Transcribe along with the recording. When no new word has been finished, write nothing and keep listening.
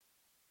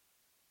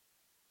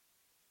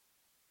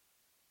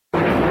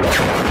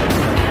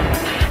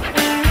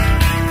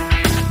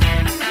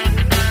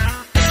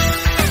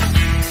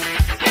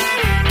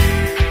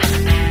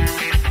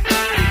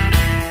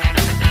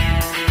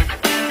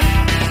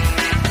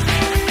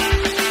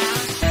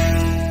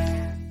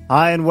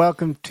Hi and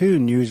welcome to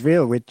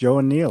Newsreel with Joe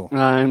and Neil.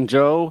 I'm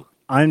Joe.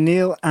 I'm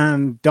Neil,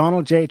 and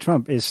Donald J.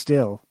 Trump is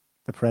still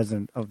the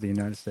President of the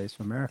United States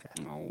of America.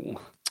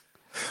 Oh.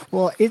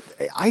 Well,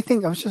 I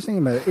was just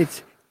thinking about it.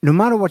 It's no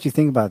matter what you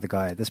think about the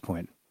guy at this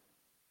point,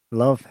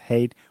 love,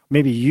 hate,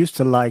 maybe you used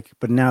to like,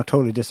 but now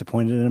totally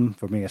disappointed in him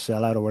for being a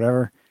sellout or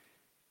whatever.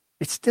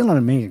 It's still an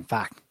amazing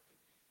fact.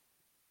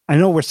 I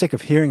know we're sick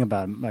of hearing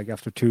about him, like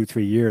after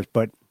 2-3 years,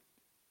 but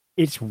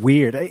it's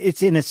weird.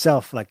 It's in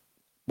itself like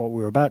what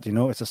we're about,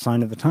 it's a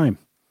sign of the time.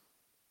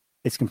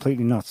 It's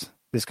completely nuts.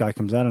 This guy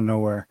comes out of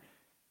nowhere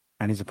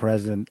and he's the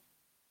president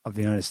of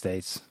the United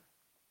States.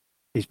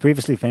 He's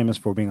previously famous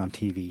for being on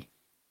TV.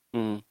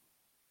 Mm.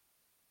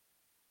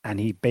 And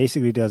he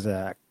basically does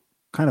a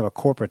kind of a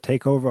corporate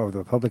takeover of the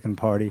Republican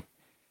Party.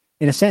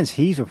 In a sense,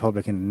 he's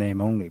Republican in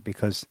name only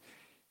because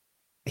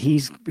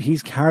he's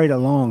carried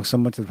along so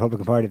much of the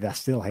Republican Party that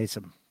still hates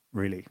him,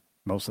 really,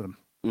 most of them.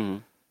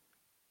 Mm.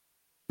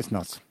 It's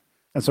nuts.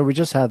 And so we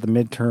just had the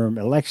midterm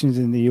elections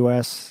in the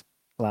US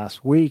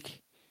last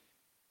week.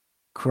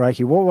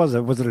 Crikey, what was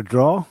it? Was it a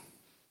draw?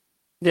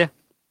 Yeah,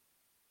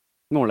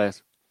 more or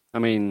less. I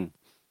mean,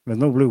 there's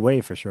no blue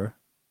wave for sure.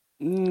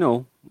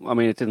 No, I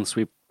mean it didn't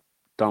sweep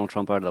Donald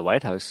Trump out of the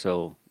White House,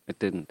 so it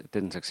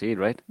didn't succeed,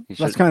 right?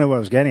 That's kind of what I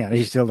was getting at.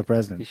 He's still the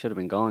president. He should have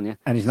been gone, yeah.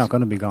 And he's not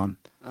going to be gone.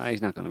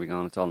 He's not going to be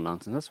gone. It's all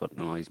nonsense. That's what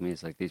annoys me.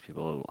 It's like these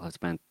people have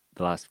spent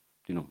the last,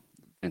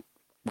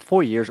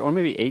 4 years or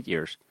maybe 8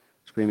 years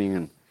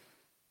screaming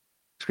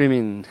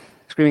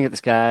at the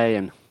sky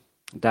and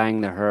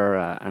dyeing their hair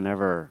an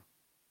ever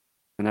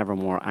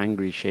more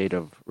angry shade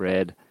of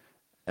red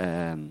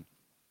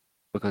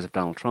because of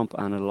Donald Trump,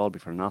 and it'll all be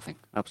for nothing,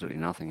 absolutely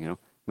nothing. I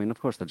mean,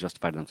 of course, they'll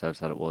justify to themselves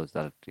that it was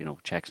that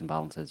checks and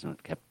balances and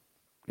it kept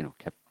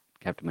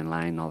them in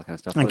line, and all that kind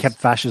of stuff, and kept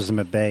fascism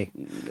at bay.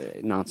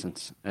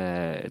 Nonsense.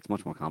 It's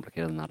much more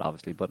complicated than that,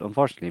 obviously. But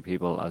unfortunately,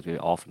 people, as we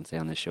often say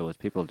on this show, is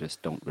people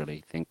just don't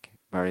really think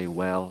very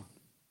well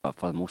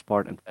for the most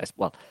part, and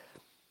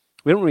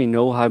we don't really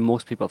know how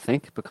most people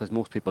think because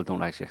most people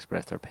don't actually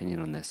express their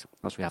opinion on this.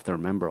 That's what we have to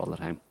remember all the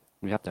time.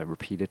 We have to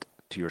repeat it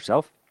to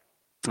yourself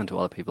and to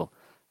other people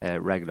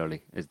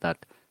regularly, is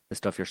that the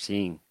stuff you're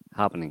seeing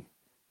happening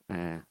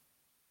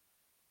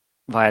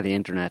via the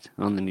internet,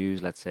 on the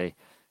news, let's say,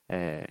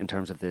 in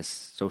terms of this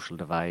social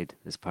divide,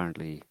 this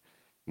apparently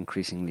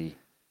increasingly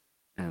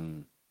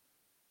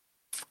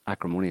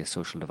acrimonious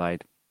social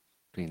divide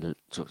between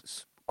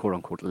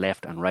quote-unquote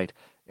left and right,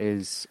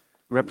 is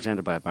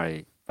represented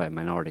by a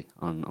minority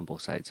on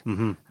both sides.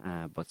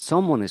 Mm-hmm. But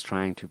someone is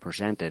trying to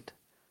present it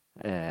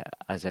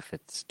as if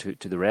it's to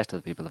the rest of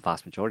the people, the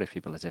vast majority of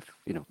people, as if,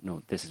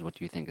 no, this is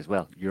what you think as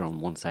well. You're on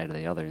one side or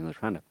the other. They're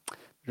trying to...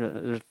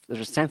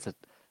 There's a sense that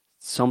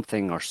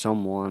something or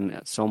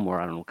someone somewhere,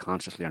 I don't know,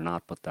 consciously or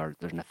not, but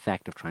there's an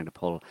effect of trying to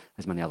pull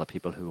as many other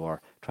people who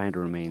are trying to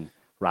remain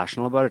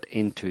rational about it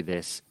into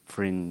this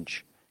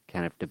fringe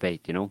kind of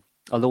debate,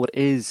 Although it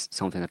is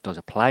something that does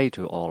apply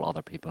to all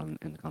other people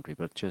in the country,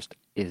 but it just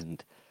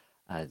isn't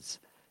as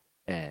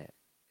the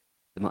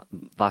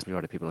vast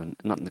majority of people,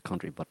 not in the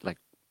country, but like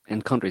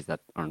in countries that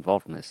are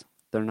involved in this,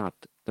 they're not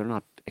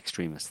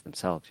extremists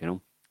themselves,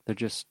 They're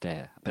just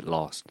a bit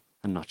lost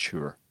and not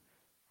sure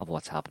of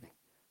what's happening,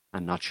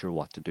 and not sure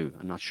what to do,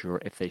 and not sure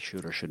if they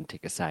should or shouldn't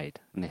take a side.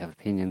 And they have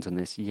opinions on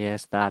this,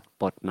 yes, that,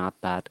 but not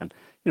that, and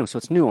so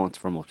it's nuanced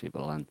for most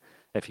people. And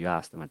if you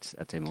ask them, I'd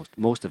say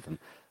most of them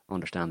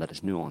understand that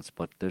it's nuanced.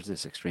 But there's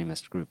this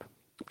extremist group,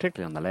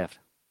 particularly on the left,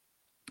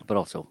 but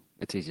also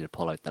it's easy to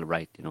pull out the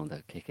right, the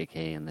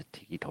KKK and the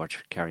tiki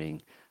torch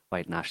carrying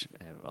white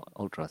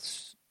ultra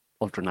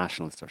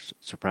nationalists or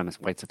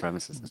white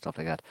supremacists and stuff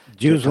like that.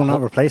 Jews will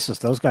not replace us,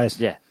 those guys.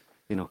 Yeah,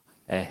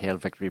 Hail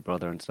Victory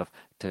Brother and stuff.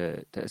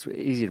 It's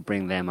easy to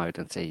bring them out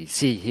and say,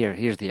 see,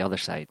 here's the other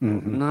side.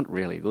 Mm-hmm. Not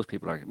really. Those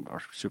people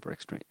are super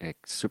extreme,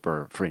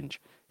 super fringe.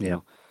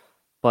 Yeah.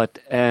 But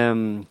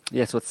so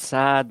it's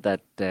sad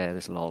that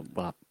this will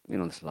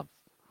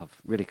have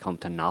really come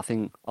to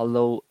nothing.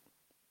 Although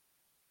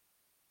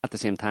at the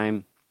same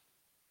time,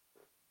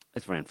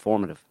 it's very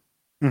informative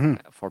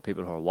for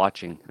people who are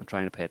watching and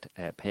trying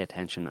to pay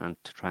attention and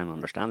to try and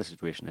understand the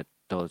situation. It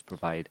does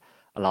provide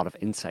a lot of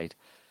insight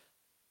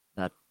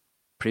that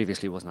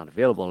previously was not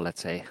available,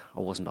 let's say,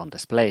 or wasn't on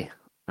display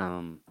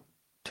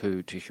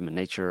to human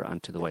nature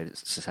and to the way that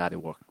society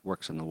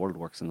works and the world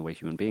works and the way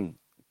human beings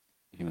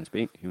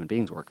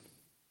work.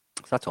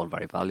 So that's all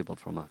very valuable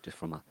from a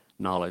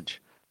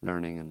knowledge,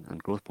 learning,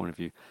 and growth point of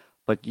view.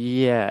 But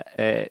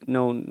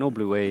no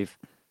blue wave,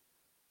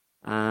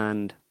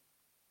 and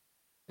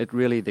it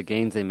really, the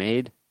gains they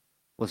made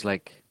was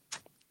like,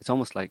 it's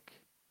almost like,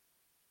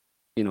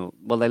 they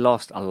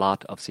lost a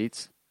lot of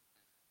seats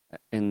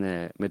in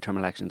the midterm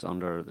elections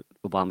under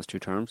Obama's 2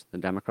 terms, the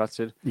Democrats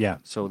did. Yeah.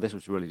 So this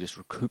was really just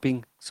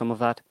recouping some of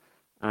that.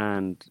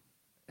 And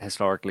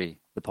historically,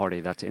 the party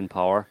that's in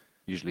power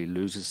usually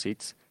loses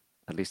seats,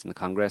 at least in the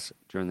Congress,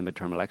 during the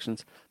midterm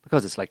elections,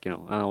 because it's like,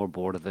 we're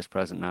bored of this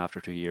president now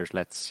after 2 years.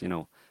 Let's,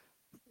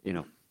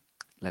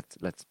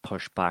 let's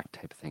push back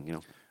type of thing,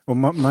 Well,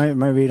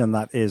 my read on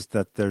that is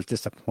that there's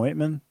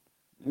disappointment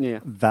Yeah.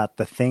 that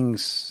the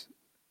things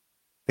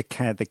the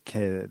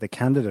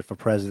candidate for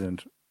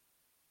president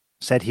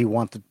said he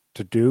wanted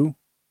to do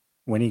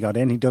when he got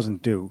in, he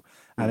doesn't do.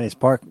 And it's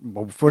for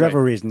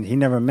whatever reason, he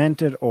never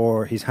meant it,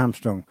 or he's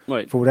hamstrung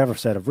for whatever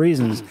set of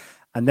reasons.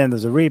 And then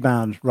there's a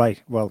rebound,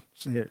 right? Well,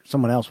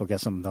 someone else will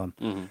get something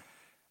done.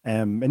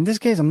 In this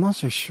case, I'm not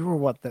so sure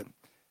what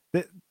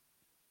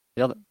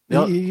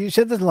you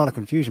said there's a lot of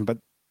confusion, but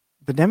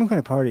the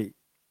Democratic Party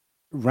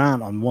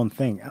ran on one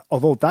thing,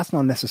 although that's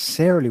not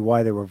necessarily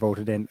why they were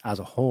voted in as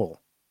a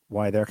whole,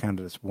 why their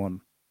candidates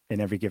won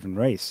in every given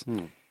race.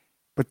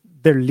 But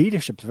their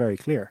leadership's very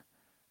clear.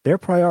 Their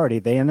priority,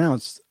 they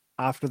announced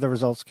after the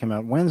results came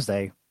out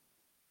Wednesday,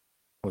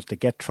 was to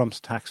get Trump's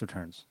tax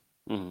returns.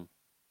 In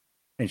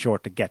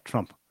short, to get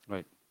Trump.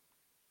 Right.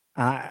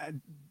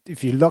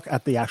 If you look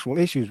at the actual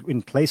issues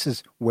in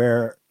places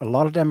where a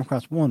lot of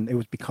Democrats won, it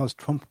was because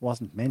Trump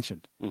wasn't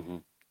mentioned.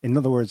 In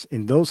other words,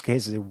 in those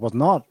cases, it was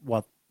not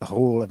what the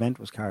whole event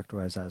was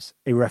characterized as,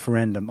 a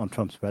referendum on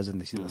Trump's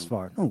presidency thus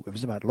far. No, it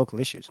was about local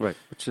issues. Right,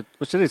 which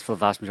it is for the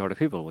vast majority of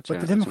people. But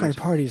the Democratic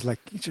Party is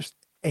it's just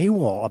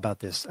AWOL about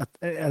this at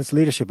its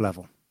leadership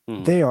level.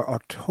 They are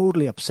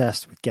totally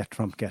obsessed with get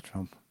Trump, get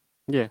Trump.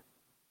 Yeah.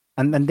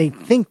 And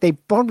they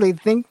probably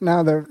think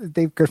now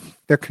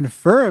they're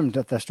confirmed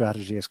that their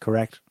strategy is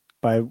correct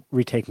by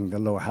retaking the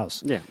lower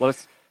house. Yeah, well,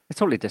 it's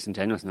totally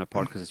disingenuous in their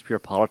part because it's pure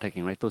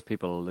politicking, right? Those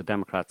people, the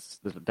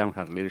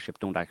Democratic leadership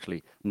don't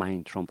actually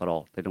mind Trump at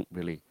all. They don't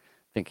really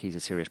think he's a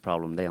serious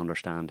problem. They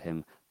understand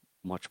him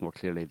much more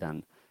clearly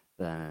than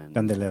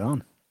they let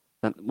on.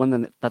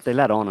 That they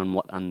let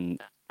on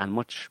and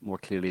much more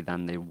clearly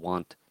than they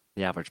want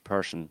the average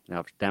person, the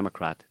average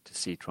Democrat, to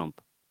see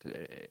Trump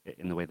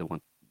in the way they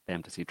want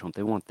them to see Trump.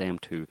 They want them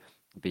to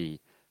be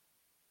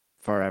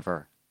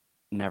forever,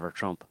 never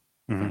Trump,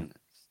 and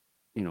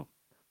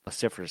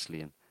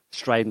vociferously and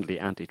stridently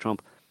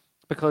anti-Trump,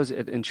 because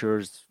it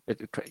ensures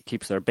it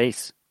keeps their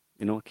base.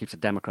 It keeps a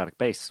Democratic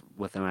base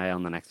with an eye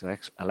on the next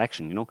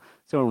election. So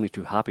they're only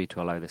too happy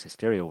to allow this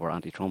hysteria over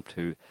anti-Trump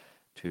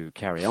to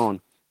carry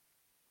on,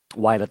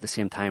 while at the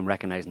same time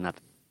recognizing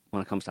that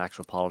when it comes to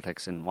actual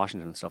politics in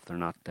Washington and stuff, they're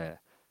not.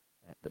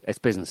 It's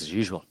business as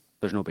usual.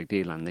 There's no big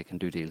deal, and they can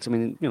do deals. I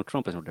mean,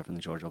 Trump is no different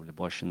than George W.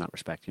 Bush in that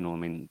respect. I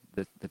mean,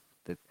 the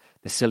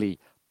silly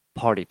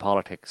party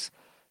politics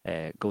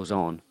goes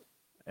on,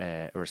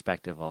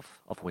 irrespective of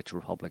which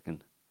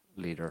Republican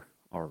leader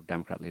or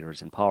Democrat leader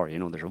is in power.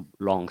 There's a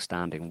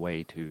long-standing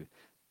way to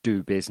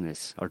do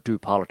business or do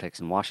politics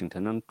in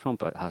Washington, and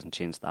Trump hasn't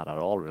changed that at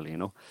all, really.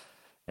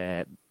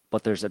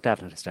 But there's a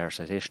definite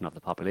hystericization of the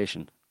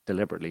population,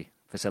 deliberately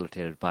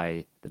facilitated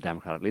by the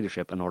Democratic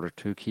leadership in order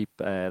to keep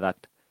that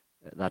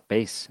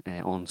base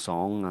on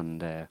song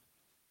and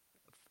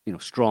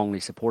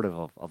strongly supportive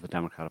of the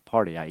Democratic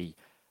Party, i.e.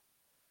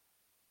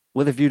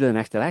 with a view to the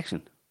next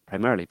election,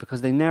 primarily,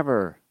 because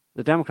the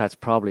Democrats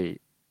probably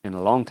in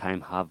a long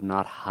time have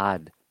not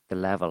had the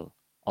level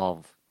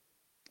of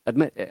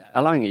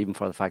allowing even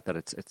for the fact that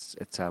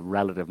it's a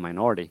relative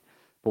minority.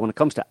 But when it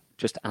comes to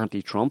just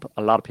anti-Trump,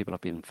 a lot of people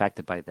have been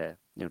infected by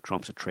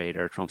Trump's a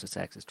traitor, Trump's a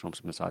sexist, Trump's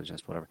a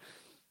misogynist, whatever.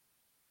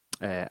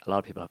 A lot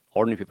of people,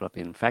 ordinary people, have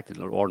been infected,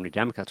 or ordinary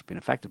Democrats have been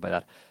affected by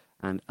that.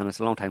 And it's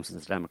a long time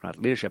since the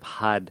Democratic leadership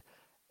had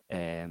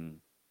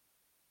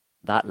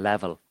that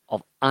level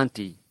of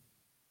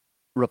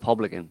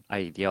anti-Republican,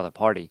 i.e. the other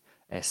party,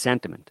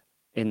 sentiment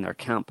in their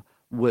camp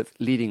with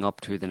leading up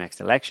to the next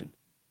election.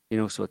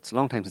 So it's a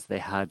long time since they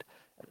had,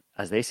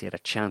 as they say, a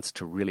chance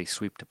to really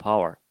sweep to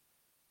power,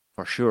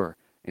 for sure,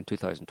 in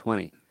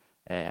 2020,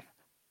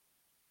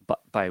 but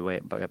by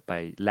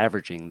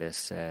leveraging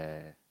this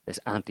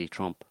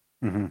anti-Trump,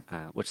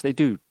 which they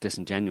do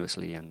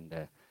disingenuously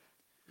and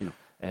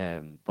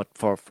but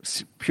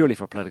purely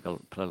for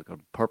political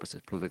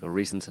purposes, political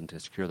reasons, and to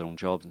secure their own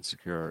jobs and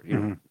secure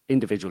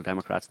individual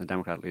Democrats and the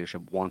Democratic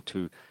leadership want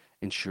to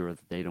ensure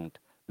that they don't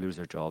lose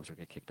their jobs or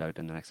get kicked out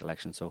in the next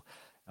election, or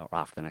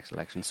after the next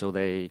election. So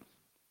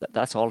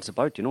that's all it's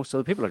about, So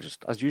the people are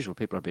just, as usual,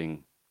 the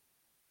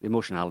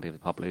emotionality of the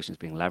population is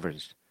being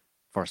leveraged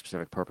for a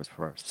specific purpose,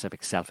 for a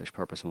specific selfish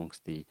purpose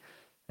amongst the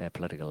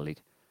political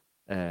elite.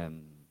 It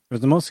was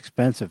the most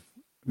expensive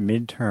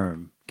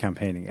midterm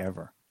campaigning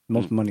ever.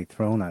 Most money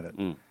thrown at it.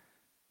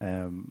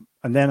 And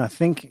then I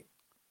think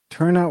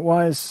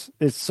turnout-wise,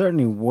 it's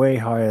certainly way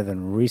higher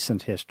than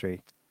recent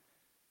history.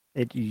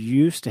 It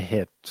used to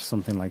hit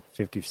something like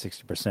 50,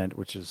 60%,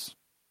 which is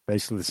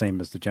basically the same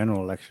as the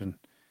general election,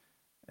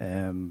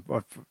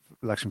 or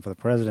election for the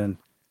president.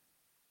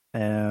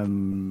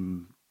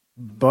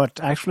 But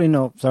actually,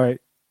 no, sorry.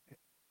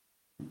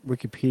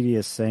 Wikipedia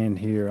is saying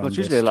here. Well, it's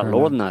usually a lot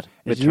lower than that.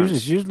 It's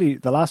usually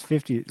the last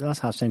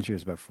half century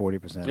is about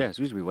 40%. Yeah, it's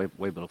usually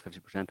way below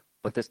 50%.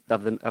 But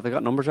have they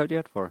got numbers out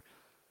yet for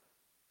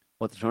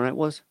what the turnout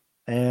was?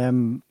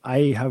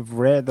 I have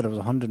read that it was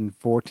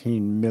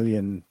 114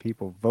 million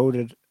people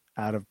voted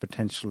out of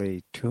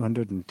potentially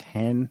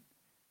 210.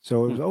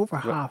 So it was over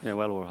half. Yeah,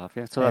 well over half.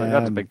 Yeah, so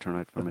that's a big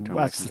turnout for midterm.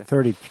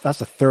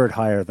 That's a third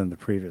higher than the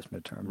previous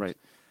midterm. Right.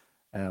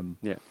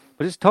 Yeah,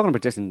 but just talking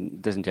about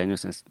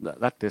disingenuousness,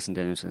 that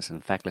disingenuousness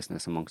and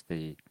fecklessness amongst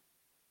the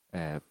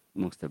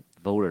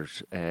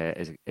voters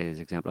is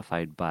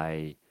exemplified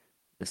by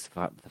the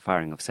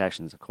firing of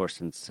Sessions, of course,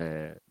 since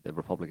the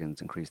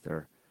Republicans increased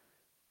their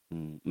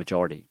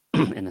majority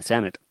in the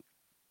Senate,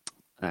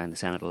 and the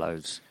Senate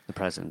allows the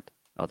president,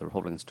 or the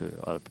Republicans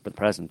the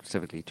president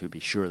specifically, to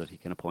be sure that he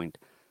can appoint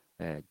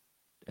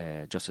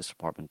Justice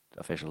Department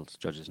officials,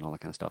 judges, and all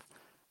that kind of stuff,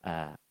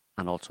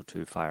 and also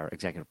to fire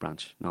executive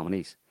branch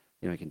nominees.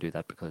 You know, he can do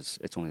that because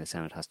it's only the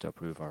Senate has to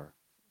approve, or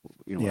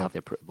we'll have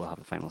the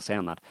final say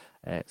on that.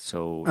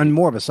 And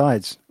more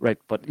besides, right?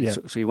 But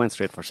so he went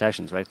straight for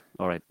Sessions, right?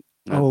 All right.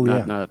 Now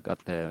they've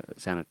got the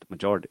Senate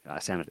majority,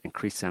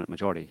 increased Senate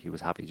majority, he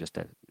was happy just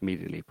to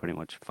immediately pretty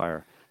much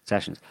fire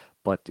Sessions.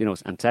 But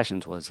and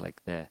Sessions was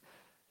like the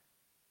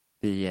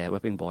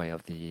whipping boy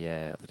of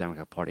the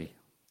Democrat Party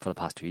for the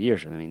past 2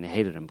 years. I mean, they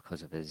hated him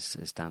because of his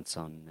stance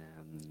on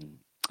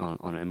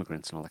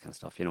immigrants and all that kind of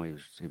stuff. He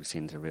was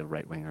seen as a real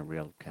right winger,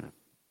 real kind of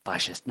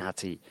fascist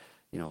Nazi,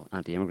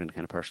 anti-immigrant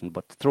kind of person.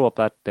 But to throw up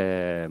that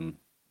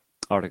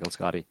article,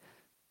 Scotty,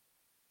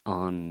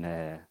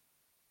 on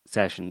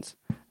Sessions.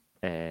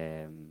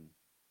 Not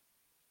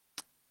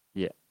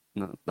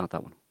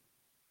that one.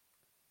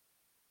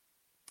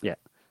 Yeah.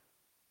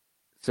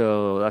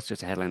 So that's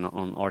just a headline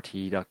on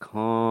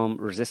RTE.com.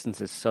 Resistance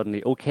is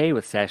suddenly okay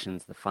with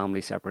Sessions, the family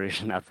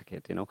separation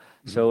advocate,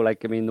 Mm-hmm. So,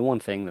 the one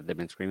thing that they've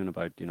been screaming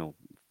about,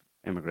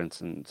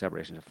 immigrants and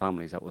separation of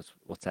families, that was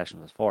what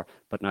Sessions was for.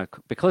 But now,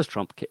 because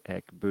Trump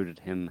booted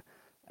him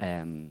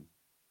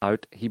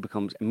out, he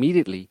becomes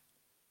immediately,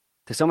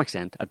 to some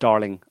extent, a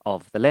darling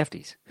of the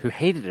lefties who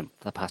hated him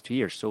for the past 2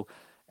 years. So,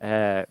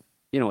 they're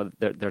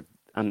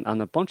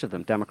and a bunch of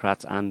them,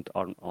 Democrats and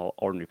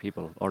ordinary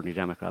people, ordinary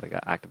Democratic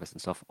activists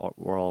and stuff,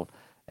 were all.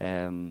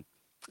 If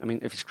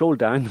you scroll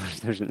down,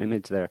 there's an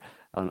image there,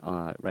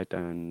 right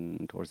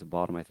down towards the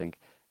bottom, I think.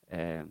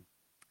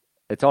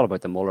 It's all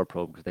about the Mueller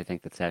probe, because they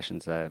think that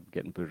Sessions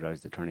getting booted out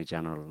as the Attorney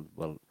General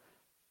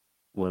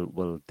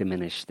will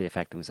diminish the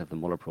effectiveness of the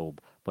Mueller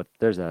probe. But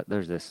there's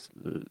this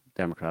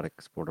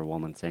Democratic supporter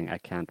woman saying, "I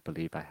can't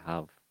believe I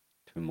have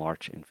to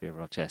march in favor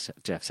of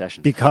Jeff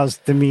Sessions because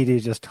the media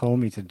just told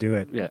me to do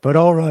it." Yeah. But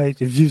all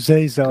right, if you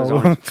say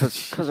so.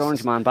 Because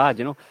Orange Man bad,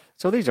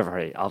 So these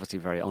are obviously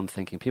very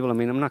unthinking people. I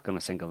mean, I'm not going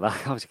to single that.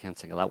 Obviously, can't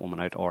single that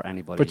woman out or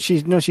anybody. But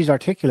she's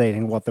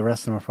articulating what the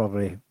rest of them are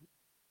probably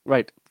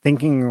right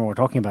thinking or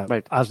talking about,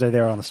 right, as they're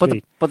there on the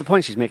street. But the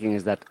point she's making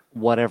is that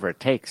whatever it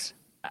takes,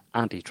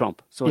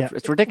 anti-Trump. So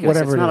it's ridiculous.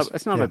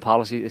 It's not about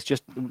policy. It's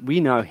just we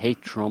now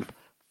hate Trump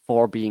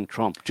for being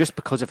Trump, just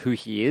because of who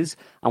he is,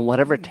 and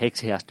whatever it takes,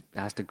 he has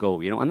to go.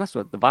 And that's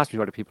what the vast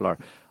majority of people are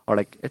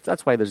like.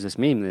 That's why there's this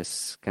meme,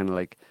 this kind of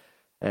like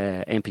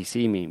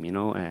NPC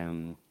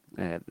meme,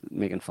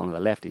 making fun of the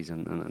lefties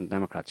and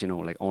Democrats,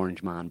 like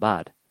Orange Man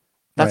bad.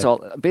 That's all.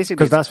 Basically,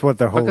 because that's what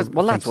their whole.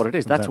 Well, that's what it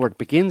is. That's where it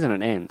begins and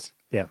it ends.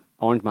 Yeah.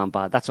 Orange Man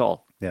bad. That's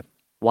all. Yeah.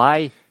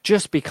 Why?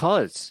 Just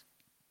because.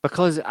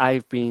 Because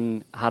I've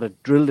had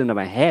it drilled into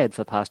my head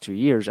for the past 2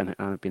 years, and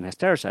I've been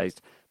hystericized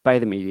by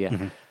the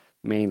media,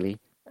 mainly,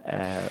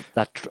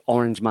 that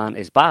Orange Man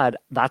is bad.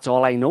 That's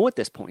all I know at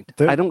this point.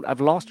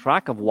 I've lost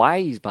track of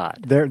why he's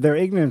bad. Their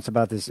ignorance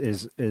about this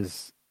is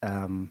it's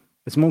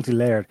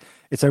multi-layered.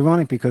 It's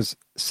ironic because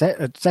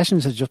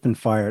Sessions has just been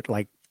fired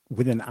like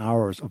within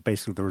hours of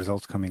basically the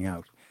results coming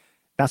out.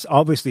 That's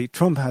obviously,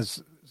 Trump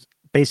has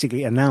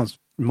basically announced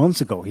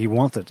months ago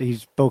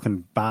he's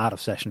spoken bad of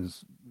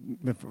Sessions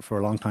for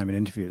a long time in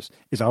interviews.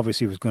 Is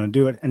obviously he was going to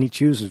do it, and he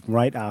chooses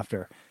right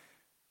after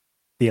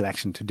the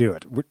election to do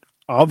it.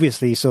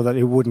 Obviously, so that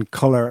it wouldn't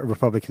color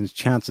Republicans'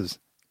 chances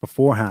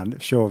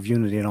beforehand, show of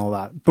unity and all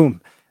that. Boom,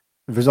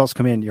 the results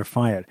come in, you're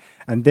fired.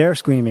 And they're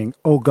screaming,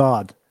 "Oh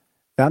God,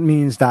 that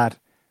means that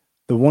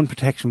the one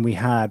protection we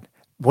had,"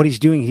 what he's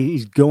doing,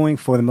 he's going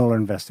for the Mueller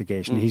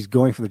investigation. He's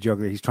going for the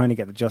jugular. He's trying to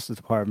get the Justice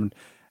Department,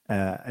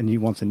 and he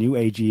wants a new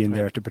AG in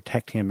there to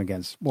protect him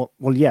against. Well,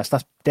 yes,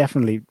 that's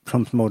definitely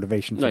Trump's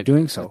motivation for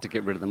doing so. To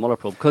get rid of the Mueller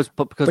probe. Because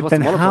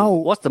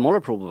what's the Mueller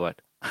probe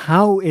about?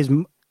 How is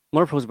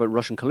Mueller probe about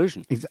Russian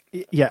collusion?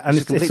 Yeah, and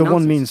it's the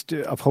one means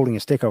of holding a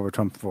stick over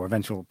Trump for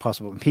eventual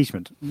possible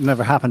impeachment.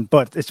 Never happened,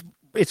 but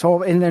it's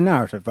all in their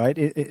narrative, right?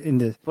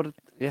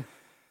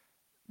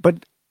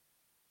 But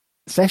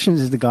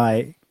Sessions is the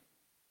guy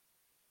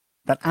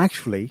that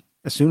actually,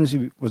 as soon as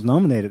he was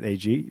nominated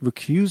AG,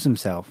 recused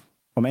himself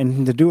from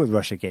anything to do with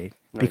Russiagate,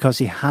 because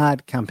he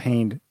had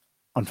campaigned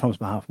on Trump's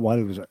behalf while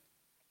he was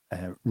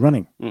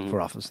running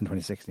for office in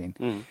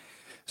 2016.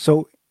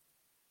 So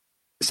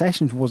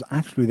Sessions was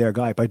actually their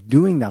guy by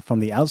doing that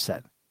from the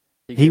outset.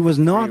 He was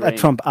not a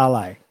Trump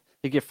ally.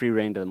 He gave free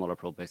rein to the Mueller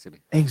probe, basically.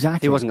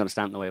 Exactly. He wasn't going to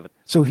stand in the way of it.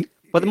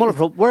 But the Mueller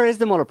probe, where is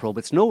the Mueller probe?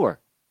 It's nowhere.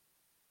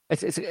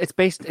 It's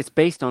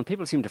based on,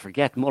 people seem to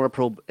forget, Mueller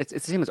probe, it's the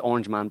same as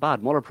Orange Man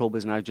bad. Mueller probe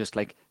is now just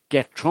like,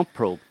 get Trump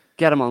probe.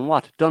 Get him on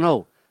what? Don't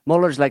know.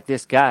 Mueller's like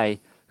this guy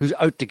who's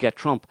out to get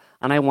Trump,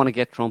 and I want to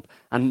get Trump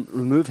and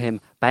remove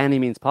him by any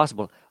means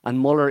possible. And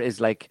Mueller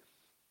is like,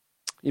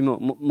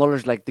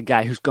 Mueller's like the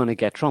guy who's going to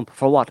get Trump.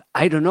 For what?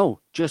 I don't know.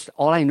 Just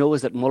all I know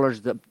is that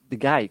Mueller's the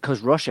guy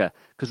because Russia,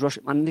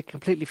 and they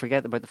completely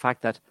forget about the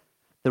fact that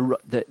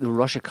the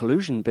Russia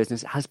collusion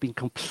business has been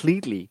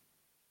completely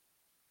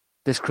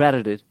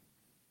discredited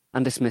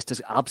and dismissed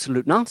as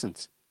absolute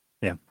nonsense.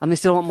 Yeah. And they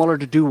still want Mueller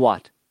to do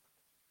what?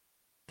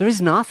 There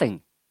is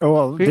nothing. Oh,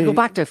 well, We go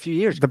back to a few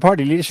years. The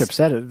party leadership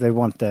said it. They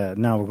want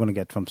now we're going to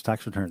get Trump's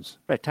tax returns.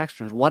 Right, tax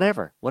returns,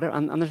 whatever.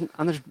 And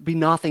there's been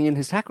nothing in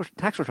his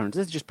tax returns.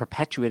 This is just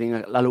perpetuating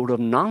a load of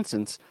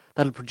nonsense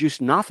that'll produce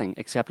nothing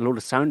except a load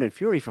of sound and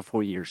fury for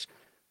 4 years.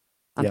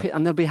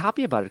 And they'll be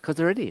happy about it because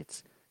they're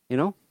idiots,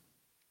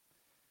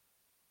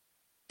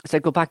 It's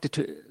like go back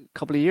to a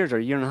couple of years or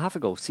a year and a half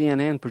ago,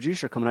 CNN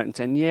producer coming out and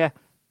saying, yeah,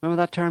 remember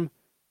that term?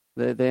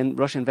 The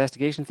Russia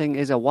investigation thing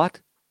is a what?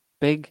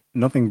 Big?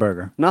 Nothing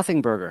burger.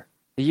 Nothing burger.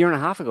 A year and a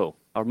half ago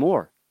or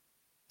more.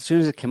 As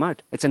soon as it came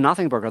out, it's a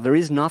nothing burger. There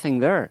is nothing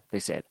there, they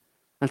said.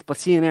 But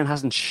CNN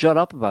hasn't shut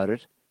up about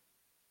it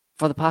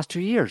for the past 2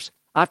 years.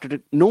 After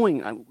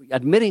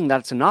admitting that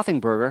it's a nothing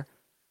burger,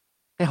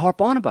 they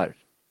harp on about it.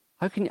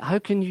 How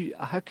can you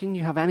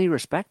have any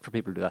respect for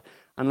people who do that?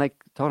 And like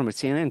talking about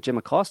CNN, Jim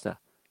Acosta.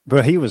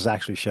 But he was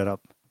actually shut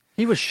up.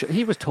 He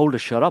was told to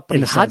shut up, but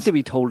he had to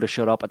be told to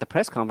shut up at the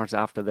press conference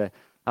after the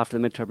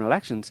midterm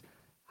elections.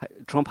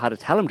 Trump had to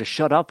tell him to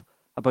shut up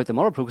about the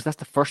Mueller probe because that's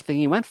the first thing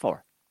he went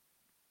for.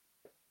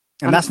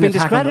 And that's been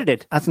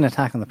discredited. That's an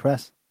attack on the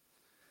press.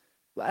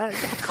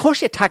 Of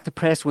course you attack the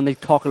press when they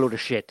talk a load of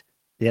shit.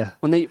 Yeah.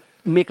 When they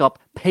make up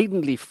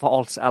patently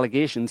false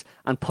allegations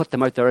and put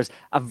them out there as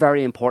a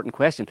very important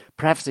question,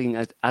 prefacing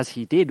as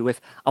he did with,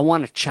 I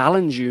want to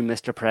challenge you,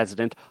 Mr.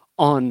 President,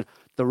 on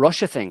the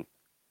Russia thing.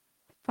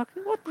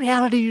 Fucking what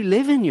reality you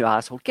live in, you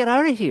asshole? Get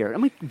out of here.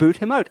 And we boot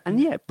him out. And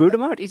yeah, boot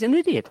him out. He's an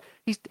idiot.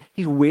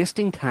 He's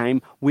wasting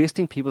time,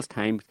 wasting people's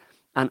time,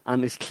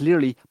 and is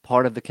clearly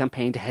part of the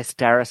campaign to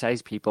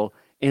hystericize people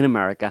in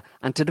America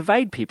and to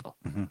divide people,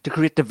 to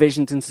create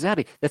divisions in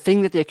society. The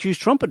thing that they accuse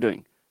Trump of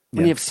doing.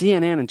 When you have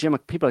CNN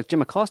and people like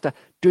Jim Acosta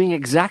doing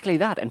exactly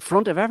that in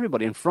front of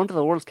everybody, in front of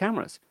the world's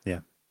cameras. Yeah.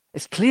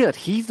 It's clear that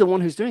he's the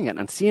one who's doing it,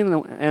 and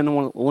CNN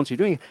the ones who's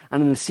doing it.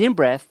 And in the same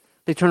breath,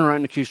 they turn around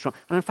and accuse Trump.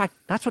 And in fact,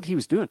 that's what he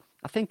was doing.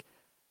 I think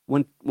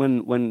when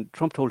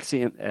Trump told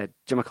Jim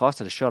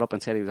Acosta to shut up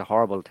and said he was a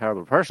horrible,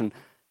 terrible person,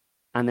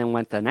 and then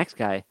went to the next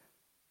guy,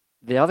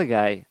 another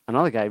guy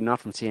not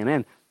from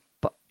CNN,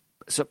 but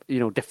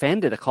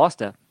defended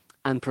Acosta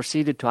and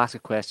proceeded to ask a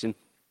question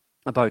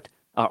about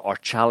or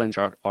challenge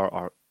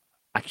or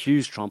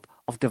accuse Trump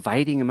of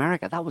dividing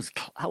America. That was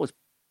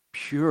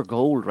pure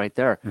gold right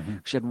there.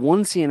 She had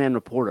one CNN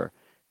reporter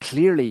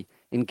clearly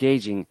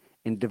engaging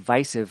in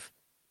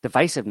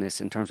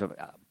divisiveness in terms of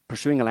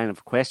pursuing a line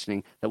of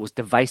questioning that was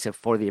divisive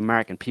for the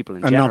American people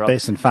in general. And not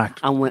based in fact.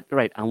 And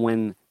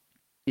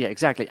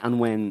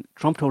when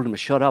Trump told him to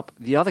shut up,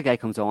 the other guy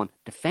comes on,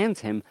 defends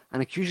him,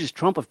 and accuses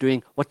Trump of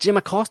doing what Jim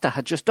Acosta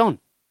had just done.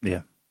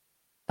 Yeah.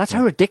 That's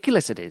how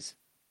ridiculous it is.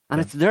 And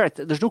it's there.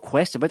 There's no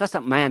question about it. That's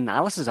not my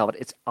analysis of it.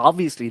 It's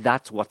obviously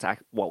that's what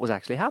was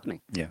actually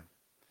happening. Yeah.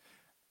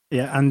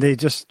 Yeah, and they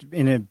just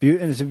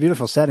it's a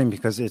beautiful setting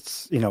because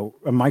it's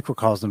a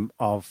microcosm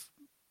of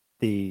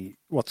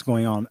what's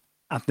going on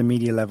at the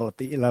media level, at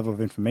the level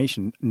of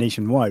information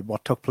nationwide.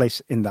 What took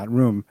place in that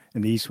room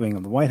in the East Wing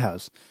of the White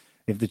House.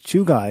 If the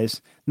two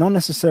guys, not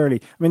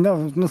necessarily, there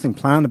was nothing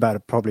planned about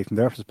it, probably from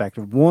their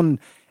perspective. One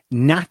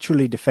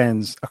naturally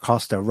defends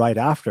Acosta right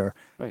after,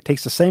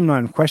 takes the same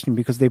line of questioning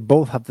because they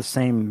both have the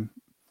same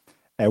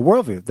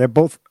worldview. They're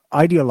both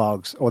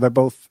ideologues, or they're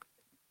both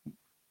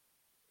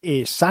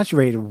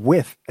saturated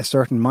with a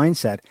certain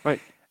mindset,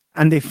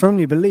 and they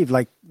firmly believe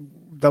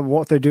that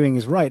what they're doing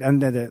is right,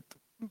 and that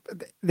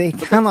they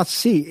cannot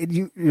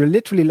see. You're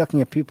literally looking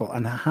at people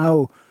and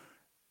how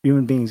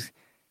human beings,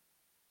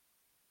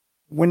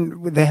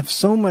 when they have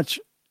so much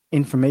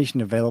information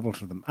available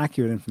to them,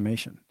 accurate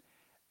information,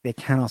 they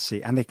cannot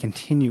see, and they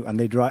continue, and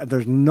they drive.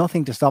 There's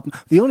nothing to stop them.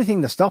 The only thing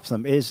that stops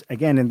them is,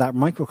 again, in that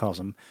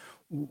microcosm,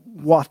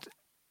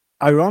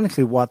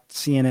 ironically, what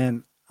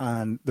CNN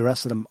and the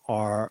rest of them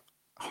are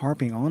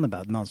harping on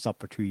about nonstop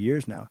for 2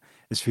 years now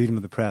is freedom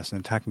of the press and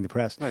attacking the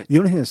press. Right. The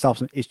only thing that stops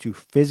them is to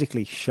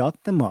physically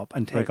shut them up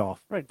and take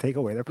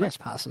away their press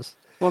passes.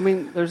 Well,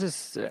 there's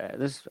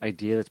this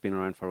idea that's been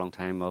around for a long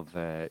time of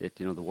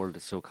the world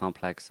is so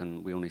complex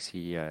and we only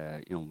see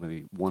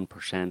maybe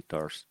 1%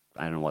 or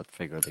I don't know what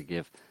figure they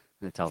give.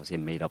 It's obviously a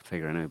made-up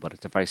figure anyway, but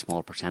it's a very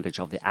small percentage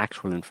of the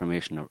actual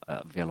information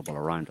available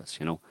around us.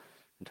 In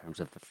terms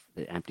of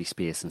the empty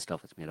space and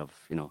stuff. It's made of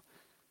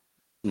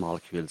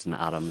molecules and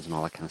atoms and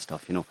all that kind of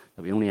stuff. That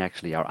we only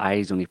our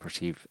eyes only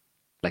perceive,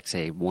 like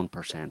say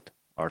 1%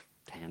 or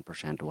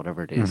 10% or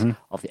whatever it is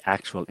of the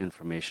actual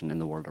information in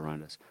the world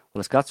around us.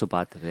 Well, it's got so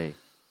bad today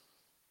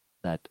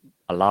that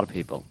a lot of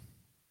people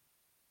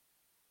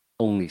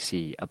only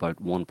see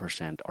about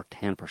 1% or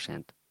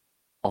 10%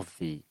 of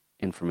the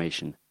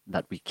information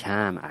that we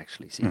can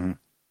actually see.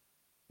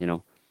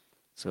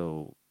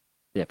 So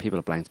people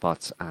have blind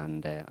spots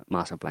and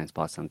massive blind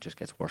spots, and it just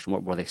gets worse and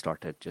worse, where they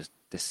start to just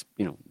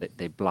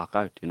they block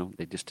out,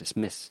 they just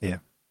dismiss. Yeah.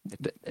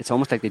 It's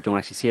almost like they don't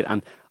actually see it.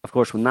 And of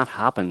course, when that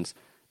happens,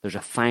 there's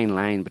a fine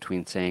line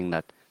between saying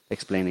that,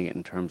 explaining it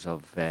in terms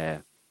of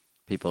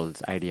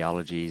people's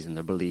ideologies and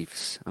their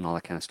beliefs and all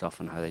that kind of stuff,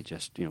 and how they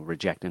just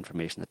reject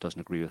information that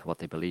doesn't agree with what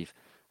they believe.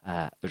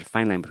 There's a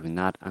fine line between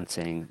that and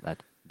saying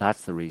that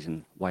that's the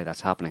reason why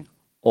that's happening,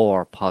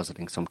 or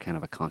positing some kind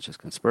of a conscious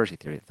conspiracy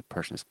theory that the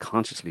person is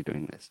consciously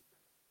doing this.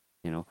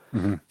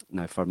 Mm-hmm.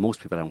 Now, for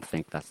most people, I don't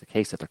think that's the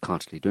case, that they're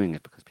consciously doing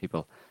it, because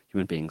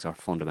human beings are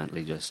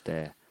fundamentally just,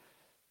 they're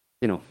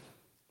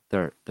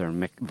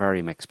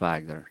very mixed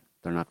bag. They're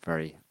not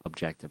very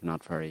objective,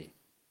 not very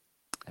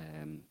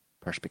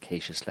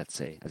perspicacious, let's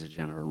say, as a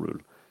general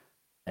rule.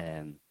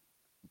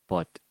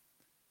 But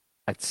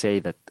I'd say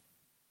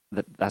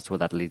that's what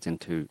that leads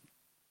into,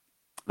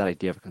 that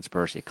idea of a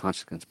conspiracy, a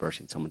conscious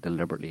conspiracy, someone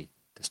deliberately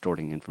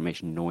distorting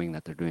information, knowing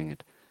that they're doing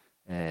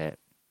it.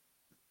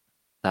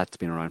 That's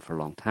been around for a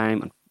long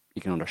time, and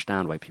you can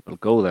understand why people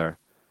go there.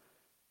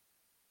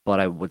 But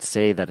I would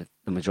say that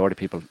the majority of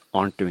people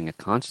aren't doing it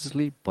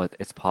consciously, but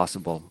it's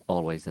possible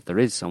always that there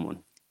is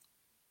someone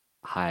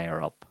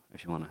higher up,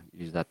 if you want to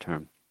use that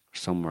term,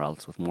 somewhere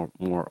else with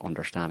more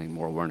understanding,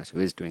 more awareness, who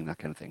is doing that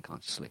kind of thing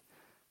consciously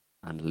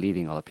and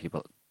leading other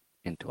people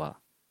into a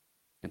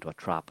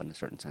trap, in a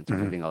certain sense, or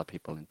leading other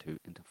people into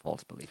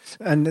false beliefs.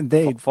 And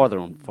they for their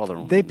own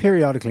they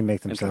periodically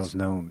make themselves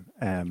known.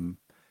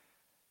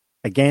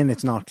 Again,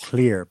 it's not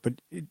clear,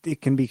 but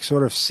it can be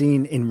sort of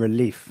seen in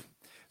relief.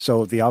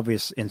 So the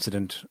obvious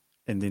incident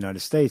in the United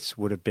States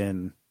would have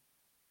been,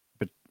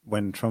 but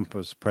when Trump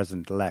was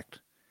president-elect,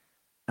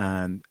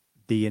 and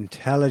the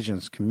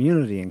intelligence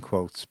community, in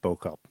quotes,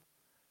 spoke up.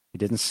 You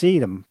didn't see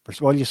them.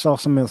 Well, you saw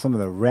some of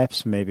the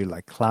reps, maybe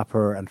like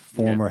Clapper and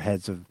former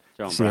heads of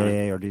John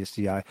CIA or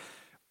DCI,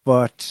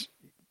 but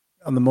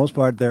on the most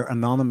part, they're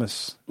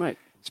anonymous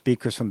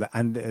speakers from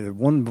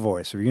one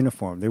voice or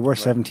uniform. They were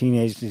 17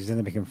 agencies, then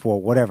they became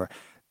 4, whatever.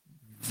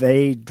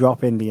 They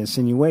drop in the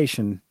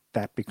insinuation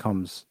that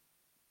becomes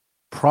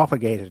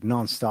propagated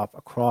nonstop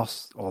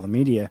across all the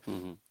media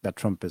that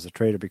Trump is a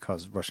traitor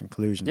because of Russian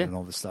collusion and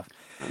all this stuff.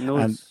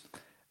 And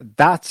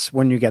that's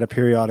when you get a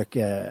periodic,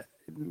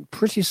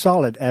 pretty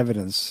solid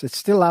evidence. It's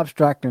still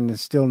abstract and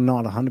it's still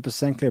not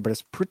 100% clear, but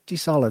it's pretty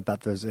solid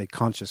that there's a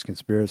conscious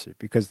conspiracy,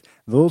 because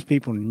those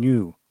people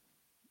knew.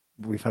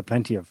 We've had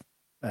plenty of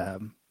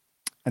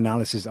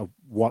analysis of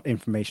what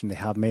information they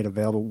have made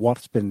available,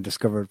 what's been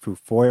discovered through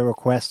FOIA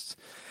requests,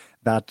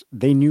 that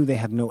they knew they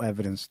had no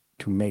evidence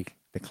to make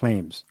the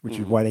claims, which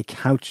is why they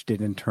couched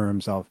it in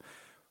terms of,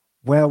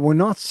 well, we're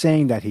not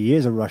saying that he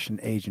is a Russian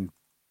agent,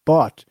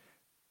 but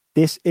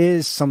this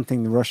is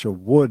something Russia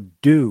would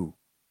do,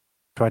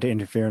 try to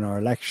interfere in our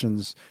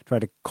elections, try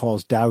to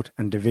cause doubt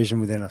and division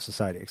within our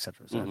society,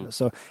 etc.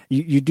 So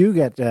you do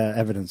get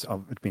evidence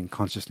of it being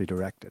consciously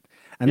directed.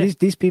 And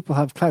these people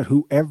have clout,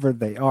 whoever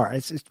they are.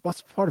 It's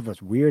what's part of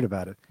what's weird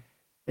about it.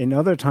 In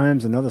other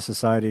times, in other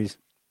societies,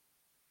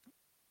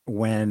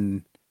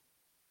 when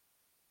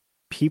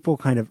people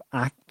kind of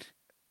act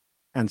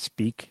and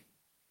speak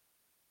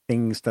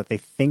things that they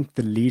think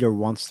the leader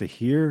wants to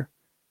hear,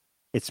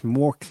 it's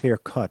more clear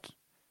cut.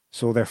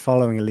 So they're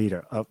following a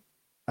leader.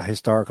 A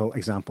historical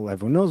example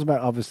everyone knows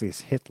about, obviously,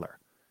 is Hitler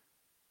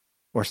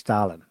or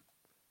Stalin.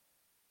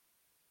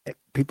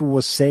 People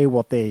will say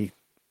what they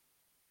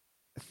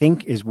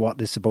think is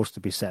what is supposed to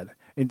be said.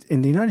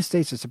 In the United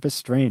States, it's a bit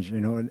strange.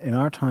 In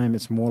our time,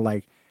 it's more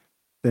like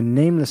the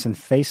nameless and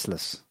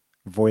faceless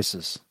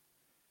voices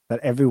that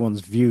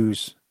everyone's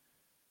views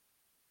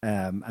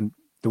and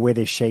the way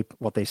they shape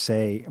what they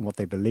say and what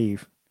they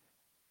believe.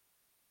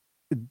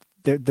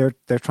 They're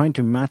trying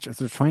to match.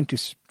 They're trying to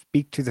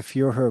speak to the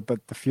Führer,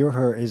 but the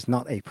Führer is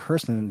not a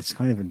person, and it's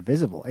kind of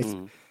invisible.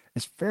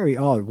 It's very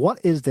odd. What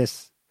is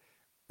this?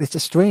 It's a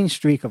strange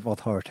streak of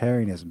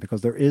authoritarianism,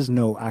 because there is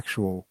no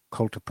actual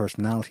cult of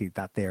personality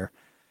that there.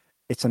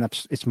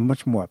 It's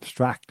much more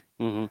abstract,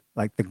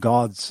 like the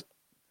gods,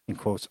 in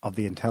quotes, of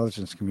the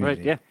intelligence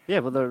community. Right, yeah.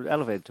 Well, they're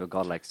elevated to a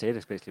godlike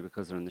status, basically,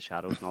 because they're in the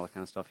shadows and all that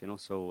kind of stuff,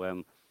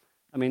 So,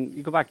 I mean,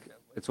 you go back,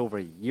 it's over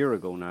a year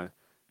ago now.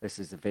 This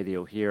is the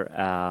video here.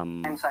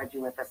 Inside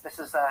you with this. This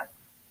is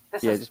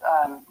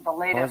the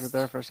latest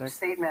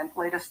statement,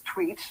 latest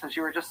tweet, as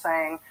you were just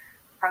saying,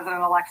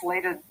 President-elect's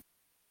latest.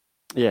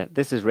 Yeah,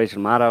 this is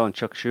Rachel Maddow and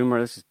Chuck Schumer.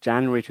 This is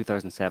January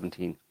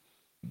 2017.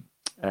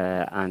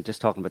 And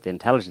just talking about the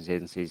intelligence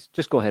agencies,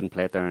 just go ahead and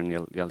play it there,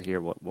 and you'll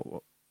hear what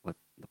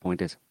the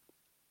point is.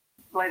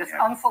 Latest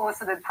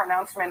unsolicited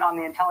pronouncement on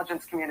the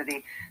intelligence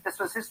community. This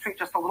was his tweet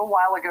just a little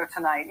while ago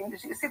tonight. You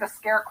see the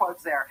scare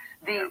quotes there.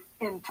 The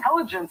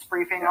intelligence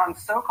briefing on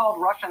so-called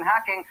Russian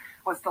hacking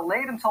was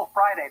delayed until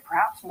Friday.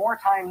 Perhaps more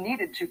time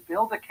needed to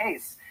build a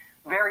case.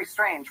 Very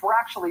strange. We're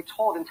actually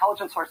told,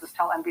 intelligence sources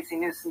tell NBC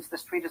News, since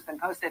this tweet has been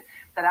posted,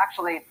 that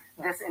actually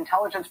this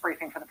intelligence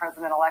briefing for the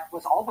president-elect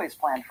was always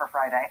planned for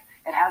Friday.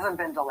 It hasn't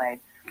been delayed.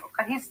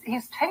 But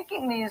he's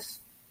taking these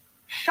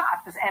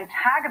shot, this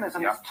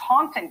antagonism, this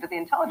taunting to the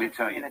intelligence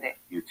community.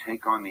 You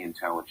take on the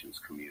intelligence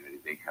community,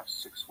 they have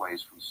 6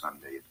 ways from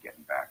Sunday of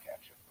getting back at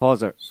you. Pause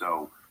there.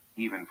 So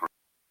even for...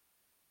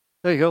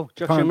 There you go.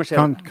 Chuck Schumer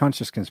said,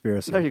 conscious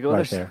conspiracy. there you go.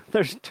 Right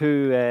There's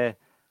 2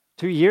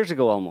 years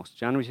ago almost,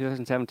 January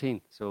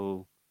 2017.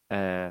 So,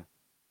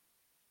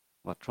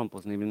 Trump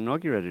wasn't even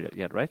inaugurated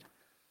yet, right?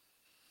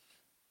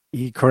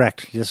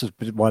 Correct. This was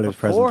while he was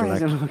Before his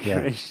president-elect.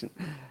 inauguration.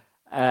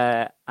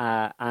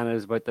 And it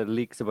was about the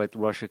leaks about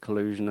Russia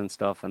collusion and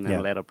stuff, and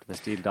then led up to the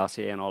Steele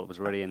dossier, and all it was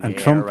ready in the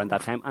air around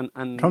that time.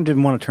 And Trump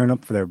didn't want to turn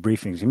up for their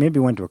briefings. He maybe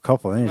went to a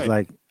couple, and he's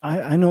like,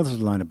 I know this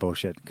is a line of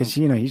bullshit, because,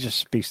 he just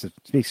speaks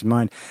his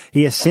mind.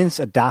 He has since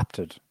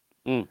adapted.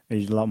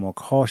 He's a lot more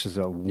cautious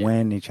of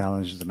when he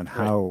challenges them and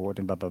how,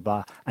 and blah, blah,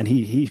 blah. And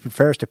he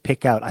prefers to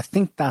pick out.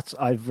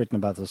 I've written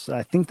about this.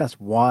 I think that's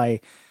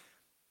why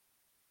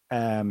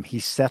he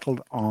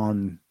settled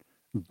on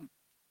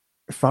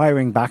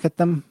firing back at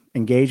them,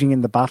 engaging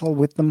in the battle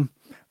with them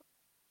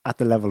at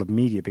the level of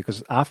media,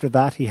 because after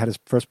that he had his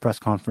first press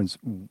conference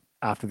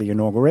after the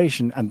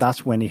inauguration, and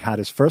that's when he had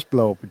his first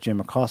blow up with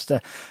Jim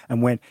Acosta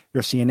and went,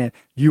 "You're CNN,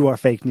 you are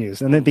fake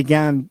news," and then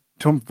began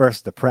Trump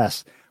versus the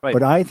press. Right.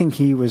 But I think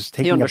he was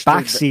taking a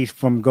back seat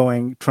from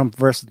going Trump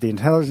versus the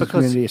intelligence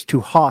community is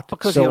too hot,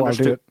 because so I'll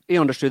do it. He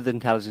understood the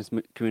intelligence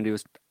community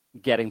was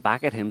getting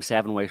back at him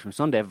 7 ways from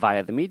Sunday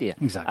via the media.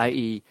 Exactly.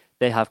 I.e.,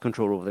 they have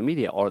control over the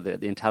media, or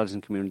the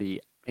intelligence community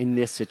in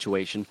this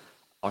situation,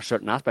 or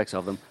certain aspects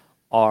of them,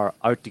 are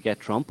out to get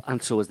Trump,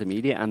 and so is the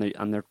media,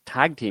 and they're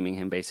tag teaming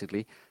him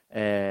basically.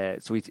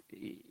 So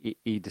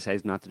he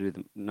decides not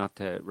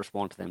to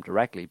respond to them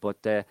directly.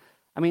 But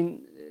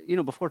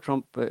before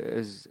Trump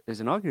is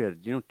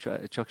inaugurated,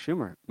 Chuck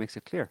Schumer makes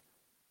it clear.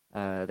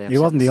 He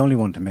wasn't the only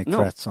one to make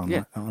threats on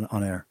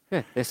air.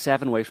 Yeah, there's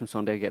 7 ways from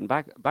Sunday getting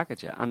back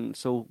at you. And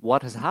so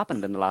what has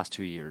happened in the last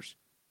 2 years?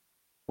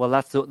 Well,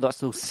 that's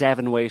those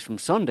 7 ways from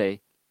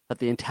Sunday that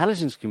the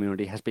intelligence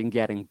community has been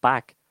getting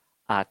back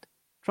at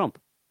Trump.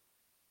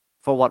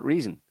 For what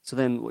reason? So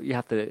then you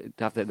have to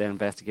then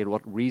investigate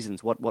what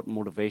reasons, what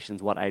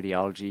motivations, what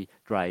ideology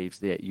drives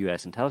the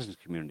U.S. intelligence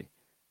community,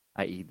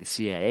 i.e. the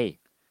CIA.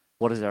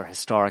 What is their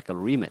historical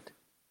remit?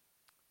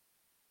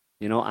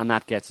 And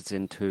that gets us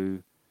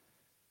into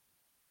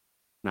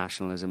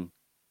nationalism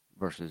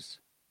versus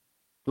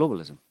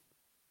globalism,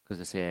 because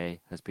the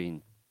CIA has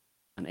been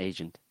an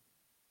agent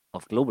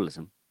of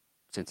globalism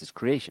since its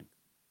creation.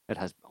 It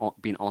has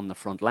been on the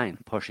front line,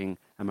 pushing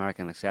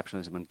American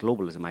exceptionalism and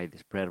globalism, i.e. the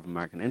spread of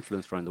American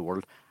influence around the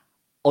world,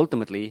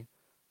 ultimately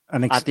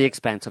at the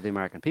expense of the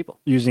American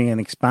people. Using an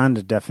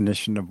expanded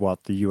definition of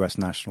what the U.S.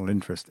 national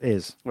interest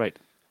is. Right.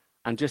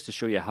 And just to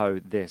show you how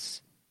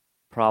this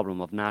problem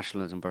of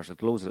nationalism versus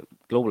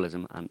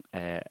globalism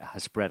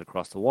has spread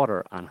across the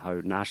water, and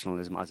how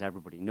nationalism, as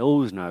everybody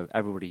knows now,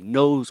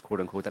 quote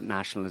unquote, that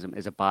nationalism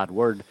is a bad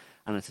word,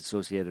 and it's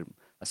associated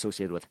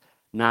with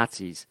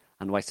Nazis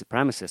and white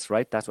supremacists,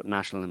 right? That's what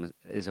nationalism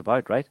is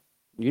about, right?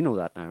 You know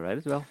that now, right,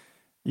 as well?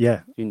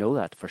 Yeah. You know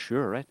that for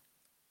sure, right?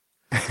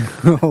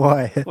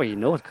 Why? Well, you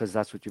know it because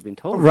that's what you've been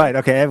told. Right,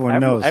 okay, everyone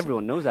knows.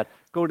 Everyone knows that.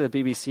 Go to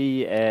the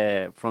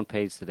BBC front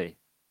page today.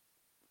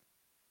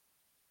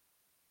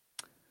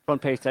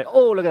 Front page today.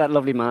 Oh, look at that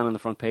lovely man on the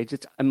front page.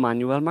 It's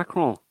Emmanuel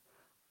Macron.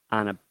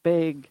 And a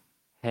big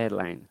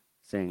headline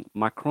saying,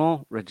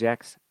 Macron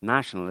rejects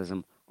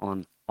nationalism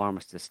on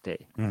Armistice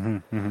Day.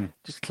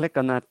 Just click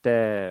on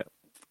that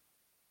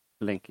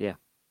link,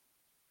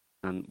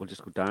 and we'll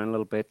just go down a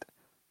little bit,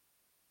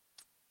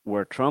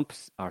 where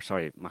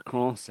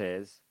Macron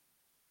says,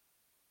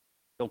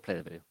 don't play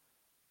the video.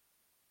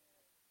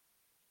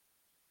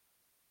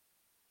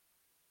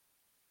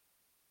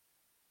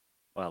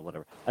 Well,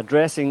 whatever.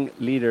 Addressing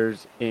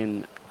leaders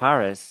in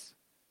Paris.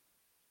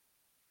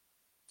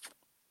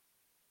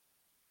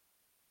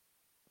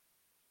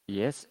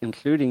 Yes,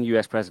 including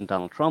US President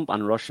Donald Trump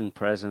and Russian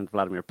President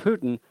Vladimir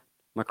Putin,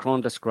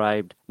 Macron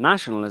described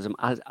nationalism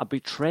as a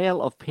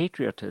betrayal of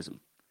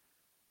patriotism.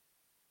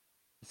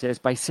 He says,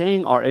 by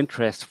saying our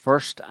interests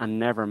first and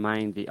never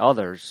mind the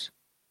others,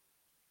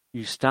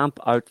 you stamp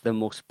out the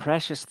most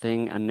precious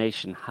thing a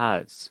nation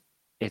has,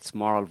 its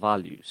moral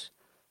values.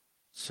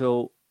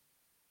 So,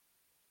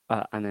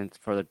 and then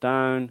further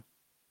down,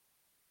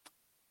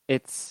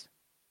 it's,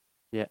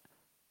 it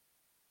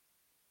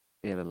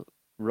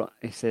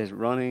says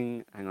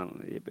running, hang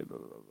on,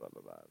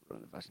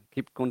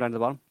 keep going down to the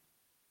bottom.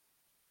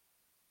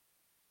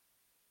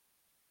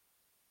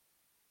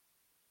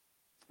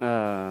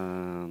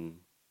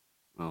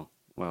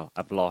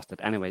 I've lost it.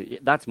 Anyway,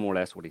 that's more or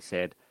less what he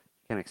said.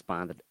 You can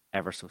expand it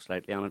ever so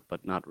slightly on it,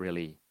 but not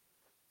really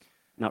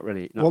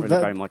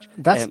very much.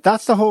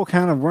 That's the whole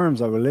can of worms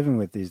that we're living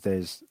with these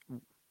days.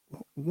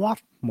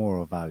 What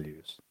moral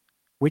values?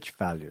 Which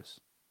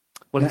values?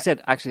 Well, he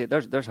said, actually,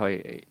 there's how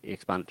he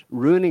expanded.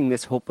 Ruining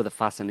this hope with a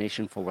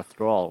fascination for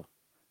withdrawal,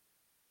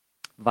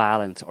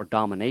 violence, or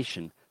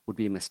domination would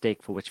be a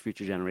mistake for which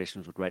future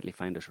generations would rightly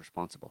find us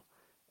responsible.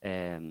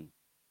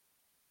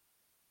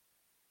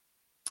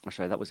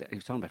 Sorry, he was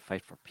talking about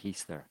fight for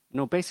peace there.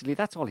 No, basically,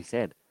 that's all he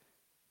said.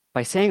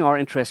 By saying our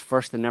interests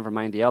first and never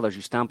mind the others,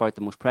 you stamp out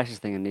the most precious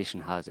thing a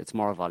nation has, its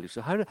moral values.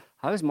 So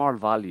how is moral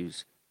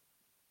values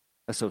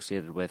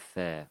associated with...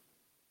 Well,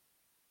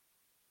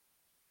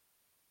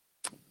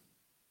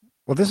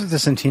 this is the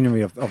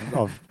centenary of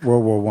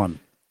World War One.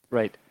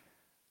 Right.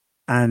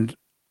 And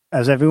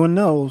as everyone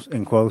knows,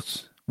 in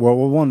quotes, World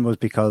War One was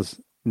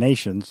because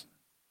nations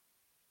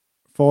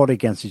fought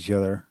against each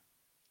other,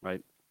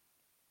 right,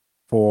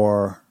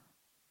 for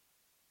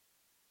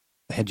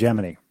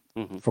hegemony,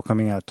 mm-hmm. for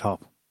coming out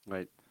top.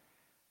 Right.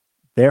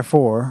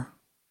 Therefore,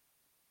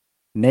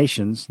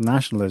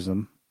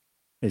 nationalism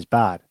is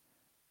bad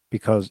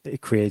because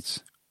it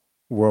creates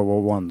World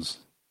War Ones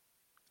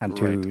and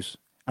twos right.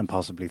 and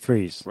possibly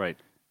threes. Right.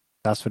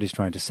 That's what he's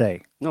trying to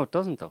say. No, it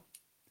doesn't, though.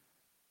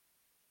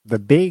 The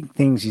big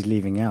things he's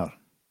leaving out,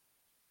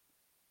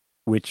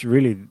 which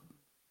really,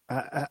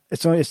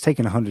 it's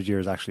taken 100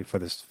 years actually for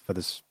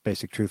this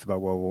basic truth about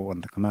World War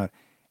One to come out,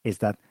 is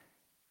that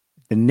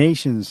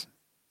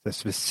the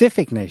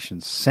specific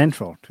nations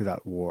central to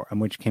that war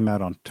and which came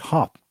out on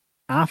top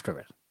after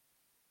it,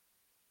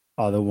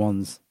 are the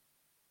ones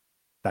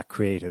that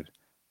created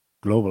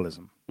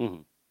globalism.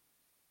 Mm-hmm.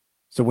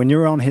 So when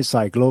you're on his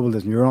side,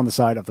 globalism, you're on the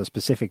side of the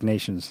specific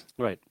nations.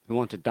 Right. Who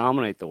want to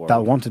dominate the world.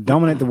 That want to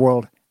dominate the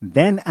world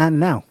then and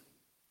now.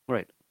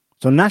 Right.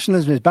 So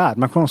nationalism is bad.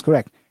 Macron's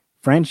correct.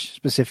 French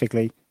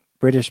specifically,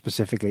 British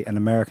specifically, and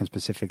American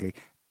specifically,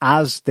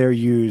 as they're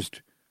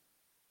used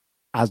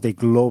as the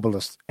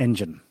globalist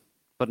engine.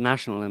 But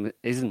nationalism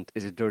is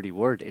a dirty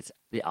word. It's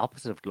the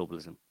opposite of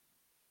globalism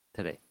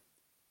today.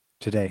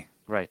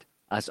 Right.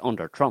 As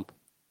under Trump.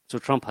 So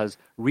Trump has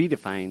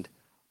redefined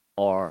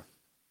or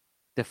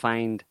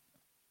defined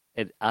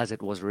it as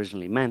it was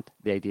originally meant,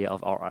 the idea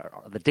of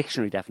or the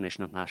dictionary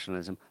definition of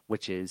nationalism,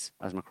 which is,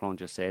 as Macron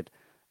just said,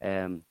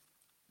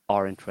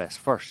 our interests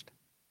first.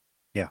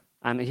 Yeah.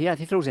 And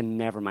he throws in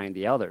never mind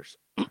the others.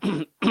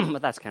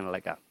 But that's kind of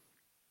like a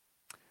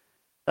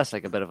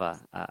bit of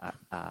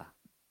a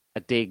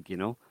dig, you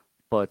know.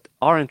 But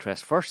our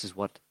interest first is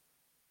what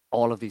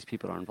all of these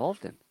people are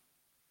involved in.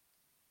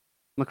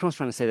 Macron's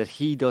trying to say that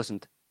he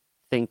doesn't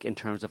think in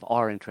terms of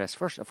our interests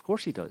first. Of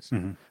course he does.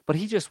 Mm-hmm. But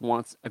he just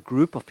wants a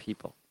group of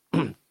people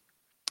in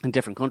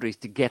different countries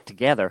to get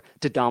together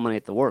to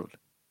dominate the world.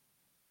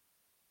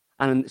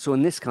 And so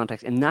in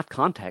that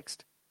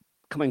context,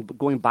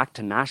 going back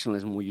to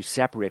nationalism where you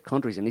separate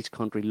countries and each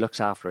country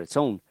looks after its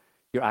own,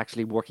 you're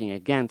actually working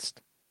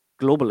against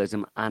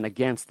globalism and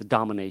against the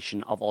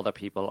domination of other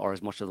people or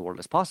as much of the world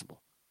as possible.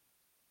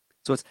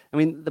 So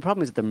the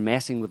problem is that they're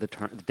messing with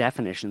the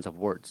definitions of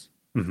words.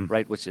 Mm-hmm.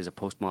 Right, which is a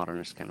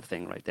postmodernist kind of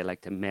thing, right? They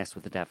like to mess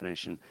with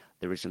the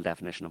original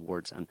definition of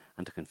words, and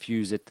to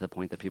confuse it to the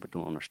point that people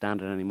don't understand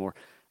it anymore.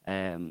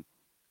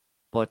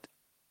 But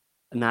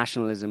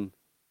nationalism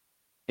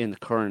in the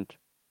current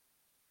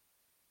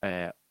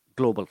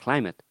global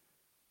climate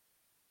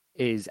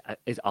is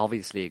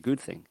obviously a good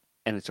thing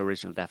in its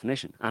original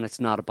definition, and it's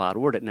not a bad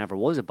word. It never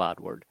was a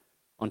bad word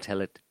until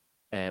it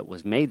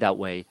was made that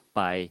way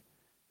by.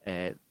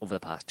 Over the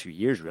past 2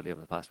 years, really,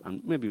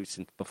 and maybe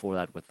since before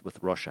that with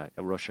Russia.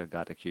 Russia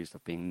got accused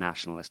of being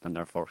nationalist, and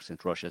therefore,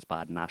 since Russia is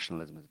bad,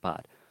 nationalism is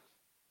bad.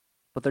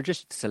 But they're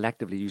just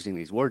selectively using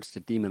these words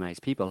to demonize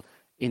people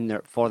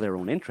for their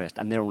own interest,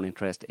 and their own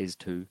interest is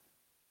to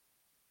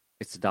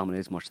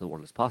dominate as much of the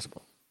world as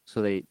possible.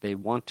 So they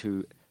want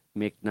to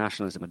make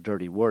nationalism a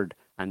dirty word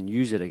and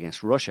use it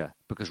against Russia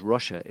because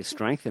Russia is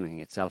strengthening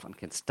itself and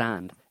can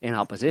stand in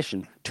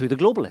opposition to the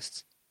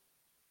globalists.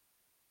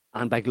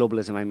 And by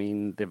globalism, I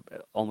mean the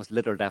almost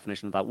literal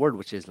definition of that word,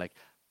 which is like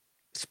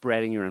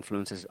spreading your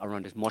influences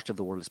around as much of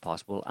the world as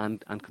possible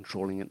and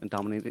controlling it and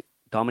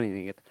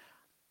dominating it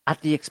at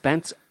the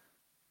expense,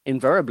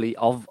 invariably,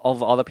 of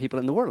other people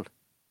in the world.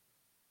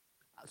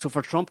 So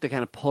for Trump to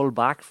kind of pull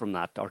back from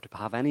that, or to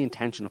have any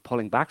intention of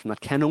pulling back from that,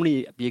 can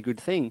only be a good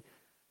thing,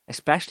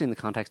 especially in the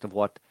context of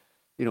what,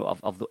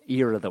 of the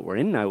era that we're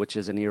in now, which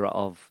is an era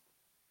of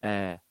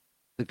the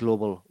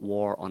global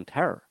war on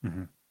terror.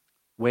 Mm-hmm.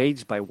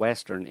 Waged by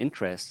Western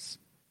interests,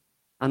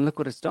 and look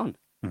what it's done.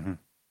 Mm-hmm.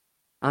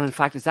 And in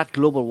fact, it's that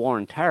global war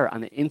on terror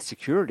and the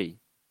insecurity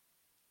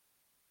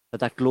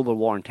that global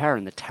war on terror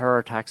and the terror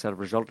attacks that have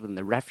resulted and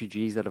the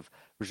refugees that have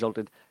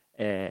resulted,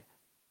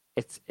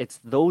 it's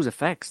those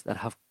effects that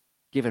have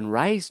given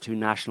rise to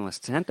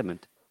nationalist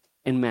sentiment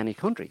in many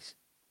countries.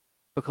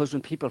 Because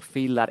when people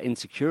feel that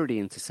insecurity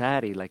in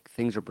society, like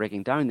things are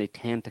breaking down, they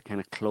tend to kind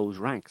of close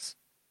ranks.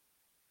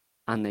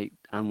 And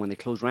when they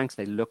close ranks,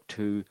 they look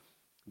to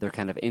their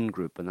kind of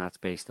in-group, and that's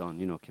based on,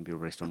 can be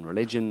based on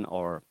religion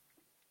or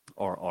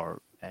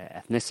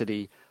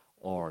ethnicity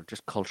or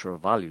just cultural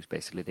values.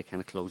 Basically, they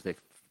kind of close. They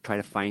try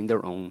to find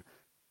their own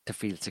to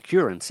feel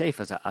secure and safe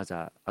as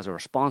a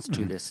response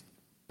to this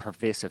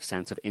pervasive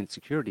sense of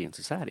insecurity in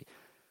society.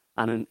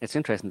 And it's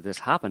interesting that this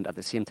happened at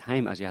the same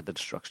time as you had the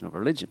destruction of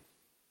religion.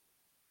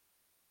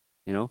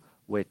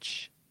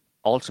 Which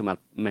also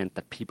meant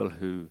that people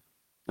who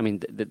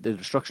the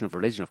destruction of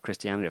religion, of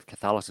Christianity, of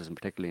Catholicism,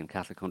 particularly in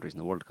Catholic countries in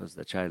the world, because of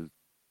the child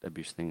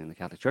abuse thing in the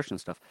Catholic Church and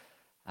stuff,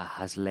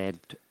 has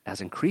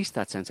increased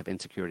that sense of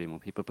insecurity among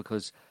people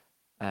because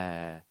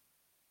in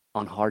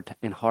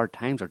hard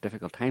times or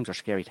difficult times or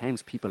scary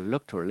times, people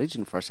look to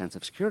religion for a sense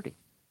of security.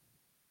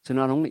 So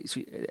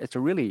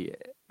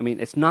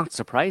it's not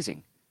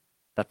surprising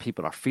that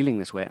people are feeling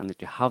this way and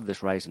that you have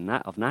this rise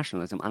of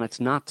nationalism, and it's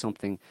not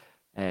something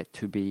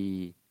to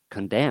be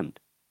condemned,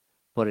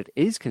 but it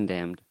is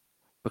condemned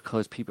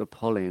because people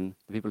pull in,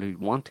 the people who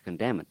want to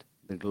condemn it,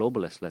 the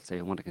globalists, let's say,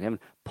 who want to condemn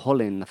it,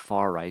 pull in the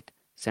far-right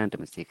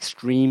sentiments, the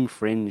extreme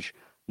fringe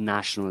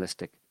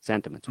nationalistic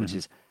sentiments, which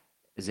is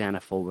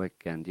xenophobic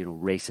and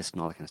racist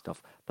and all that kind of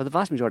stuff. But the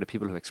vast majority of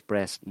people who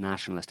express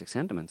nationalistic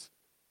sentiments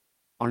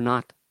are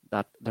not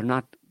that. They're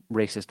not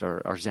racist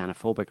or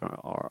xenophobic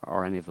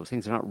or any of those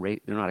things. They're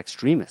not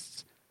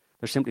extremists.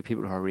 They're simply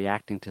people who are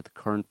reacting to the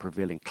current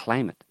prevailing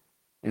climate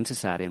in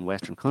society in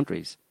Western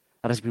countries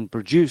that has been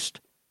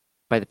produced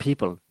by the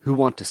people who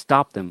want to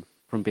stop them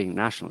from being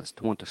nationalist,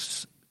 who want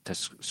to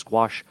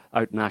squash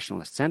out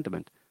nationalist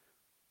sentiment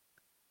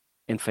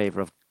in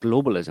favor of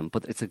globalism.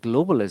 But it's a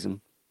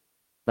globalism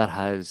that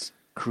has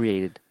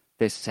created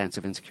this sense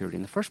of insecurity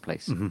in the first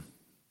place. Mm-hmm.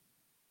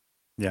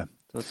 Yeah.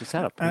 So it's a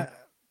setup.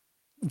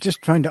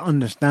 Just trying to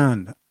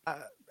understand,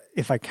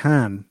 if I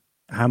can,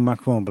 how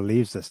Macron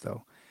believes this,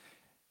 though.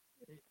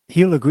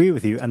 He'll agree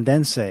with you and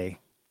then say,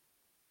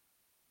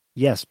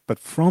 yes, but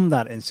from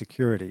that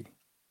insecurity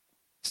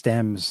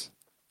stems,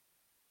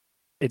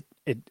 it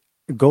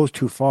goes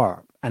too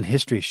far. And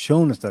history has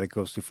shown us that it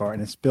goes too far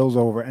and it spills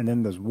over, and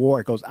then there's war.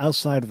 It goes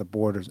outside of the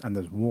borders and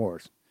there's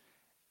wars.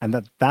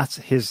 And that's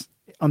his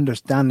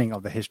understanding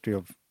of the history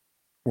of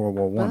World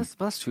War One.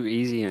 That's too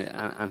easy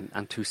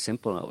and too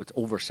simple. It's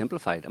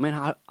oversimplified. I mean,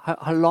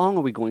 how long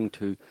are we going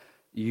to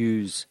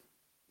use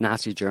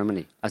Nazi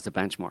Germany as the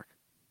benchmark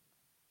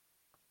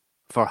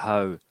for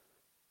how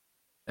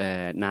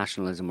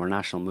nationalism or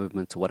national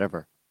movements or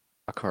whatever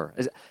occur?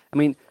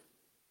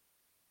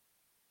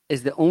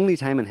 Is the only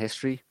time in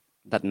history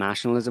that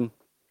nationalism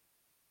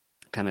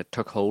kind of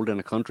took hold in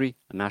a country,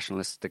 a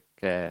nationalistic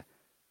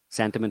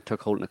sentiment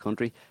took hold in a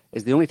country,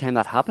 is the only time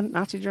that happened in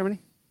Nazi Germany?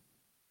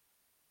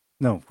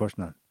 No, of course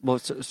not. Well,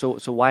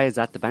 so why is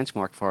that the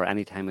benchmark for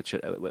any time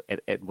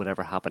it would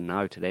ever happen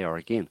now, today, or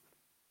again?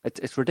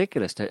 It's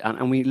ridiculous,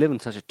 and we live in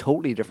such a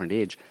totally different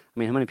age. I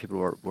mean, how many people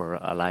were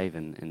alive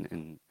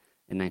in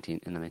the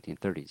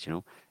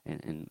 1930s?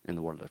 In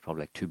the world, there's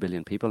probably like 2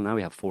 billion people. Now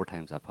we have 4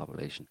 times that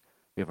population.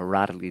 We have a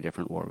radically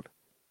different world.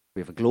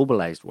 We have a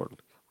globalized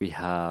world. We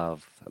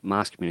have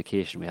mass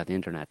communication. We have the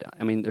internet.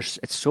 I mean,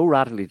 it's so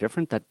radically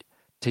different that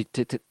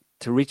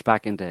to reach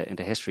back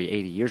into history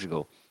 80 years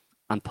ago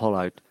and pull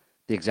out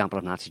the example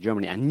of Nazi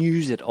Germany and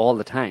use it all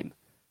the time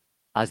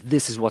as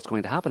this is what's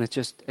going to happen,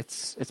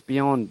 it's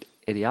beyond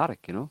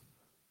idiotic,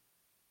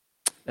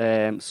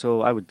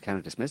 So I would kind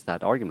of dismiss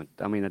that argument.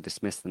 I mean, I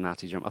dismiss the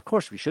Nazi Germany. Of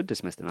course, we should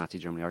dismiss the Nazi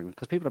Germany argument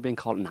because people are being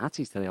called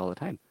Nazis today all the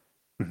time.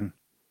 Mm-hmm.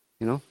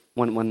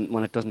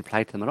 When it doesn't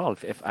apply to them at all.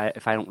 If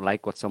I don't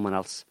like what someone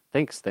else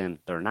thinks, then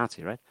they're a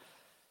Nazi, right?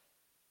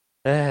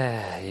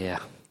 Yeah.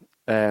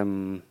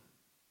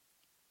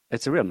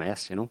 It's a real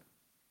mess, and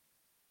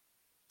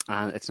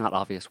it's not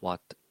obvious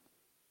what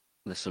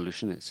the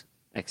solution is,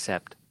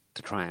 except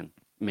to try and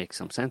make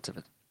some sense of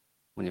it.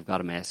 When you've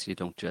got a mess, you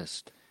don't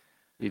just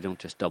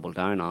double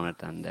down on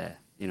it and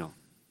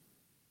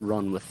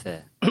run with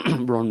the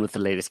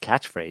latest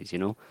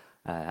catchphrase,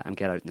 and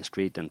get out in the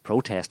street and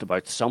protest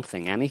about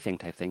something, anything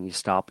type thing. You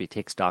stop, you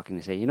take stock, and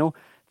you say,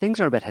 things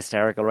are a bit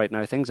hysterical right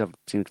now. Things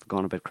seem to have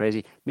gone a bit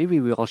crazy. Maybe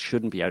we all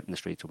shouldn't be out in the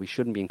streets, or we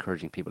shouldn't be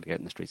encouraging people to get out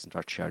in the streets and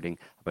start shouting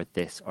about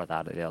this or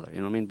that or the other. You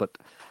know what I mean? But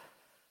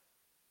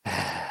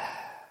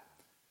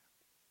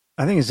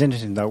I think it's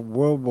interesting that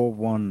World War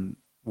One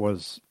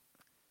was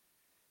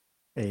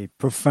a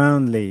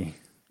profoundly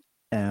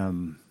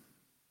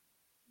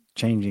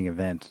changing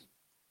event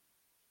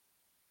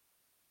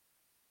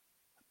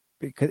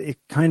because it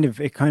kind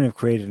of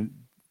created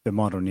the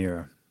modern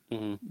era,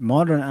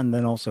 modern and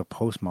then also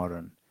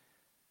postmodern,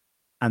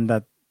 and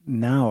that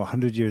now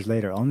 100 years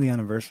later, on the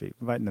anniversary,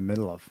 right in the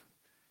middle of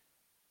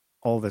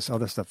all this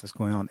other stuff that's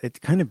going on,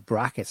 it kind of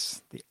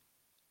brackets the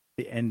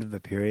end of the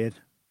period.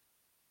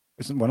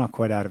 We're not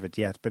quite out of it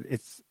yet, but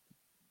it's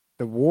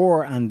the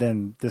war and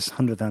then this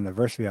 100th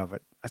anniversary of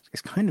it.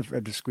 It's kind of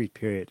a discrete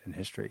period in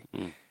history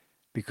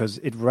because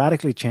it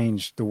radically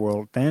changed the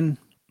world then,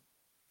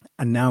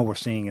 and now we're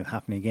seeing it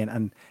happening again.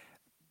 And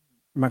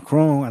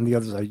Macron and the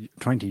others are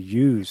trying to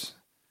use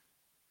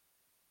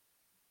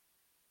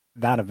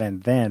that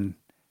event then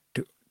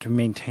to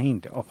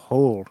maintain, to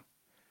uphold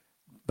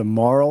the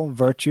moral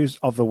virtues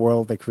of the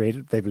world they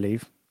created, they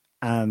believe,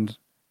 and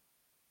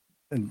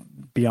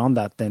beyond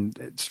that, then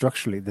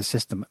structurally the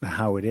system and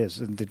how it is,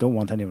 and they don't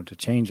want anyone to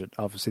change it.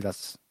 Obviously,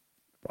 that's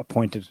a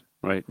pointed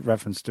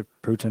reference to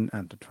Putin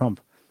and to Trump.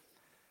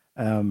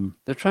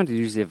 They're trying to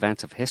use the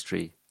events of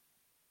history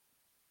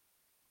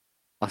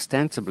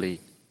ostensibly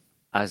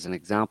as an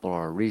example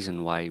or a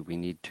reason why we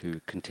need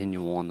to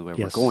continue on the way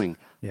we're going.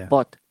 Yeah.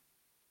 But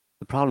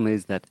the problem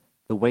is that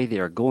the way they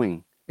are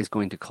going is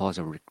going to cause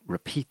a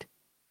repeat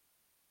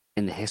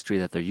in the history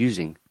that they're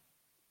using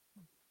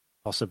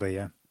Possibly,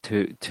 yeah.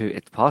 to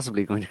it's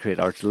possibly going to create,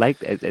 or it's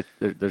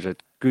there's a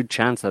good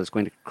chance that it's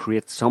going to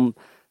create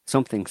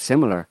something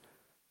similar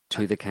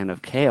to the kind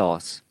of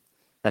chaos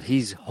that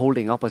he's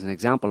holding up as an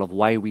example of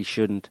why we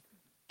shouldn't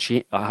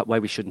change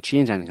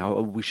anything,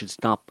 or we should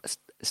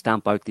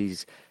stamp out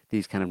these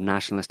kind of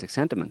nationalistic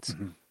sentiments.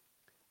 Mm-hmm.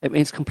 I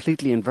mean, it's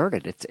completely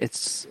inverted.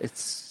 It's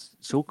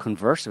so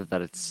conversive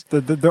that it's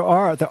There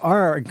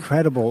are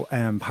incredible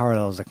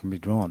parallels that can be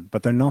drawn,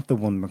 but they're not the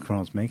one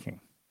Macron's making.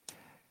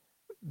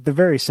 The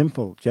very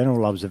simple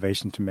general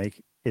observation to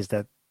make is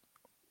that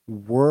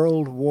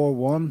World War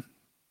One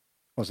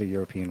was a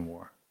European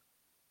war,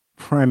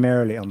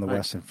 primarily on the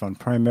Western Front,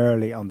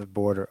 primarily on the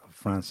border of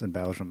France and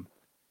Belgium,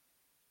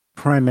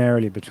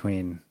 primarily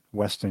between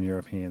Western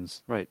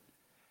Europeans. right.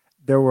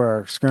 There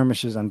were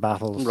skirmishes and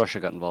battles.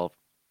 Russia got involved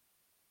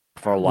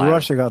for a while.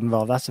 Russia got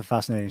involved. That's a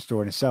fascinating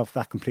story in itself.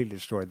 That completely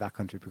destroyed that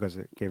country because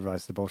it gave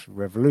rise to the Bolshevik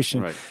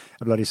Revolution, Right.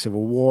 a bloody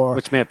civil war.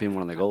 Which may have been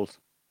one of the goals.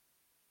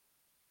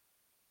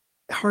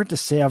 Hard to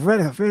say. I've read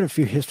a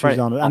few histories Right.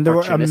 on it, and there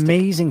were Opportunistic.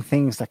 amazing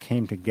things that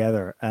came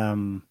together.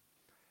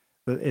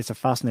 It's a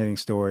fascinating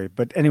story.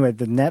 But anyway,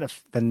 the net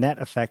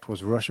effect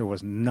was Russia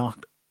was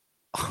knocked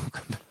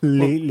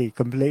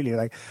completely,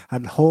 like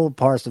had whole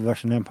parts of the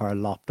Russian Empire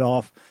lopped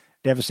off.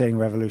 Devastating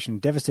revolution,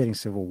 devastating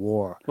civil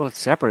war. Well, it's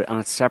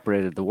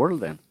separated the world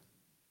then.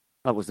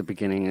 That was the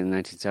beginning in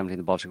 1917,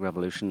 the Bolshevik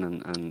Revolution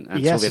and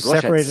Yes, Soviet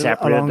Russia. It separated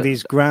along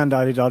these grand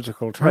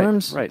ideological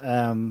terms. Right.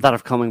 That are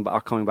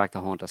coming back to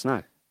haunt us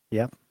now.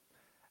 Yep.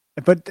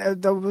 But I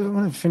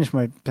want to finish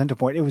my center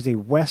point. It was a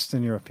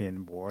Western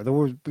European war.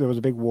 There was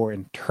a big war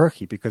in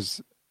Turkey because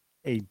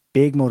a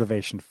big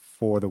motivation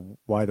for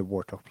why the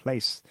war took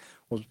place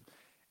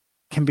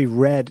can be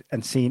read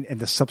and seen in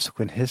the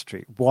subsequent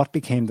history. What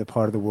became the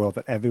part of the world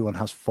that everyone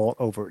has fought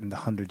over in the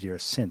 100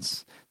 years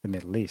since the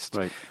Middle East?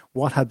 Right.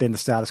 What had been the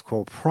status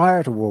quo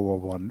prior to World War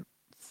One?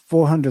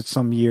 400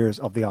 some years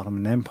of the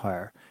Ottoman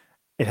Empire.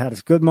 It had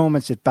its good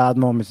moments, its bad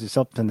moments, its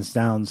ups and its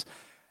downs.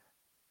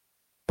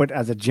 But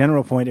as a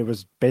general point, it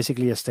was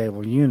basically a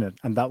stable unit,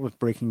 and that was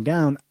breaking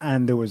down,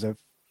 and there was a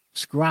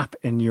scrap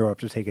in Europe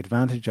to take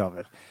advantage of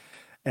it.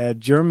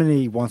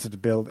 Germany wanted to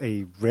build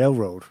a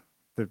railroad,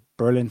 the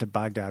Berlin to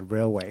Baghdad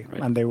railway,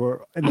 Right. and they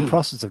were in the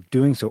process of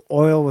doing so.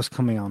 Oil was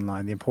coming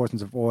online, the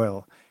importance of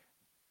oil.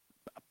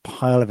 A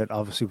pile of it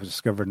obviously was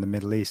discovered in the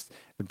Middle East.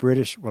 The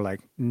British were like,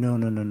 no,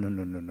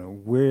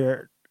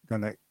 we're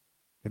going to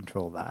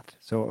control that.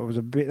 So it was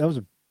a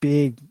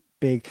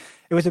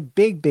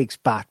big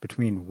spat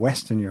between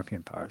Western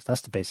European powers.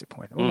 That's the basic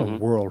point. It was a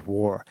world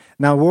war.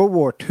 Now, World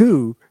War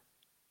II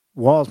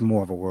was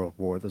more of a world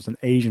war. There's an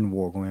Asian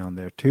war going on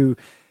there too.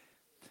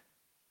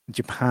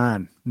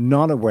 Japan,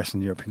 not a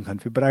Western European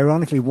country, but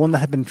ironically one that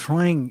had been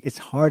trying its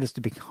hardest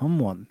to become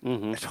one,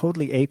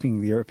 totally aping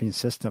the European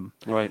system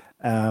Right.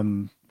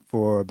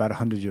 for about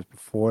 100 years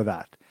before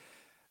that.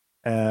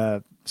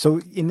 World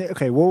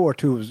War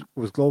II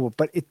was global,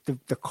 but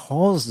the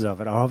causes of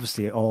it are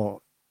obviously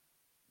all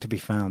to be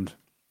found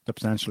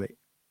substantially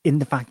in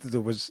the fact that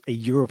there was a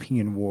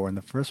European war in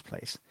the first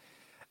place.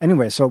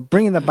 Anyway, so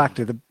bringing that back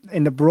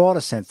in the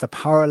broader sense, the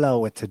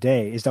parallel with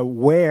today is that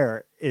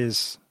where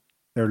is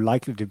there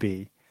likely to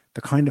be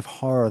the kind of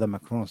horror that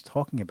Macron is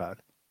talking about?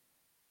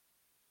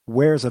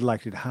 Where is it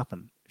likely to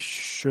happen?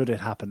 Should it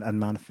happen and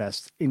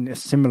manifest in a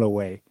similar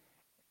way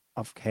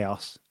of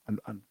chaos and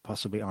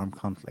possibly armed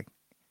conflict?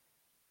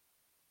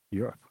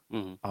 Europe,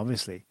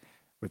 obviously,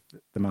 with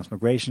the mass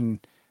migration,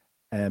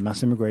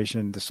 mass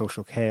immigration, the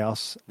social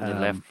chaos,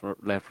 The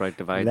left-right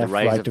divide, left, the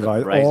rise right of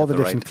divide, the rise all of the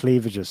the different right.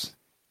 cleavages.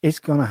 It's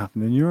going to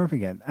happen in Europe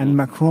again. And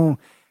Macron,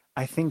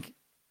 I think,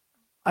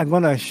 I'm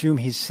going to assume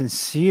he's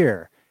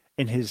sincere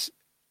in his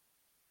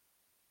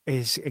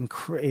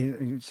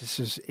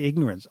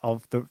ignorance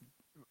of the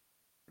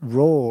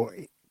role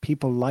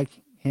people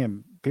like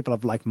him, people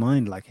of like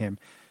mind like him,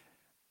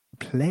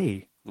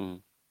 play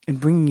in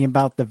bringing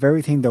about the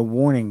very thing they're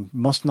warning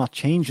must not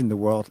change in the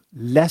world,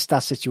 lest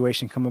that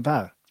situation come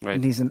about. Right.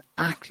 And he's an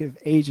active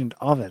agent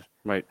of it.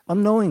 Right.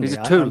 Unknowingly, He's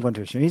a tool. I'm going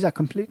to assume he's a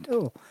complete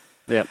tool.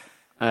 Yeah.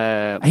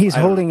 He's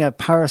holding a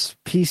Paris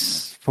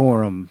Peace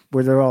Forum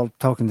where they're all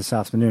talking this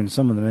afternoon,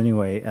 some of them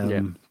anyway.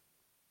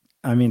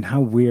 I mean, how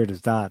weird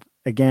is that?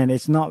 Again,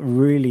 it's not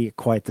really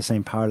quite the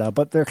same parallel,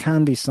 but there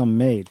can be some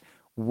made.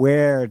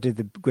 Where did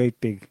the great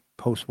big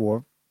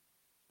post-war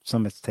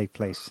summits take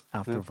place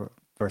after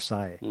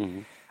Versailles?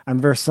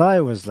 And Versailles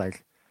was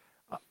like,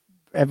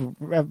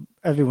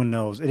 everyone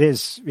knows, it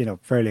is,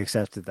 fairly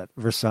accepted that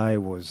Versailles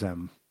was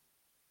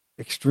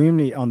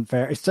extremely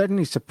unfair. It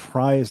certainly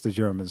surprised the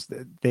Germans.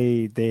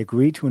 They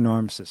agreed to an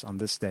armistice on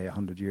this day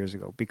 100 years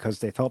ago because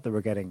they thought they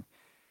were getting,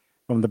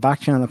 from the back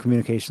channel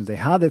communications they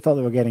thought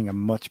they were getting a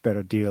much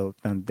better deal,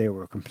 and they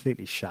were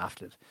completely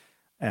shafted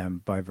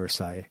by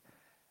Versailles.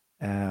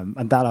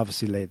 And that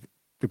obviously laid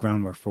the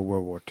groundwork for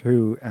World War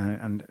II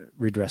and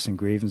redressing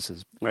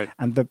grievances. Right.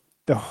 And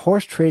the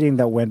horse trading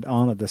that went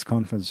on at this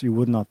conference, you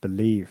would not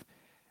believe.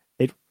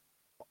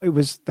 It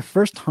was the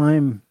first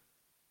time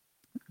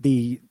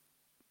the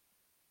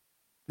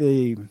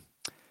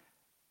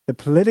the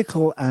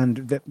political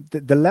and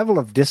the level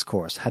of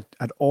discourse had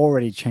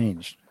already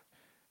changed.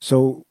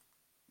 So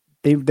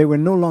they were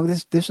no longer,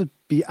 this would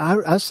be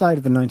outside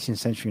of the 19th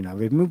century now.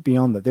 We've moved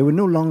beyond that. They were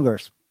no longer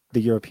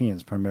the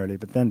Europeans primarily,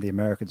 but then the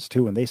Americans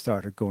too, when they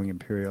started going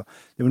imperial.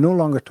 They were no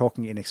longer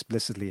talking in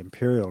explicitly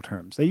imperial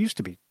terms. They used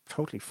to be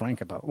totally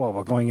frank about, well,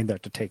 we're going in there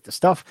to take the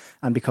stuff,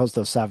 and because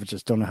those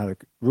savages don't know how to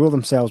rule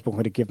themselves, but we're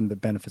going to give them the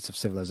benefits of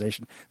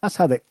civilization. That's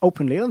how they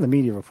openly, on the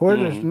media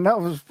reported it, and that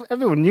was,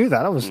 everyone knew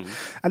that.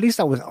 At least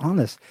that was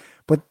honest.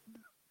 But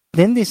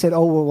then they said,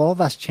 oh, well, all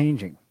that's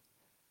changing.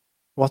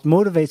 What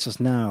motivates us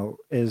now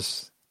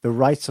is the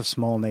rights of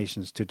small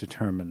nations to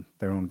determine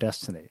their own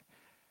destiny.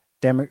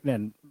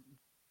 Then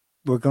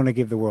we're going to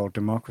give the world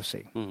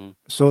democracy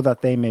so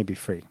that they may be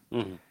free.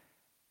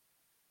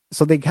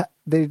 So they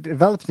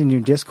developed a new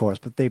discourse,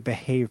 but they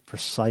behaved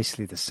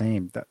precisely the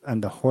same.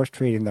 And the horse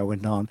trading that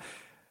went on,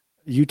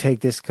 you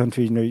take this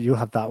country, you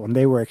have that one.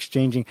 They were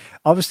exchanging.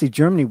 Obviously,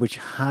 Germany, which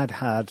had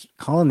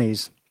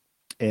colonies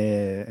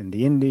in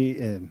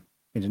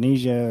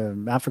Indonesia,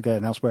 Africa,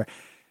 and elsewhere,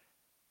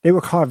 they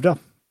were carved up.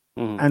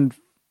 And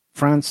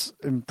France,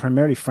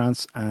 primarily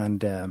France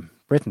and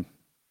Britain.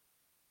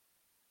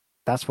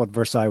 That's what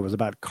Versailles was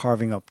about,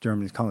 carving up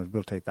Germany's colonies.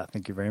 We'll take that.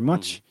 Thank you very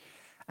much.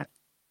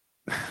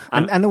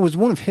 And it was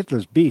one of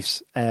Hitler's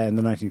beefs in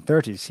the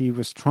 1930s. He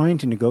was trying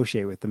to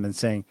negotiate with them and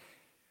saying,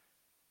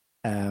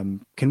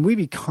 can we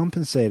be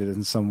compensated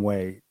in some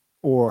way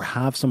or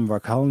have some of our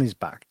colonies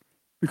back?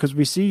 Because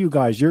we see you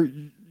guys,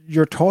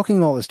 you're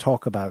talking all this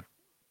talk about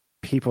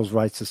people's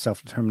rights to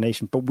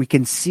self-determination, but we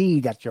can see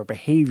that your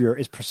behavior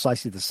is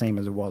precisely the same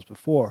as it was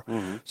before.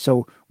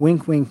 So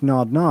wink, wink,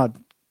 nod, nod.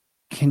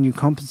 Can you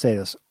compensate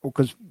us?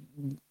 Because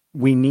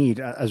we need,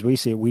 as we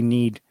see it, we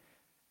need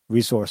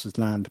resources,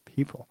 land,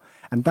 people.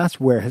 And that's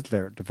where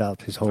Hitler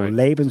developed his whole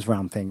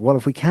Lebensraum thing. Well,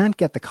 if we can't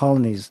get the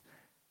colonies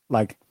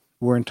like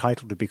we're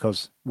entitled to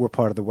because we're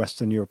part of the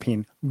Western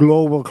European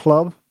global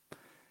club,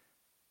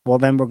 well,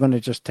 then we're going to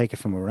just take it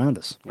from around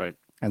us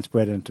and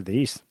spread it into the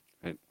East.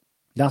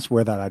 That's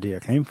where that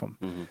idea came from.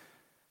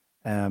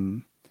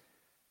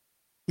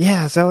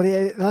 So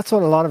that's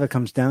what a lot of it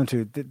comes down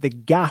to. The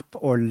gap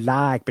or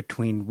lag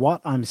between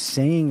what I'm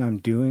saying I'm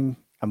doing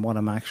and what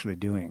I'm actually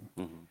doing.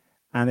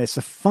 And it's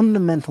a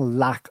fundamental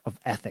lack of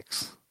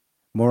ethics,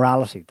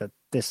 morality, that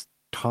this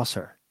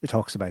tosser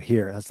talks about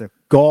here, has the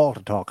gall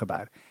to talk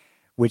about,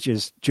 which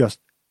is just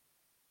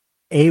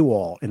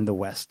AWOL in the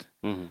West.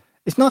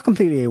 It's not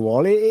completely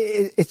AWOL.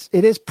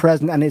 It is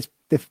present, and it's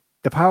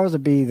the powers that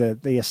be,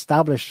 the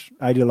established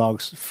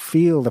ideologues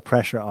feel the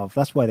pressure of.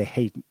 That's why they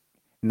hate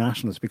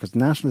nationalists, because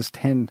nationalists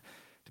tend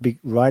to be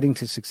riding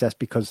to success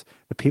because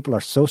the people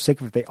are so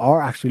sick of it. They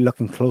are actually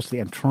looking closely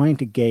and trying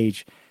to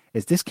gauge,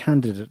 is this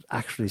candidate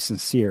actually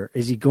sincere?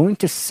 Is he going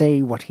to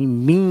say what he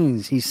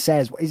means? He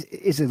says,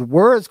 is his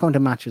words going to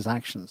match his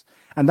actions?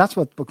 And that's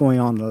what's going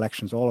on in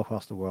elections all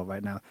across the world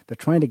right now. They're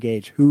trying to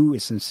gauge who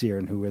is sincere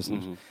and who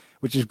isn't,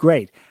 which is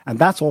great. And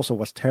that's also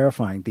what's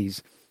terrifying,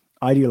 these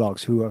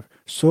ideologues who are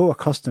so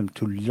accustomed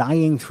to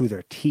lying through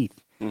their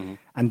teeth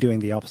and doing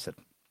the opposite.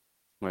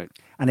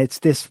 And it's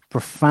this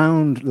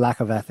profound lack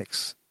of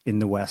ethics in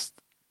the West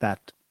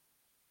that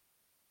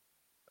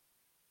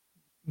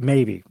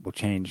maybe will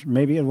change.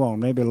 Maybe it won't.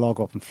 Maybe it'll all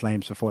go up in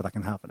flames before that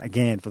can happen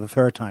again for the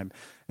third time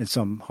in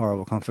some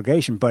horrible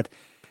conflagration. But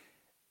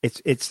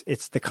it's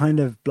the kind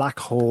of black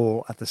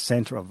hole at the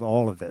center of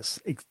all of this.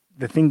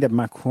 The thing that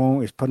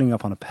Macron is putting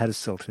up on a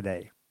pedestal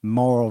today,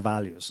 moral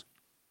values.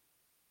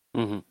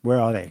 Where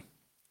are they?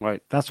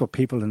 That's what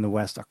people in the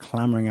West are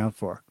clamoring out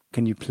for.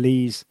 Can you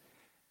please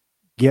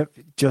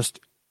just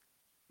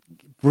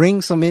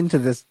bring some into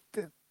this?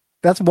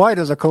 That's why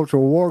there's a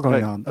cultural war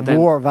going on, a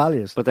war of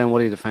values. But then what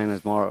do you define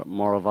as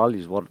moral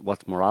values?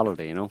 What's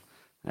morality,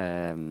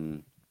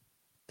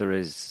 There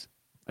is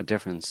a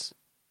difference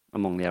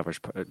among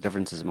the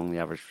differences among the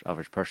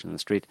average person in the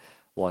street.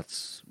 What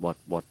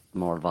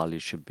moral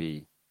values should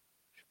be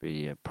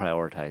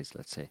prioritized,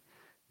 let's say,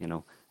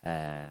 and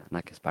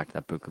that gets back to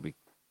that book we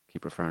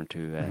keep referring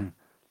to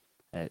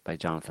by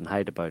Jonathan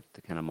Haidt about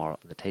the kind of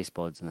the taste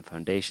buds and the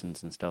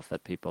foundations and stuff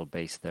that people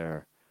base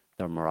their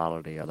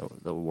morality or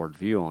the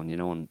worldview on,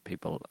 and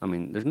people,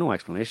 there's no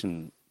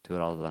explanation to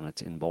it other than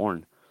it's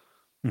inborn,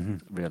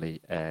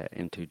 really,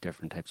 into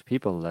different types of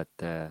people that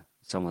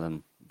some of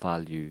them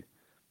value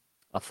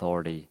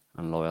authority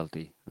and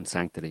loyalty and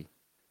sanctity.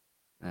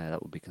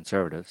 That would be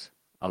conservatives,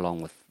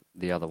 along with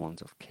the other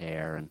ones of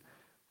care and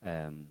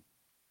I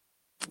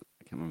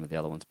can't remember the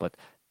other ones, but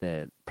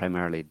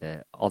primarily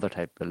the other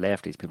type, the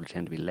lefties, people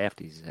tend to be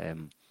lefties,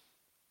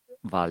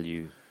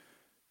 value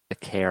the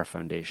care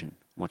foundation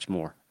much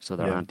more. So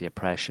they're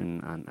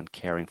anti-oppression and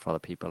caring for other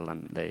people,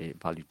 and they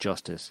value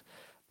justice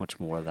much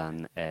more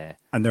than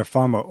and they're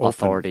far more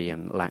authority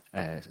and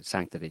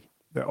sanctity.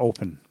 They're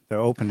open. They're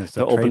openness.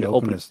 They're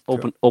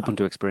open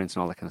to experience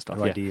and all that kind of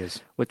stuff.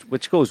 Ideas,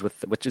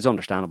 which is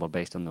understandable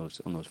based on those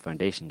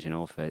foundations.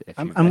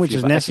 Which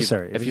is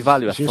necessary. If you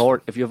value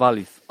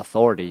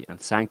authority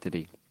and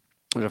sanctity,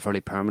 they're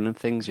fairly permanent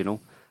things.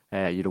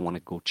 You don't want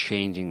to go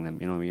changing them.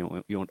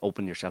 You won't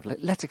open yourself.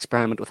 Let's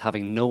experiment with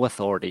having no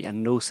authority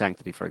and no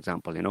sanctity, for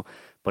example.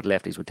 But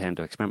lefties would tend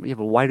to experiment. Yeah,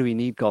 but why do we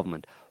need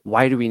government?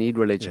 Why do we need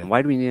religion? Yeah.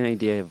 Why do we need an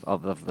idea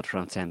of the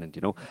transcendent?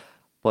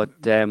 But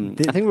I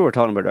think we were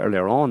talking about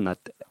earlier on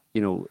that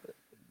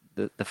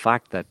the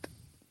fact that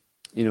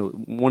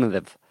one of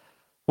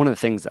the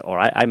things that, or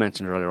I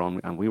mentioned earlier on,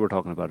 and we were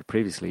talking about it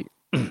previously,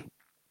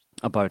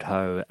 about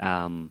how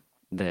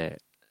the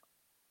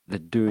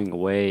doing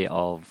away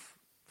of,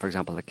 for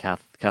example, the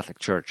Catholic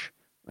Church,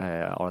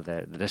 or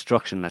the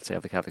destruction, let's say,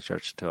 of the Catholic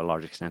Church to a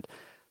large extent,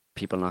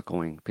 people not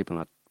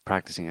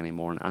practicing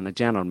anymore, and a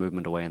general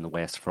movement away in the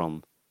West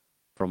from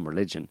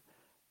religion,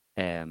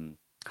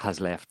 has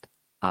left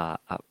a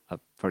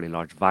fairly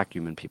large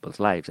vacuum in people's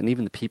lives. And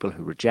even the people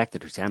who reject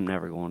it, who say, I'm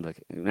never going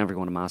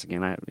to mass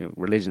again,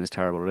 religion is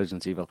terrible,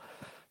 religion's evil,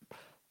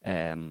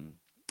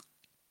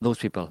 those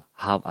people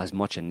have as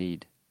much a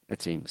need,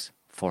 it seems,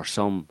 for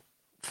some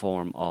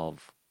form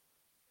of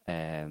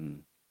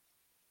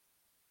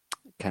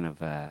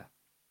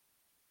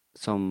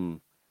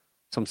some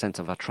sense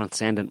of a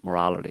transcendent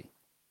morality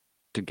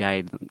to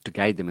guide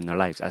them in their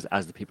lives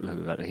as the people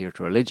who adhere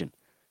to religion,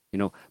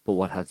 But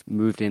what has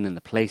moved in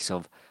the place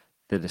of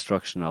the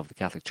destruction of the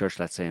Catholic Church,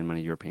 let's say in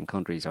many European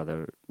countries, or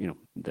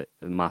the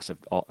massive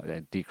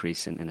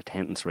decrease in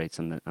attendance rates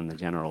and the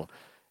general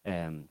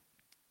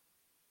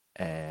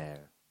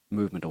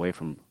movement away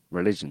from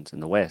religions in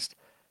the West,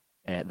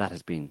 that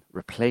has been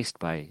replaced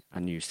by a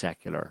new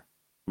secular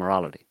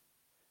morality.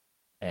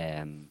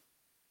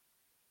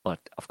 But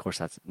of course,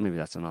 that's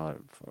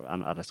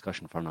a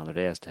discussion for another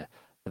day as to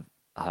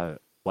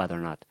whether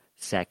or not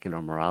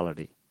secular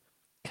morality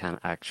can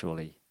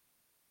actually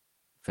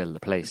fill the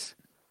place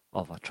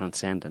of a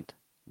transcendent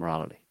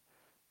morality.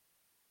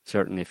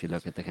 Certainly, if you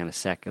look at the kind of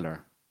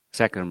secular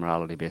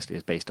morality, basically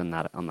is based on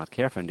that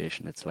care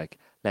foundation. It's like,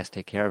 let's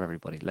take care of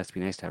everybody, let's be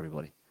nice to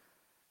everybody,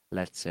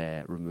 let's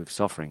remove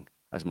suffering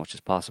as much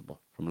as possible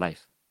from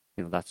life.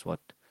 That's what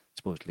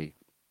supposedly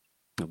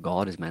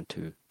God is meant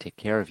to take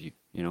care of you,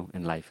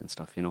 in life and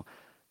stuff,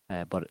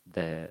 But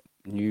the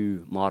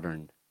new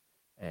modern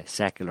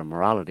secular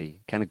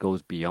morality kind of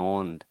goes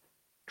beyond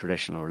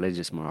traditional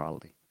religious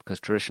morality, because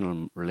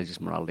traditional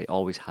religious morality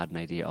always had an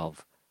idea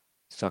of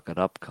suck it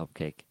up,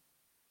 cupcake.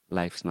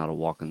 Life's not a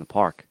walk in the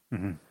park.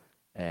 Mm-hmm.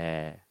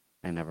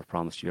 I never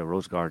promised you a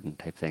rose garden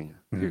type thing.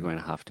 Mm-hmm. You're going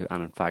to have to.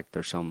 And in fact,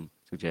 there's some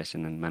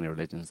suggestion in many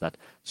religions that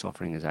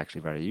suffering is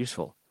actually very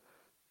useful.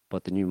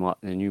 But the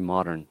new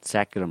modern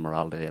secular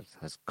morality that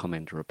has come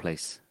in to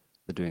replace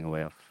the doing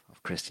away of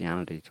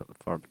Christianity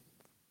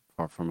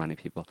for many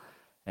people,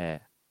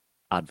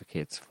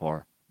 advocates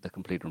for the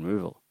complete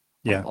removal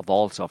of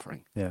all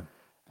suffering. Yeah.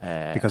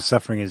 Because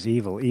suffering is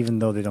evil, even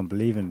though they don't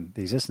believe in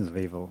the existence of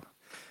evil.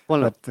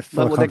 Well,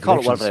 they call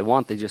it whatever they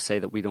want. They just say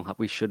that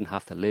we shouldn't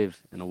have to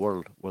live in a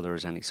world where there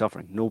is any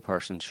suffering. No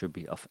person should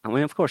be. I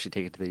mean, of course, you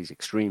take it to these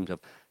extremes of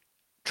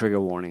trigger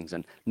warnings,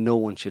 and no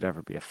one should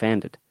ever be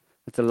offended.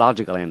 It's a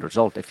logical end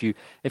result. If you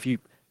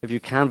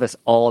canvass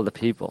all the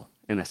people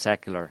in a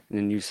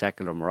new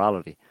secular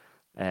morality,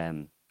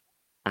 and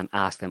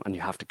ask them, and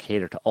you have to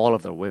cater to all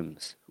of their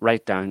whims,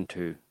 right down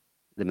to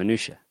the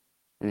minutiae,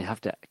 and you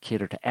have to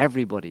cater to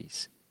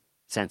everybody's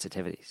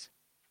sensitivities.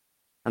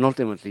 And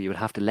ultimately, you would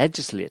have to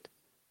legislate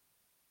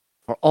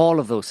for all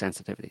of those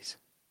sensitivities.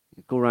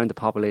 You go around the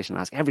population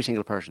and ask every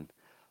single person,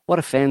 what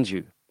offends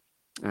you?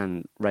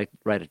 And write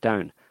it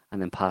down,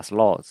 and then pass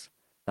laws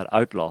that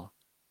outlaw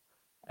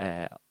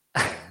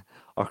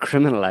or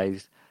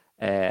criminalize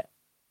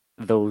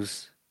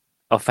those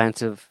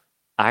offensive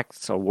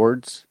acts or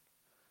words.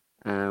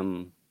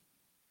 And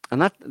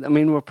that, I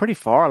mean, we're pretty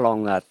far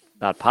along that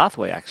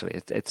pathway, actually.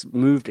 It's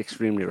moved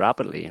extremely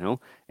rapidly,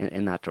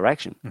 in that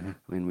direction. Mm-hmm.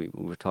 I mean, we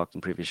were talking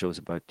in previous shows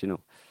about the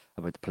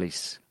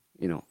police,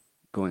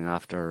 going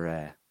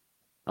after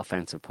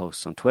offensive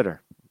posts on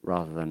Twitter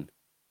rather than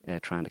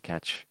trying to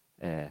catch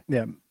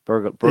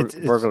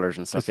burglars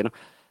and stuff,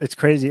 It's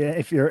crazy.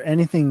 If you're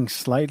anything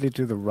slightly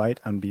to the right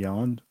and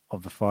beyond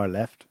of the far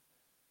left,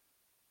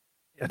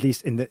 at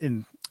least in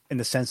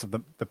the sense of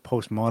the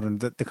postmodern,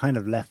 the kind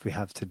of left we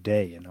have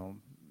today,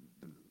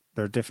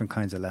 there are different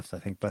kinds of left, I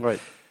think. But right.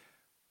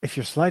 If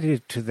you're slightly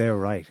to their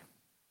right,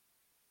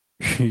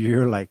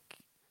 you're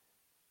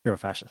a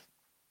fascist.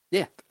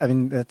 Yeah. I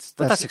mean, that's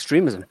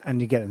extremism. And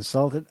you get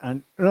insulted.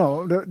 And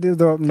no,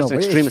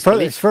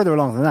 it's further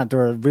along than that. There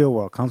are real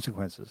world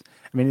consequences.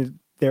 I mean,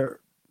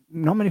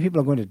 not many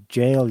people are going to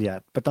jail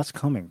yet, but that's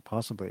coming,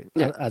 possibly.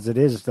 Yeah. As it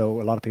is,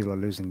 though, a lot of people are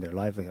losing their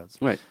livelihoods.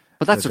 Right.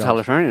 But that's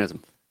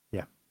totalitarianism.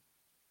 Yeah.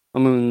 I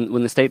mean,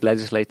 when the state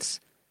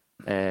legislates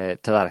to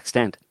that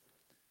extent,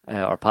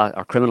 or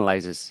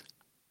criminalizes,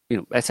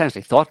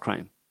 essentially thought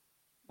crime,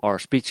 or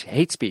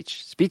hate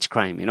speech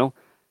crime,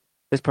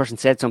 this person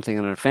said something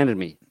and it offended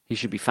me, he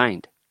should be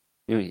fined.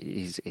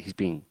 He's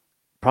being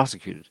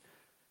prosecuted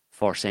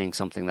for saying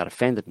something that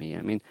offended me.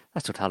 I mean,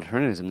 that's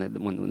totalitarianism,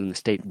 when the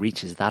state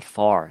reaches that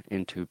far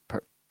into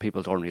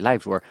people's ordinary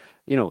lives, where,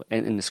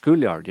 in the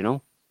schoolyard,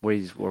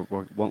 where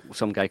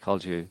some guy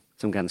in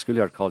the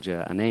schoolyard called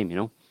you a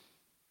name,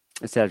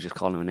 instead of just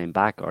calling a name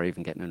back or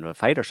even getting into a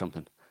fight or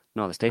something.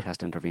 No, the state has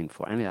to intervene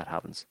before any of that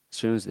happens. As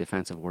soon as the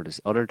offensive word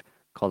is uttered,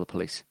 call the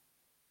police.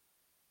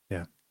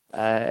 Yeah.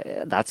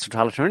 That's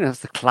totalitarianism. That's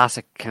the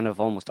classic kind of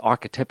almost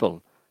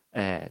archetypal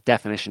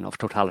definition of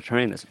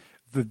totalitarianism.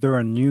 There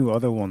are new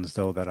other ones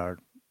though that are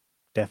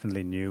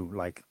definitely new.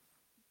 Like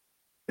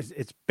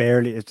it's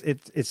barely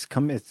it's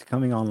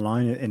coming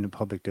online in the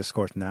public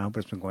discourse now,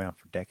 but it's been going on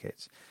for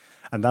decades,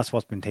 and that's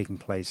what's been taking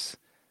place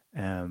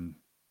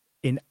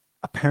in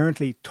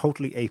apparently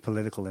totally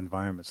apolitical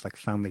environments like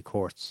family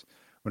courts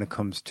when it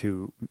comes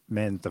to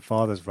the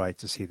father's right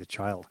to see the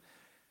child.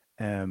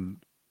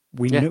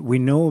 We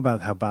know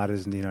about how bad it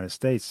is in the United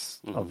States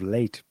of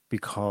late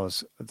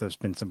because there's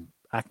been some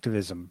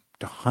activism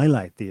to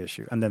highlight the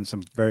issue, and then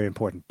some very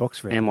important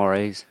books written.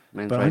 MRAs,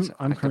 men's rights. But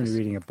I'm currently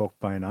reading a book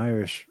by an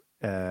Irish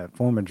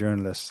former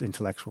journalist,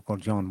 intellectual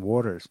called John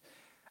Waters,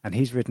 and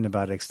he's written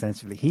about it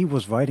extensively. He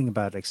was writing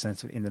about it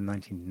extensively in the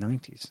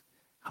 1990s.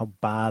 How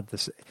bad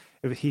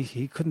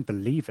he couldn't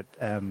believe it.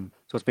 So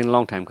it's been a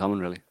long time coming,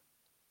 really.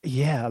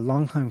 Yeah, a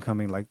long time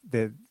coming. Like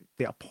the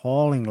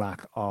appalling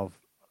lack of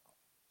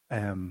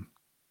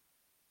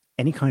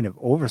any kind of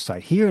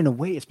oversight. Here, in a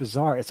way, it's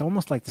bizarre. It's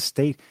almost like the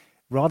state,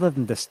 rather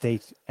than the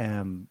state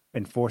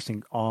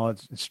enforcing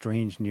odd and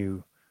strange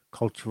new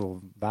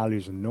cultural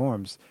values and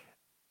norms,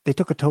 they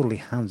took a totally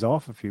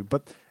hands-off approach.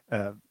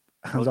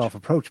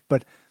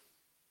 But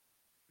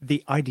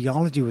the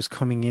ideology was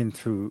coming in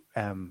through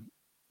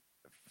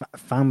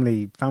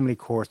family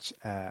courts,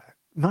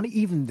 not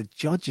even the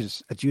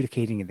judges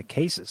adjudicating in the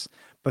cases,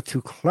 but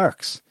through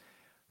clerks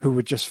who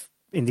would just,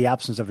 in the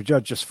absence of a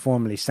judge, just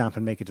formally stamp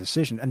and make a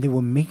decision. And they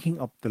were making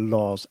up the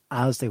laws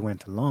as they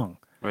went along.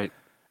 Right.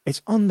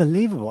 It's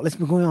unbelievable. It's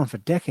been going on for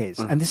decades.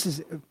 And this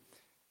is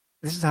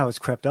how it's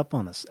crept up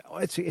on us.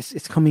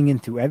 It's coming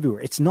into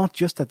everywhere. It's not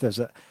just that there's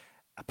a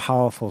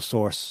powerful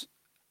source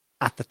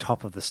at the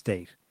top of the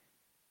state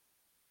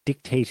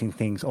dictating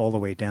things all the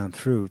way down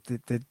through.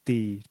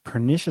 The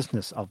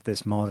perniciousness of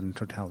this modern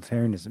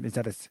totalitarianism is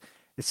that it's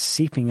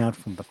seeping out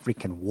from the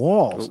freaking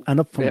walls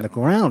and up from the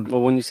ground. Well,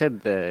 when you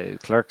said the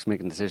clerks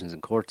making decisions in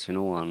courts,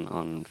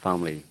 on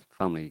family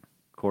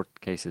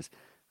court cases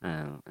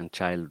and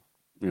child,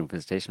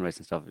 visitation rights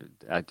and stuff,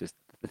 the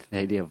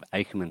idea of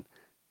Eichmann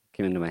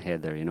came into my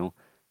head there,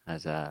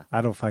 as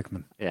Adolf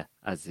Eichmann. Yeah,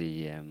 as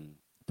the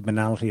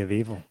banality of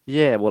evil.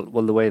 Yeah, well,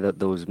 the way that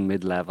those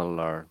mid-level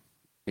or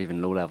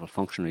even low-level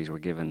functionaries were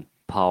given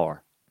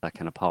power, that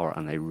kind of power,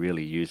 and they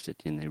really used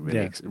it, and they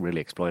really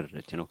exploited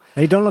it,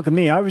 Hey, don't look at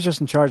me. I was just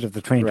in charge of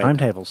the train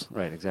timetables.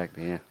 Right,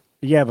 exactly, yeah.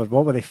 Yeah, but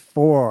what were they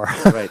for?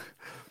 Right.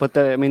 But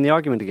the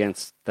argument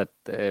against that,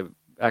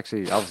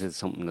 actually, obviously, it's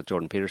something that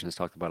Jordan Peterson has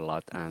talked about a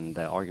lot, and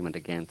the argument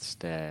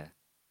against, the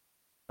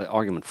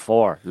argument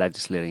for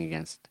legislating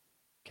against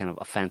kind of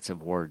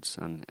offensive words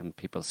and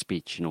people's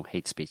speech,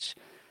 hate speech.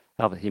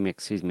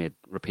 He's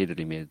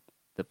repeatedly made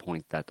the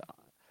point that,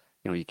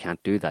 you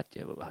can't do that.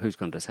 Who's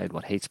going to decide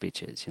what hate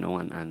speech is,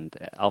 and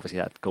obviously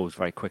that goes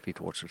very quickly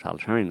towards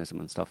totalitarianism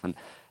and stuff.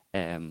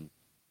 And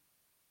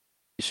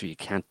so you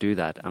can't do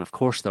that. And of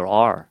course there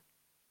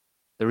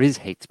is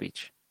hate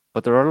speech,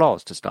 but there are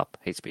laws to stop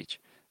hate speech.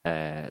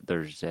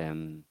 There's,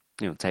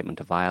 incitement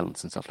to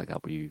violence and stuff like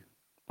that, where you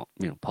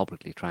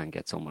publicly try and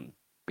get someone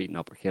beaten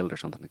up or killed or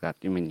something like that.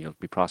 You'll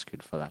be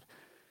prosecuted for that.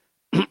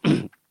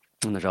 And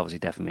there's obviously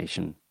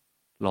defamation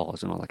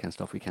laws and all that kind of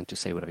stuff. You can't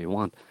just say whatever you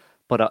want.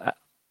 But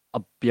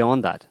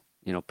beyond that,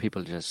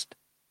 people just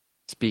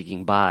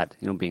speaking bad,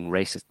 being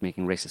racist,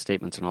 making racist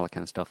statements and all that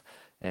kind of stuff,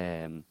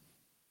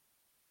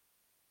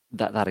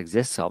 that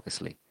exists,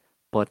 obviously.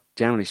 But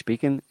generally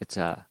speaking, it's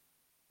a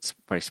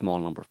very small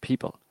number of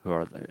people who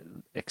are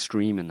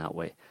extreme in that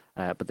way.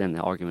 But then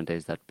the argument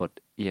is that, but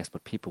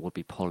people will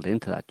be pulled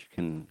into that. You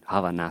can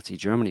have a Nazi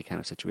Germany kind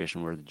of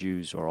situation where the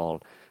Jews are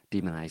all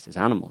demonized as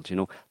animals,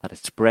 that it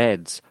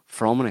spreads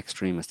from an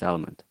extremist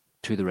element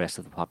to the rest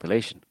of the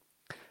population.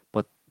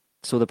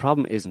 So the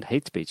problem isn't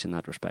hate speech in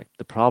that respect.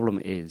 The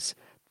problem is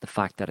the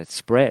fact that it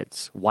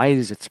spreads. Why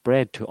does it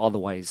spread to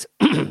otherwise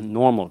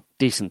normal,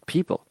 decent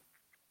people?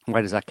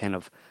 Why does that kind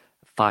of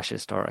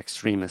fascist or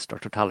extremist or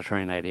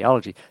totalitarian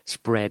ideology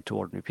spread to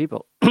ordinary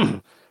people?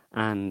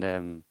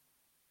 And,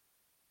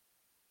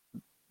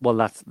 well,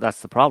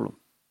 that's the problem,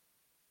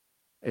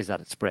 is that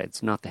it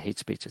spreads, not the hate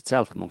speech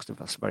itself amongst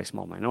a very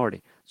small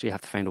minority. So you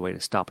have to find a way to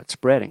stop it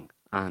spreading.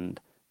 And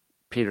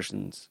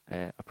Peterson's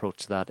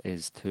approach to that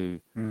is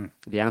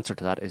the answer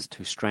to that is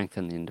to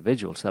strengthen the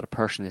individual so that a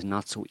person is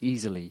not so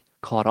easily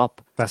caught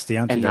up That's the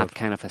antidote. in that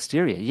kind of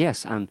hysteria.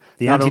 Yes, and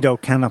the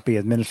antidote cannot be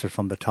administered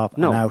from the top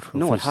and out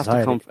from it has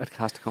society.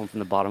 to come from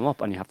the bottom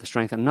up, and you have to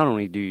strengthen. Not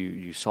only do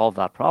you solve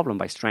that problem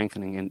by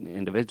strengthening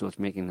individuals,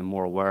 making them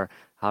more aware,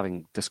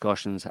 having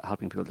discussions,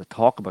 helping people to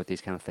talk about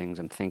these kind of things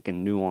and think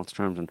in nuanced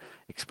terms and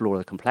explore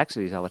the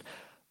complexities of it,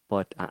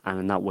 and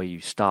in that way you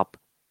stop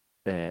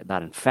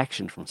that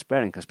infection from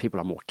spreading, because people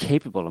are more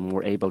capable and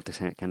more able to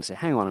kind of say,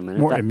 hang on a minute.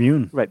 More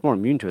immune. Right, more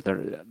immune to it.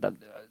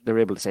 They're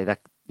able to say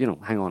that,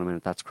 hang on a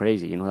minute, that's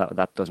crazy,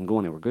 that doesn't go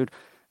anywhere good.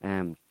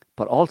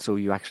 But also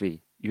you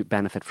actually you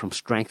benefit from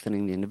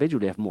strengthening the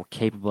individual. You have more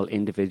capable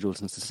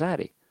individuals in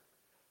society.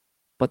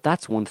 But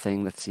that's one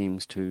thing that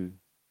seems to,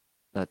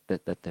 that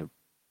the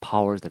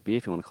powers that be,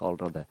 if you want to call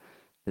it, or the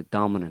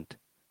dominant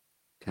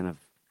kind of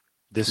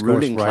Discourse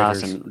ruling class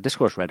writers. and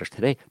discourse writers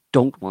today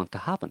don't want to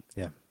happen.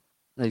 Yeah.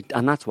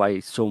 And that's why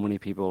so many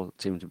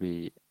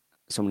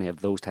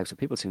of those types of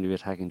people seem to be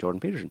attacking Jordan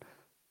Peterson,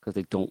 because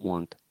they don't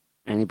want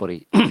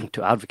anybody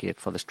to advocate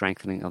for the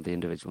strengthening of the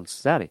individual in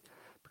society,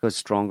 because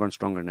stronger and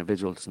stronger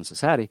individuals in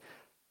society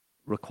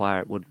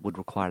would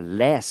require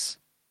less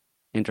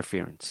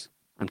interference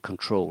and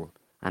control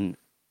and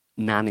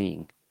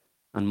nannying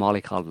and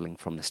mollycoddling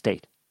from the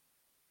state.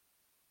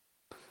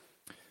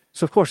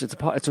 So of course it's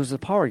a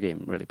power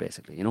game, really.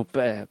 Basically,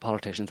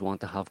 politicians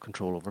want to have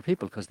control over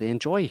people because they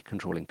enjoy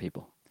controlling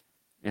people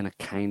in a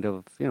kind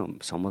of,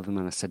 some of them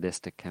in a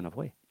sadistic kind of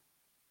way.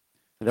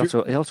 They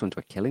also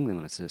enjoy killing them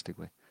in a sadistic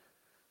way.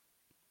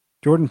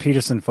 Jordan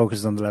Peterson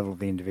focuses on the level of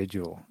the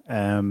individual.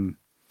 There's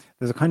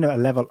a kind of a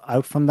level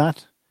out from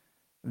that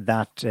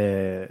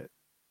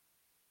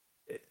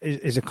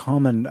is a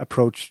common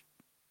approach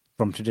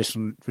from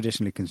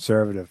traditionally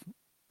conservative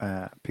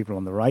people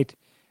on the right,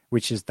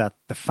 which is that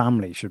the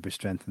family should be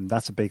strengthened.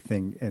 That's a big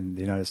thing in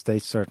the United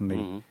States,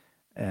 certainly,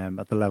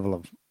 at the level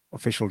of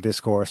official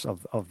discourse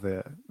of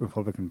the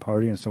Republican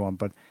Party and so on.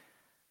 But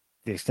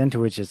the extent to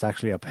which it's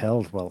actually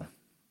upheld, well...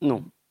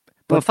 No.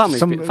 But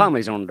Well,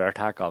 families are under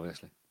attack,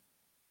 obviously.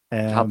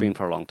 Have been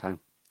for a long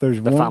time.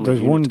 There's The family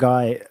one unit.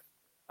 guy,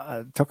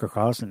 Tucker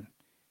Carlson.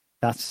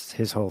 That's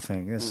his whole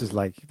thing. This is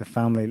like the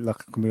family.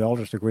 Look, can we all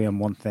just agree on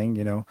one thing?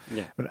 Yeah.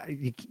 But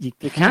you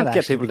Can't get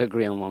actually- people to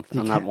agree on that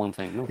can't. one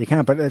thing. No. You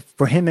can't. But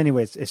for him,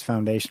 anyway, it's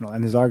foundational,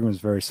 and his argument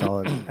is very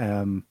solid.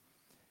 So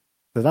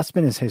that's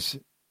been his.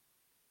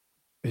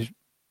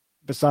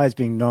 Besides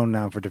being known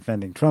now for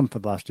defending Trump for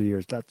the last 2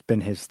 years, that's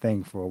been his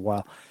thing for a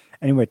while.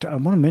 Anyway, I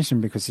want to mention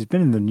him because he's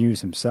been in the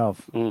news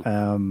himself.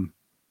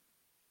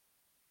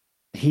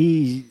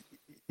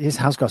 His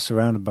house got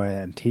surrounded by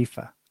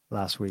Antifa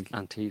last week.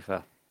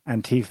 Antifa.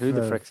 Antifa. Who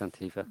the frick's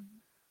Antifa?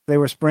 They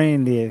were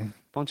spraying the.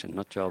 Bunch of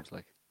nut jobs,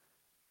 like.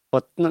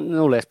 But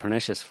no less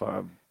pernicious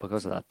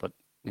because of that. But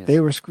yes. They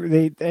were.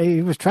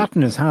 He was trapped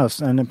in his house,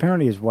 and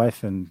apparently his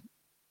wife and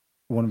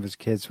one of his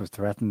kids was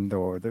threatened,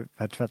 or they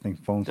had threatening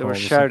phone calls. They were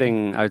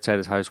shouting outside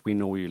his house, "We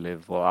know where you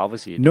live." Well,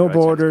 obviously, you do No outside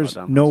his borders,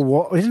 goddamn no house.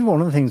 wall. This is one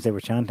of the things they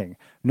were chanting.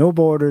 No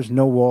borders,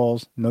 no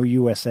walls, no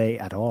USA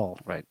at all.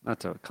 Right,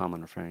 that's a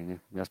common refrain. Yeah,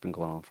 that's been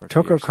going on for 2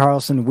 Tucker years.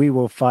 Carlson, we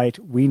will fight.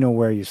 We know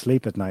where you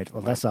sleep at night.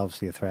 Well, that's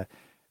obviously a threat.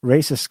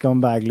 Racist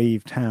scumbag,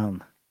 leave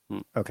town.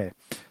 Okay.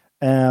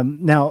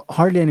 Now,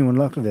 hardly anyone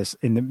looked at this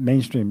in the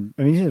mainstream.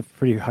 I mean, he's a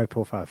pretty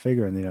high-profile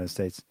figure in the United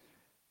States.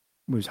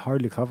 He was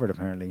hardly covered,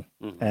 apparently.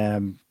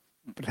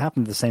 But it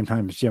happened at the same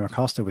time as Jim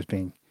Acosta was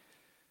being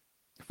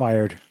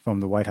fired from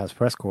the White House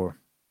press corps.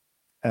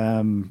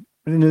 And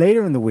then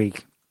later in the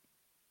week,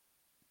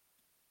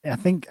 I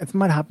think it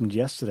might have happened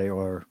yesterday,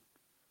 or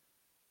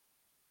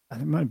I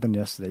think it might have been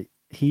yesterday.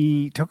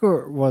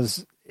 Tucker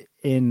was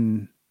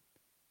in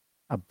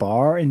a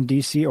bar in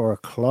DC, or a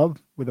club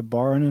with a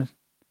bar in it,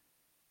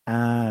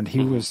 and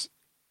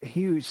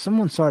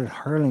someone started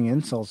hurling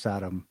insults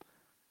at him.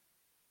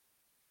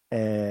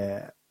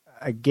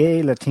 A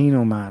gay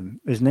Latino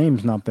man, his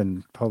name's not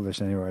been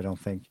published anywhere, I don't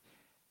think,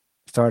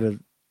 started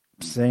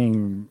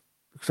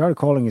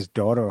calling his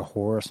daughter a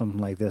whore or something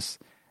like this,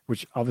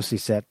 which obviously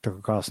set Tucker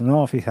Carlson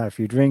off. He had a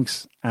few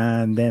drinks,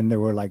 and then they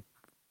were like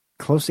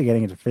close to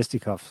getting into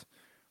fisticuffs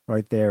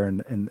right there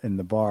in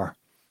the bar.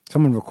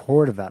 Someone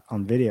recorded that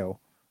on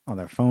video on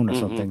their phone or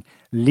something,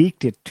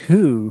 leaked it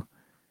to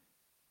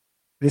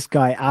this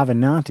guy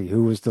Avenatti,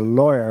 who was the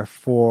lawyer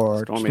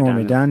for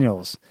Stormy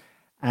Daniels.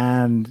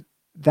 And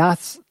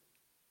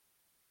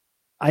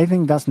I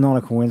think that's not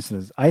a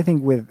coincidence. I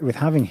think with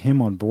having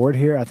him on board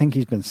here, I think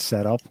he's been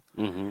set up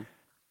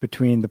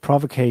between the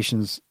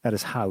provocations at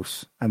his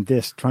house and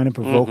this, trying to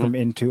provoke him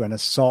into an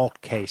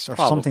assault case or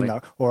something,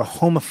 or a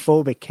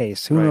homophobic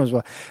case. Who knows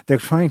what? They're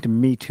trying to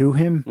Me Too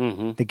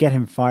him to get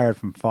him fired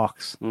from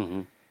Fox.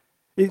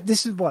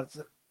 This is what's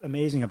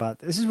amazing about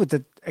this. This is what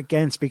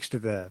again speaks to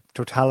the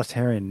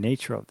totalitarian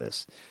nature of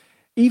this.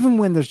 Even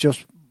when there's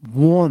just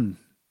one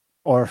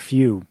or a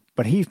few,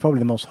 but he's probably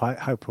the most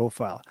high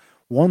profile,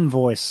 one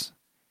voice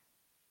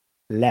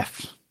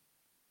left,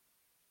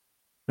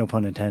 no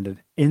pun intended,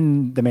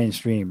 in the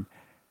mainstream,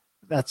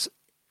 that's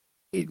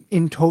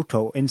in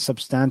toto, in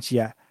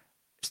substantia,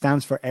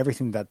 stands for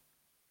everything that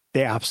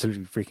they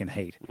absolutely freaking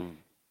hate.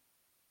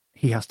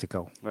 He has to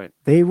go. Right.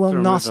 They will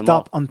not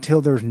stop until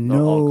there's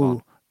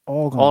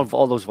all gone.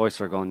 All those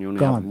voices are gone. You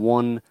only have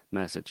one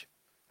message.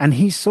 And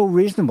he's so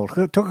reasonable.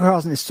 Tucker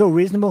Carlson is so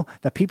reasonable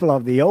that people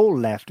of the old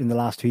left in the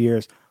last 2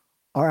 years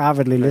are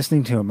avidly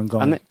listening to him and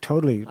going,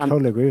 totally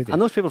agree with you.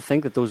 And those people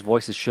think that those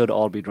voices should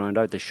all be drowned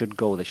out. They should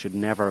go. They should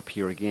never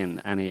appear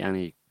again.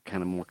 Any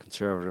kind of more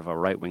conservative or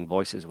right-wing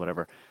voices,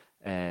 whatever,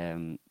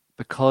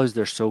 because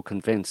they're so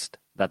convinced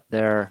that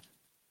their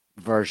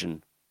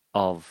version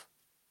of,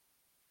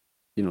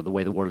 the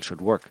way the world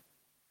should work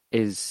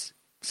is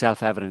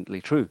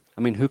self-evidently true.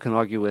 I mean, who can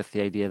argue with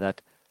the idea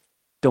that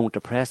don't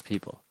oppress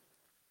people?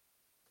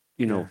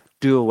 You know,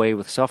 do away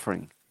with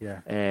suffering.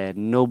 Yeah.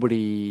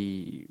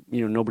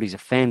 Nobody's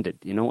offended.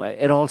 You know,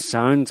 it all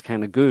sounds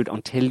kind of good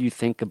until you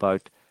think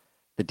about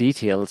the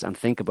details and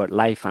think about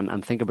life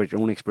and think about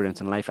your own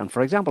experience in life. And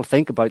for example,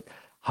 think about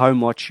how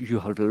much you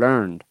have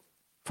learned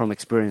from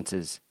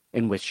experiences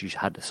in which you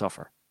had to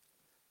suffer.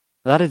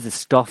 That is the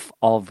stuff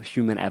of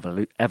human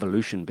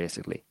evolution,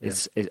 basically. Yeah.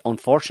 It's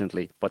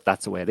unfortunately, but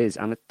that's the way it is.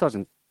 And it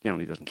doesn't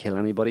kill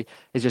anybody.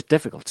 It's just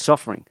difficult.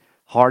 Suffering,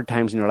 hard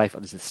times in your life,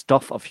 it's the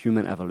stuff of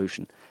human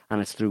evolution.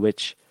 And it's through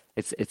which,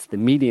 it's the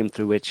medium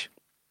through which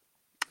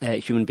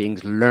human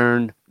beings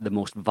learn the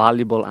most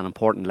valuable and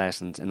important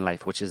lessons in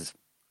life, which is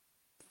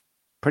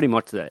pretty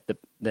much the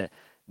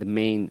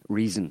main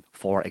reason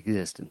for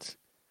existence,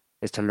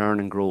 is to learn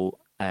and grow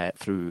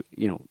through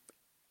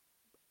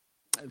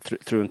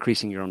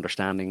increasing your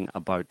understanding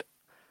about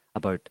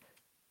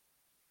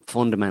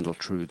fundamental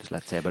truths,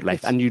 let's say, about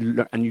life, and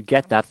you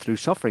get that through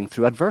suffering,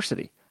 through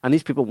adversity. And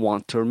these people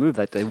want to remove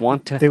that. They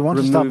want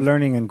to stop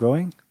learning and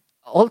growing.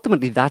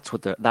 Ultimately, they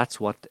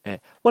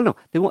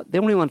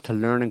only want to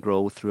learn and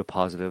grow through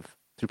positive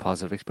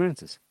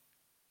experiences.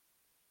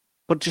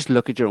 But just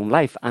look at your own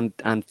life and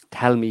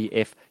tell me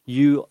if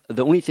the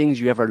only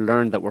things you ever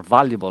learned that were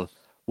valuable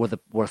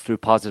were through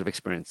positive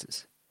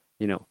experiences.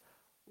 You know,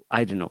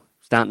 I don't know,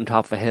 standing on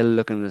top of a hill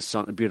looking at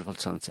a beautiful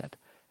sunset,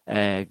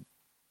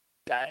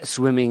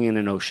 swimming in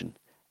an ocean,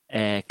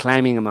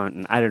 climbing a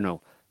mountain, I don't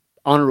know,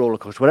 on a roller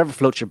coaster, whatever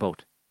floats your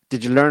boat.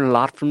 Did you learn a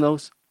lot from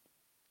those?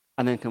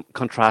 And then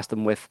contrast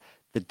them with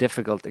the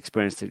difficult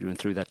experience that you went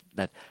through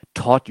that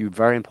taught you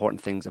very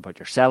important things about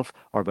yourself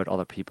or about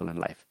other people in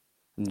life.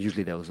 And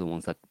usually those are the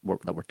ones that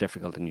were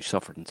difficult and you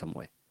suffered in some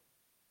way.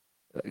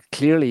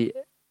 Clearly,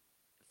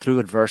 through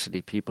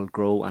adversity, people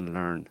grow and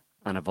learn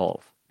and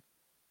evolve.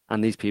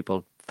 And these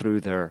people,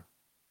 through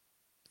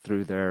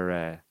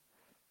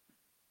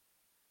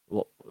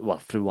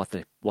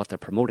what they're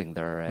promoting,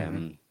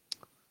 their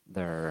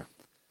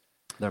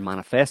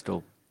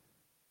manifesto,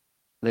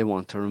 they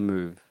want to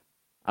remove.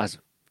 As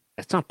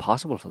it's not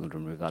possible for them to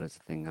remove that as a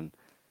thing. And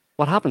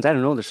what happens, I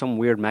don't know, there's some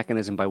weird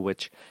mechanism by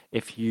which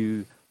if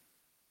you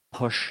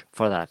push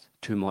for that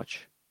too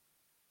much,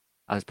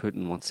 as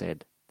Putin once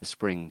said,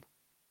 the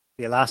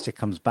elastic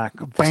comes back.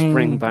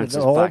 Spring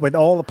bounces back. With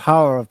all the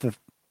power of the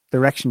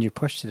direction you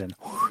pushed it in.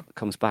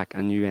 Comes back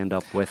and you end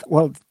up with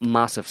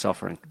massive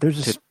suffering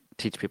to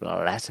teach people a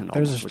lesson.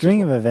 There's a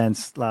string of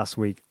events last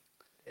week,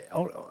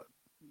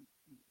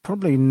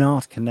 probably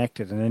not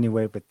connected in any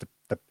way with the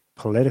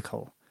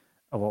political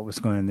of what was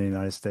going on in the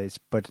United States,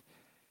 but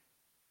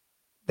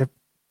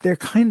they're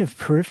kind of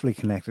peripherally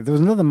connected. There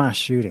was another mass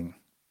shooting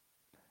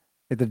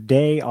the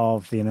day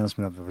of the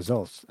announcement of the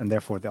results, and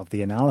therefore of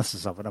the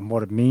analysis of it and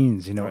what it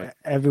means. You know, right.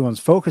 Everyone's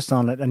focused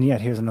on it, and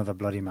yet here's another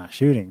bloody mass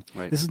shooting.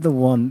 Right. This is the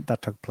one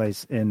that took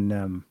place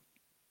in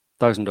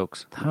Thousand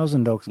Oaks,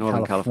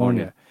 Northern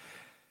California.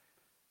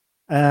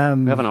 We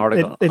have an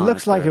article. It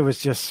looks like it was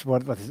just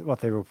what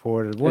they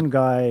reported. One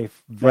guy,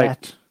 vet.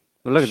 Right.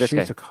 Well, look at this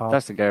guy.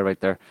 That's the guy right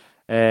there.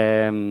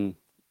 And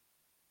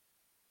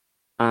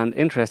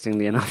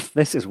interestingly enough,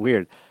 this is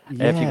weird.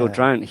 Yeah. If you go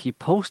down, he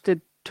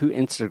posted to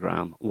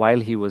Instagram while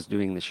he was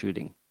doing the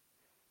shooting.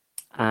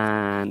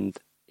 And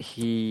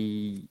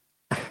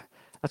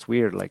that's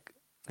weird. Like,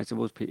 I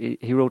suppose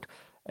he wrote,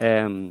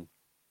 the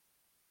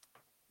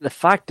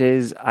fact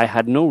is, I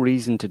had no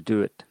reason to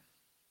do it.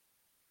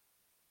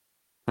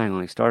 Hang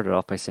on, he started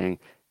off by saying,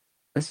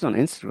 this is on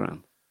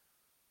Instagram.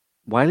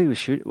 While he was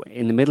shooting,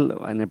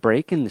 in a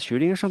break in the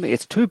shooting or something,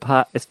 it's too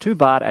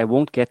bad I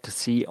won't get to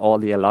see all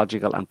the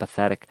illogical and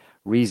pathetic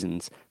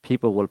reasons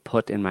people will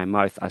put in my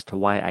mouth as to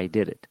why I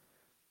did it.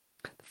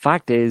 The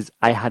fact is,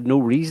 I had no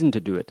reason to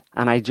do it,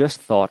 and I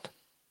just thought,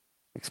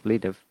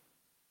 expletive.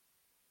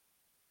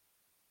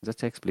 Does that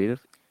say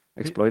expletive?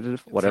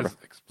 Exploitative? Whatever. It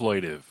says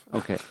exploitive.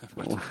 Okay.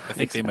 I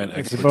think they meant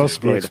It's supposed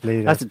to be exploitative.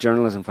 expletive. That's the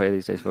journalism for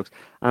these days, folks.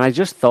 And I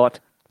just thought,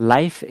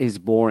 life is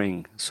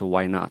boring, so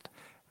why not?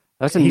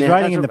 He's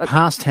writing in the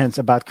past tense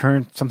about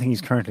something he's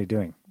currently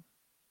doing.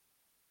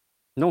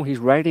 No, he's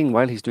writing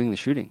while he's doing the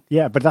shooting.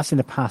 Yeah, but that's in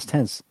the past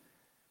tense.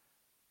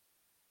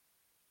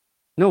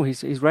 No,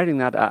 he's writing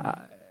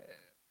that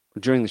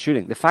during the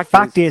shooting. The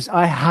fact is,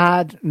 I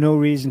had no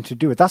reason to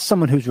do it. That's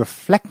someone who's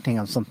reflecting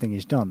on something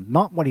he's done,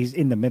 not what he's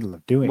in the middle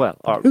of doing. Well,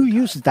 who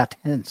uses that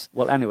tense?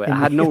 Well, anyway, I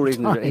had no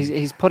reason to do it.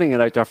 He's putting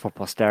it out there for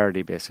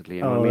posterity, basically.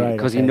 You know what I mean?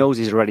 Because he knows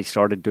he's already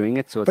started doing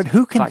it. So, but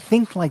who can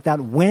think like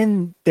that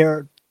when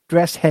they're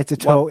dressed head to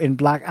toe in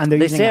black and they're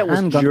using a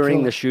handgun? They say it was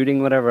during the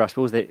shooting, whatever. I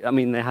suppose they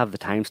have the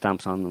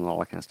timestamps on and all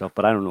that kind of stuff,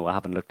 but I don't know. I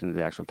haven't looked into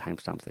the actual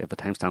timestamps. They have the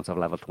timestamps of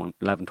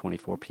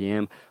 11:24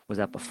 p.m. Was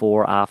that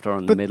before, after, or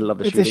in the middle of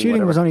the shooting? The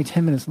shooting was only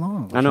 10 minutes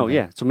long. I know,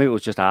 yeah. So maybe it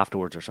was just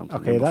afterwards or something.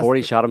 Okay, before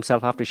he shot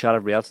himself, after he shot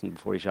everybody else, and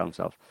before he shot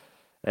himself.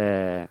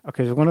 Okay,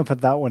 so we're going to put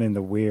that one in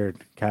the weird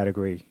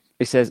category.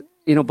 He says,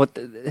 but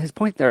his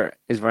point there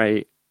is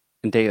very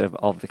indicative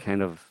of the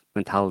kind of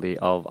mentality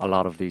of a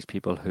lot of these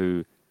people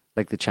who,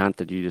 like the chant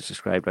that you just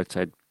described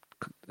outside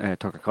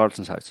Tucker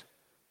Carlson's house.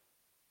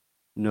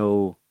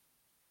 No,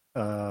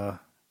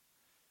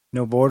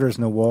 No borders,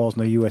 no walls,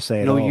 no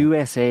USA at no all.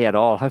 USA at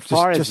all. How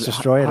far just is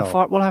destroy it how all.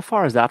 far? Well, how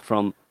far is that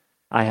from?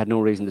 I had no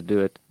reason to do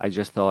it. I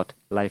just thought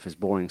life is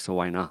boring, so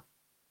why not?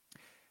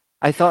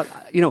 I thought,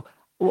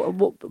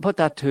 put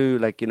that to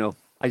like,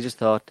 I just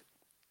thought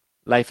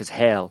life is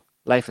hell.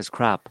 Life is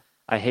crap.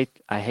 I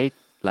hate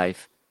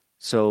life.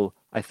 So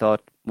I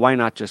thought, why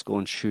not just go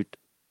and shoot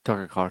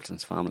Tucker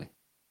Carlson's family?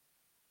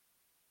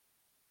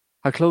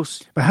 How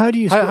close? But how do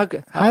you? How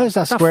is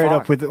that it's not squared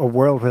far. up with a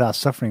world without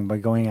suffering by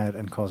going out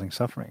and causing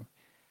suffering?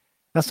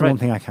 That's the Right. one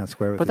thing I can't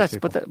square with. But these that's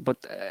people.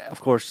 but of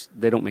course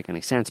they don't make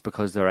any sense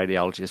because their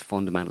ideology is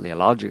fundamentally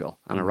illogical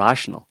and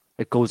irrational.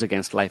 It goes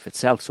against life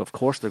itself. So of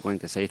course they're going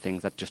to say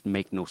things that just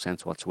make no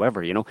sense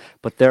whatsoever.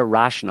 But they're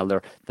rational.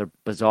 Their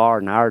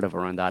bizarre narrative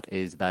around that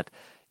is that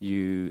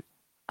you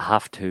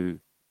have to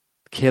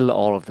kill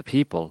all of the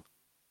people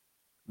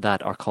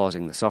that are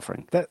causing the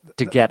suffering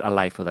to get a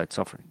life without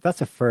suffering.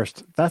 That's a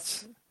first.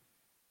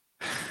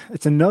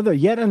 It's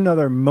yet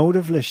another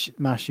motiveless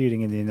mass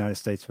shooting in the United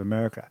States of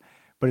America.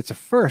 But it's a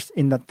first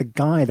in that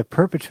the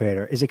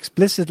perpetrator, is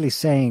explicitly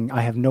saying,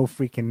 I have no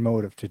freaking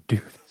motive to do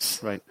this.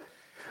 Right.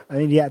 I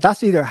mean, yeah,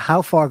 that's either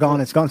how far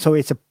gone it's gone. So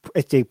it's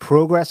a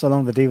progress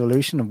along the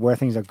devolution of where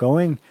things are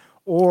going,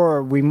 or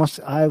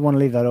I want to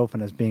leave that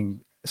open as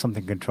being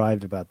something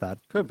contrived about that.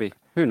 Could be.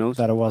 Who knows?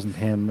 That it wasn't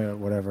him or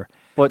whatever.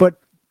 But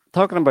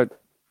talking about,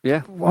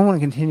 yeah. I want to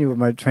continue with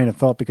my train of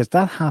thought because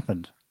that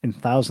happened in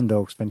Thousand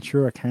Oaks,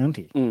 Ventura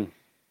County.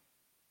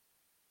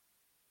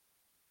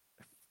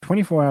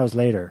 24 hours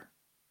later,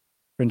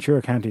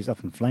 Ventura County is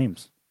up in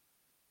flames.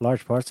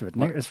 Large parts of it.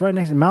 It's right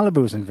next to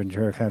Malibu's in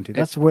Ventura County.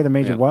 That's where the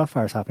major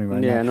wildfires happening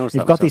right Yeah, I now. noticed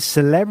You've that got myself. these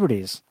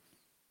celebrities,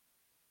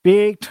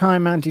 big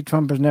time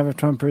anti-Trumpers, never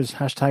Trumpers,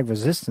 hashtag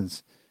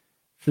resistance,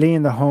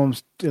 fleeing the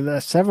homes.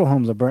 Several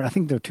homes are burned. I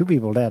think there are 2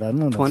 people dead. I don't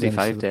know. if that's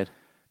 25 any- dead.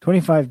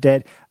 25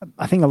 dead.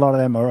 I think a lot of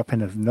them are up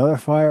in another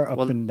fire,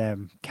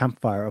 in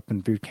campfire up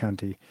in Butte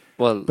County.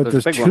 Well, But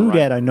there's there's a big one 2 around.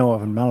 dead I know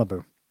of in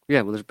Malibu.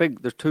 Yeah, well,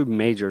 there's 2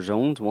 major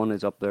zones. One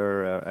is up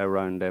there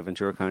around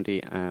Ventura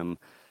County,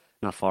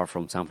 not far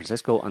from San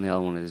Francisco, and the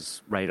other one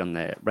is right on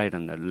the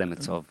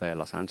limits of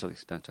Los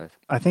Angeles down south.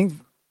 I think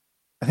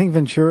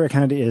Ventura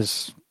County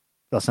is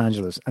Los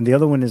Angeles, and the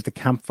other one is the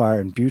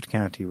campfire in Butte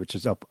County, which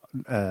is up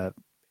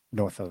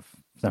north of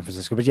San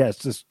Francisco. But yeah, it's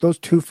just those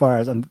 2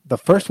 fires, and the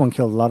first one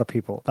killed a lot of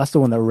people. That's the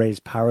one that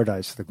razed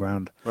Paradise to the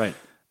ground. Right.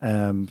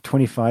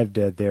 25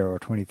 dead there, or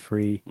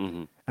 23,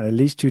 Mm-hmm. and at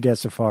least 2 dead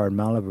so far in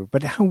Malibu.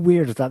 But how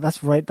weird is that?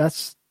 That's right.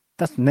 That's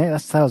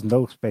Thousand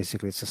Oaks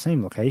basically. It's the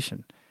same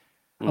location.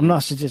 I'm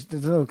not suggesting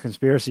there's no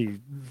conspiracy,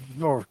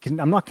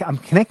 I'm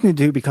connecting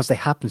the 2 because they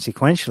happen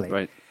sequentially.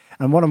 Right.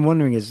 And what I'm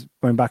wondering is,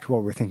 going back to what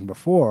we were thinking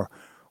before,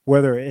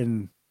 whether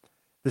in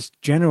this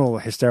general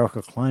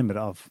hysterical climate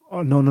of,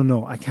 oh,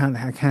 no, I can't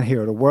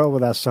hear it, a world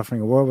without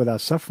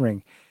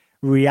suffering,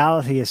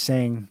 reality is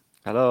saying,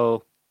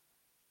 Hello.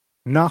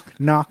 knock,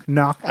 knock,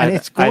 knock, and Either-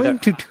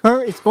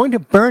 it's going to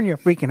burn your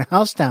freaking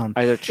house down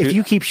Either if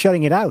you keep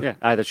shutting it out. Yeah,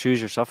 either choose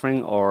your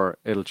suffering or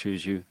it'll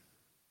choose you.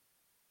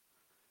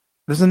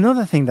 There's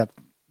another thing that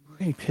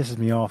really pisses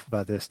me off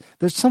about this.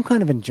 There's some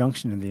kind of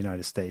injunction in the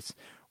United States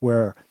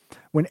where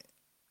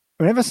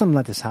whenever something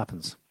like this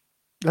happens,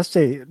 let's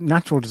say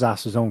natural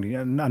disasters only,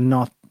 and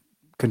not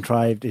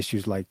contrived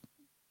issues like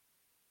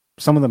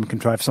some of them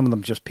contrived, some of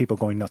them just people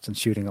going nuts and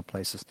shooting up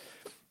places.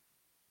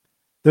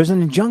 There's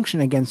an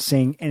injunction against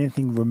saying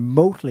anything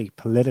remotely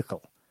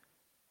political.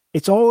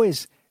 It's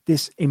always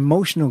this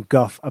emotional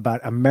guff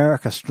about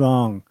America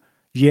strong.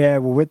 Yeah,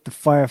 we're with the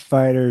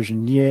firefighters,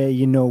 and yeah,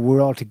 we're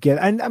all together.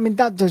 And I mean,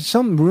 there's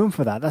some room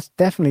for that. That's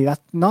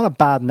not a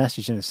bad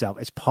message in itself.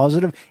 It's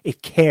positive.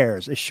 It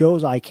cares. It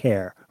shows I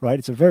care, right?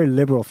 It's a very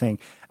liberal thing,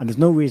 and there's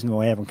no reason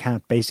why everyone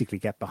can't basically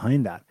get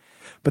behind that.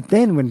 But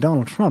then when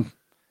Donald Trump,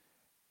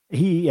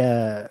 he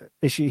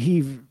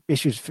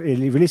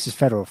releases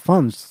federal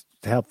funds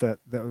to help the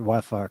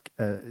wildfire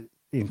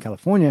in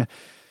California.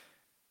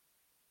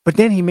 But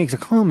then he makes a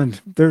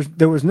comment.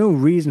 There was no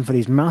reason for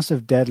these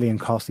massive, deadly, and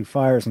costly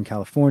fires in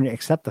California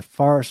except the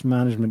forest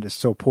management is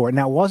so poor.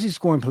 Now, was he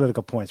scoring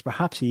political points?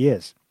 Perhaps he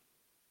is.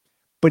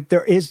 But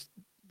there's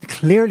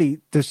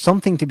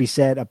something to be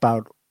said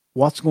about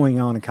what's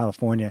going on in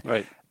California,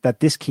 Right. that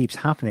this keeps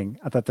happening,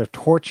 that they're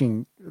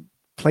torching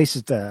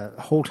places, the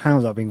whole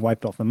towns are being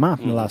wiped off the map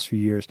in the last few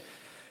years.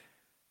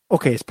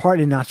 Okay, it's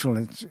partly natural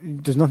and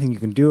there's nothing you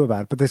can do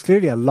about it, but there's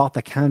clearly a lot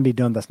that can be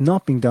done that's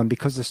not being done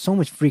because there's so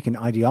much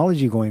freaking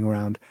ideology going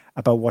around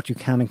about what you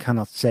can and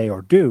cannot say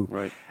or do.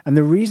 Right. And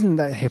the reason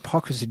that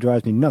hypocrisy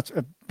drives me nuts,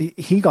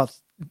 he got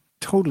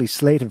totally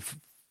slated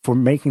for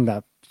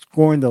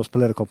scoring those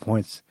political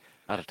points.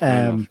 At a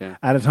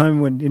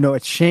time when,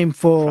 it's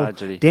shameful,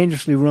 Tragedy.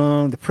 dangerously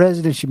wrong. The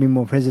president should be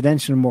more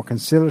presidential and more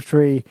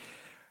conciliatory.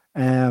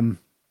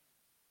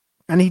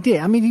 And he did.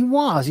 I mean, he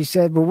was. He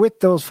said, we're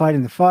with those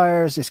fighting the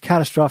fires. It's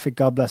catastrophic.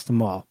 God bless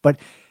them all. But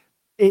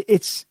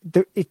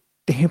the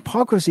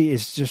hypocrisy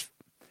is just,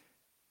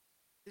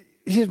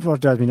 here's what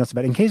drives me nuts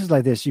about it. In cases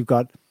like this, you've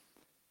got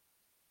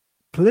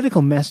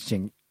political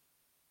messaging,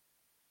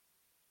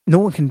 no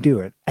one can do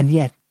it, and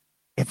yet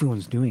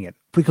everyone's doing it.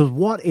 Because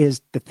what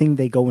is the thing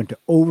they go into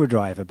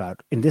overdrive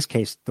about? In this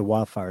case, the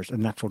wildfires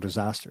and natural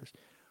disasters,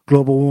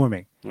 global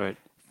warming. Right.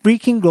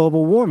 Freaking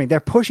global warming. They're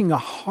pushing a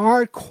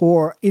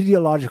hardcore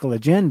ideological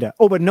agenda.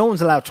 Oh, but no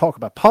one's allowed to talk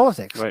about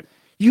politics. Right.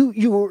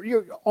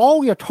 You're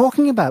all you're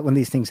talking about when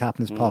these things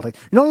happen is politics.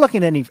 You're not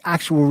looking at any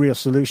actual real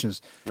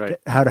solutions. Right.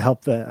 How to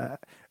help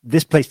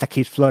this place that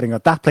keeps flooding or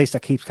that place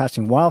that keeps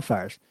catching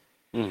wildfires.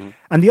 Mm-hmm.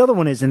 And the other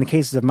one is in the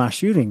cases of mass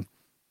shooting.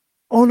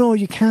 Oh no,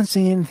 you can't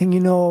say anything.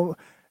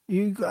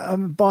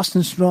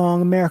 Boston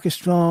strong, America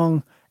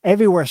strong,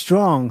 everywhere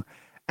strong,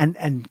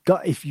 and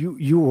God, if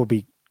you will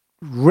be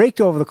raked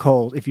over the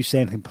coals if you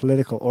say anything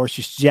political or if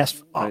you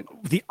suggest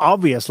the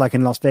obvious, like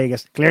in Las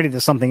Vegas. Clearly,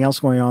 there's something else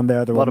going on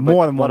there. There were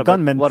more than one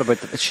gunman. What about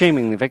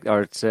shaming the victim?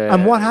 Or it's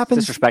and what happens?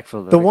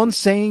 Disrespectful. The one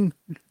saying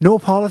 "No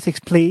politics,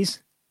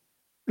 please,"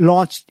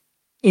 launched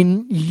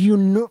in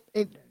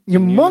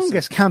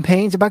humongous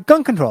campaigns about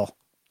gun control.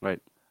 Right.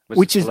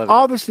 Which is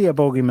obviously a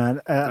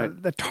bogeyman,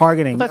 the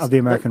targeting of the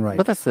American right.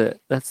 But that's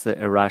the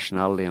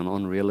irrationality and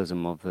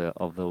unrealism of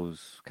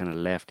those kind of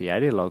lefty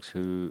ideologues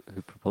who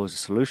propose a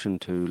solution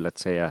to,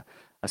 let's say, a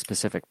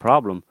specific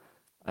problem,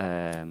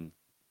 a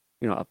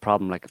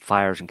problem like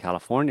fires in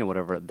California,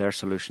 whatever. Their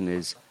solution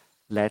is,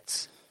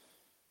 let's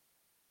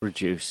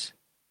reduce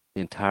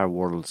the entire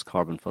world's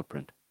carbon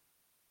footprint.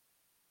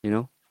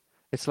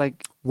 It's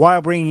like,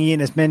 while bringing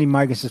in as many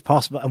migrants as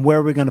possible, and where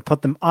are we going to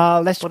put them?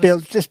 Let's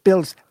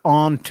build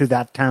on to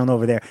that town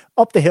over there,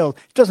 up the hill.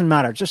 It doesn't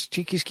matter. Just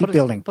keep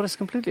building. But it's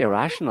completely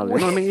irrational.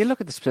 You look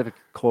at the specific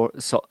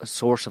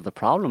source of the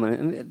problem,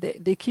 and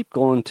they keep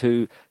going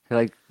to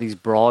like these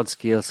broad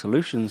scale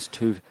solutions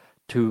to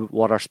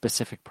what are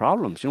specific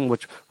problems.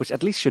 Which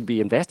at least should be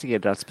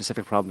investigated as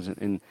specific problems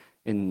in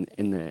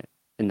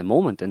the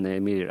moment, in the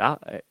immediate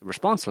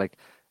response. Like.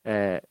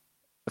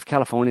 If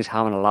California is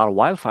having a lot of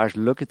wildfires,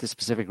 look at the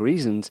specific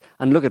reasons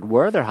and look at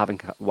where they're having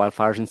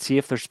wildfires and see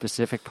if there's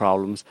specific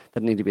problems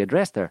that need to be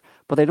addressed there.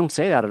 But they don't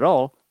say that at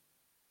all.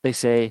 They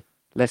say,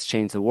 let's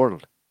change the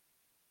world.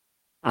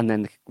 And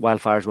then the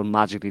wildfires will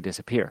magically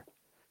disappear,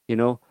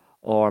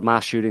 or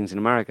mass shootings in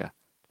America.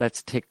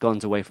 Let's take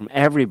guns away from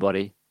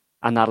everybody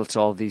and that'll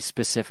solve these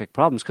specific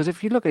problems. Because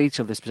if you look at each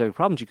of the specific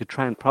problems, you could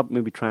try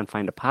and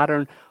find a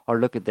pattern or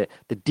look at the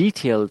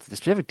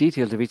specific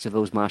details of each of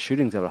those mass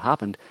shootings that have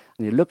happened.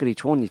 And you look at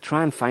each one, you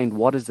try and find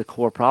what is the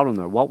core problem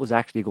there, what was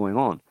actually going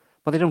on.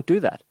 But they don't do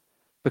that.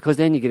 Because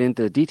then you get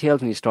into the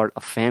details and you start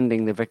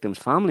offending the victims'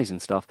 families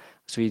and stuff.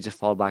 So you just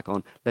fall back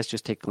on, let's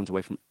just take guns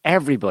away from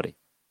everybody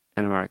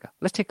in America.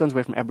 Let's take guns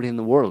away from everybody in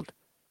the world.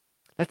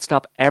 Let's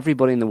stop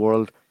everybody in the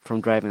world from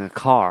driving a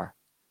car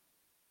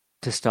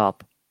to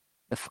stop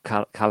the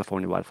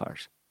California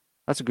wildfires.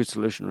 That's a good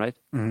solution, right?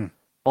 Mm-hmm.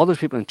 All those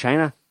people in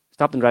China,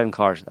 stop them driving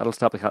cars. That'll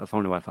stop the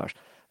California wildfires.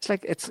 It's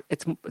like it's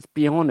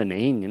beyond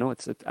inane, I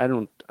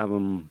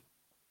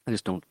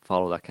just don't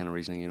follow that kind of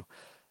reasoning,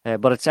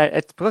 But it's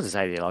because it's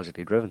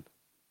ideologically driven.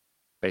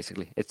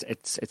 Basically,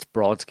 it's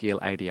broad scale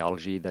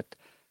ideology that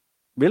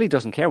really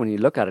doesn't care. When you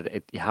look at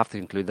it, you have to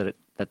conclude that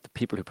the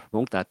people who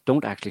promote that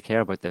don't actually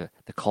care about the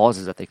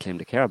causes that they claim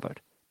to care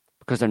about,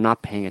 because they're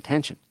not paying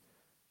attention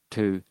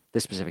to the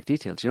specific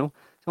details.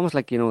 It's almost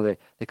like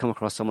they come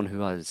across someone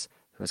who has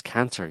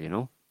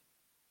cancer,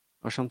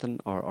 or something,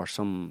 or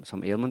some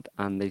ailment,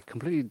 and they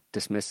completely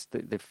dismiss,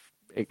 they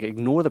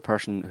ignore the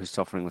person who's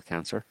suffering with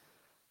cancer,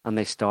 and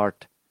they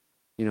start,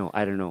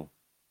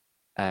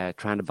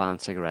 trying to ban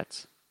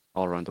cigarettes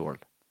all around the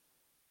world.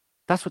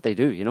 That's what they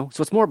do,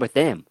 So it's more about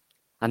them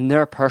and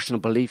their personal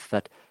belief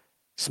that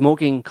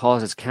smoking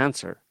causes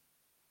cancer,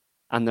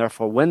 and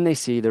therefore when they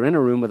see they're in a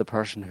room with a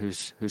person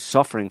who's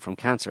suffering from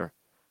cancer,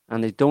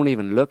 and they don't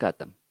even look at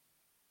them,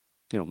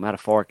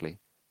 metaphorically,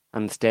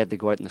 and instead they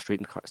go out in the street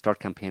and start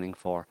campaigning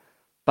for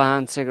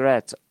ban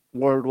cigarettes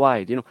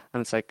worldwide, and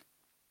it's like,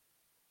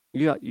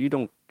 you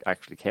don't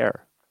actually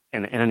care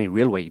in any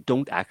real way. You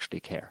don't actually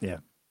care. Yeah.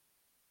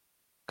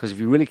 Because if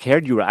you really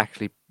cared, you would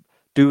actually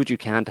do what you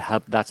can to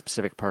help that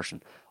specific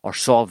person or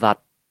solve that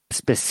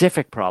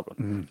specific problem.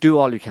 Mm-hmm. Do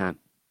all you can.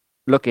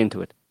 Look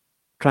into it.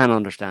 Try and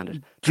understand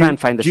it. Try and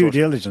find the due source.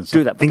 diligence.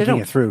 Do that. But thinking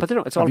it through. But they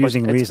don't. It's all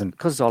using about reason.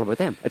 Because it's all about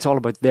them. It's all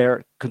about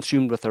they're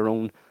consumed with their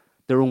own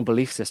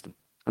belief system.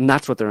 And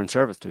that's what they're in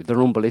service to,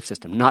 their own belief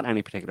system, not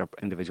any particular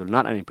individual,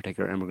 not any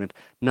particular immigrant,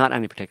 not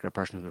any particular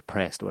person who's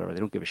oppressed or whatever. They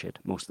don't give a shit,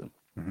 most of them.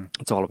 Mm-hmm.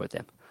 It's all about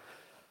them.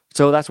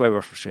 So that's why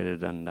we're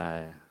frustrated and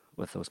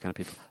with those kind of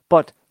people.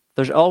 But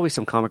there's always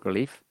some comic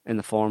relief in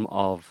the form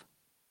of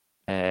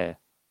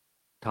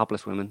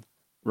topless women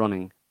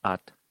running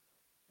at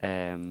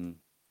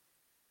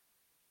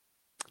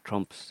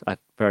Trump's, at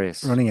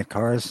various... Running at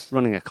cars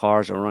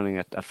or running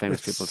at famous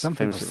people's... Some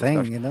famous people's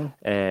people's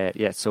thing,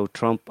 yeah, so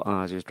Trump,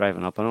 as he was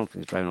driving up, I don't know if he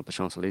was driving up the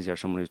Champs-Elysees or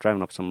someone who was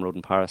driving up some road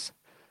in Paris,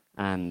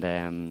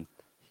 and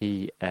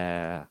he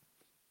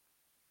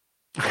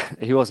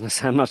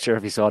wasn't, I'm not sure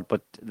if he saw it,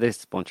 but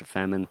this bunch of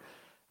feminine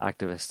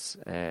activists,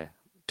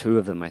 two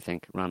of them, I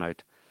think, ran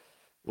out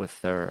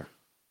with their,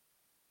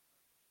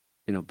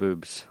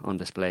 boobs on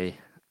display,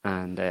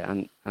 and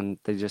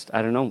they just,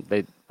 I don't know,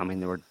 they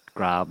were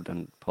grabbed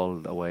and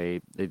pulled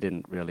away. They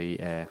didn't really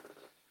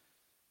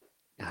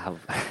have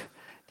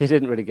they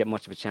didn't really get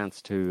much of a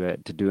chance to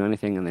do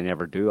anything, and they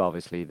never do.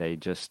 Obviously, they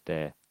just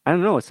I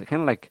don't know. It's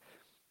kind of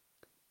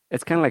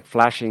like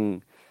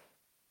flashing.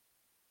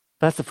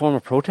 That's the form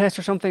of protest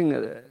or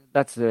something.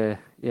 That's the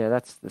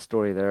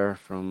story there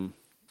from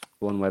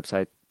one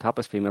website.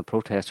 Topless female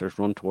protesters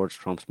run towards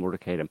Trump's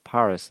motorcade in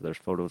Paris. There's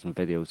photos and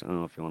videos. I don't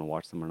know if you want to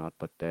watch them or not,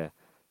 but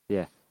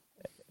yeah,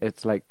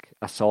 it's like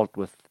assault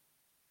with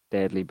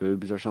deadly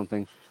boobs or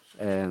something.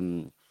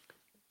 I'm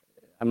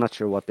not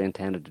sure what they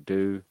intended to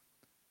do.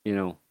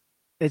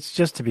 It's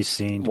just to be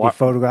seen, to be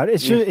photographed.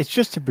 It's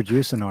just to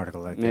produce an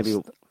article like maybe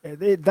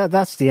this.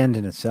 That's the end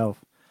in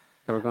itself.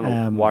 They were going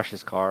to wash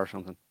his car or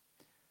something.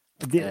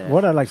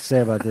 What I'd like to say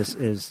about this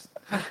is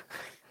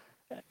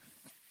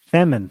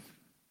Femin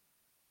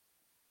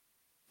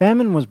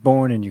was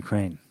born in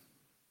Ukraine.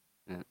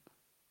 Yeah.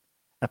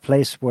 A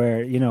place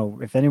where,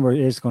 if anywhere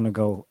is going to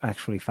go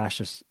actually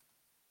fascist,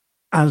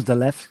 as the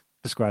left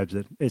describes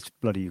it, it's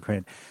bloody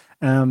Ukraine.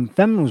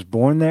 Femin was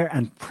born there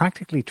and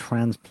practically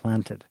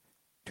transplanted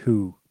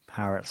to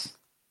Paris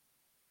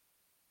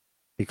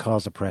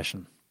because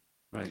oppression.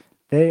 Right.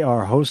 They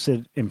are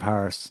hosted in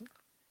Paris,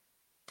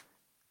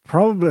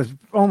 probably,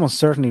 almost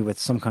certainly with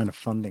some kind of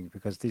funding,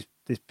 because these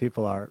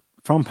people are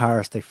from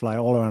Paris. They fly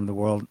all around the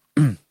world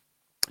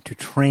to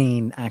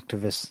train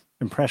activists,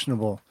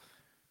 impressionable,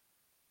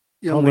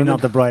 probably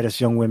not the brightest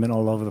young women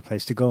all over the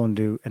place, to go and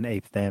do and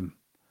ape them.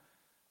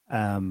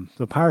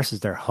 So Paris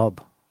is their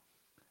hub.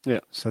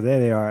 Yeah. So there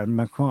they are. And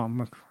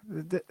Macron,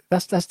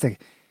 that's the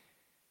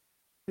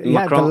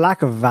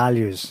lack of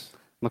values.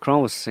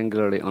 Macron was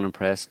singularly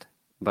unimpressed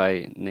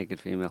by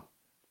naked female.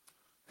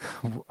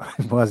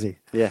 Was he?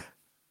 Yeah.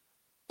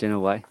 Do you know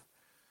why?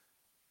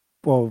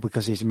 Well,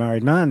 because he's a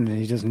married man and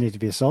he doesn't need to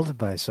be assaulted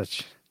by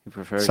such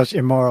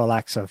immoral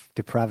acts of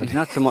depravity.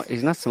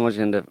 He's not so much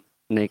into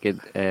naked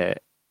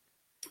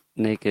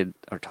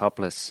or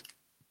topless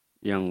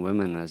young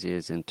women as he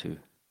is into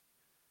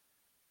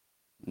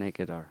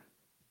naked or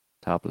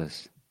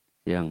topless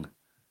young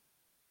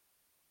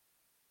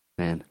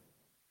men.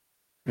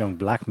 Young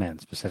black men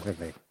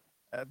specifically.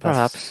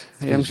 Perhaps.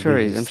 Yeah, I'm sure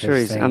he's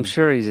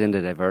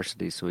into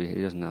diversity, so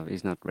he's not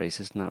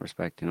racist in that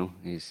respect,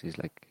 He's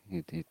like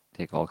he'd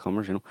take all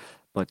comers,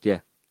 But yeah.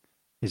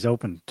 He's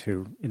open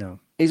to,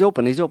 He's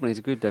open. He's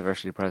a good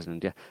diversity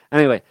president, yeah.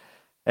 Anyway,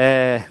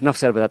 enough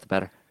said about that, the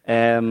better.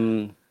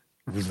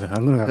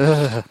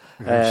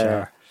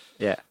 Sure.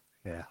 Yeah.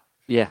 Yeah.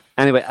 Yeah.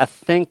 Anyway, I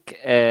think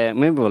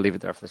maybe we'll leave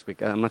it there for this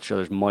week. I'm not sure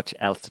there's much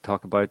else to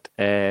talk about.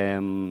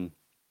 Of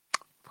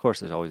course,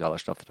 there's always other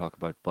stuff to talk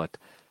about, but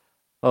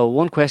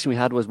one question we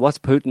had was, what's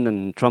Putin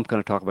and Trump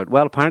going to talk about?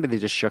 Well, apparently they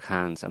just shook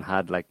hands and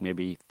had like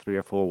maybe 3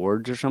 or 4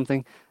 words or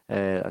something.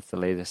 That's the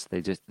latest.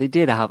 They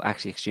did have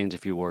actually exchanged a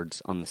few words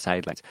on the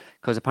sidelines,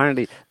 because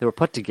apparently they were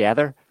put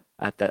together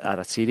at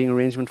a seating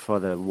arrangement for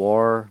the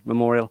war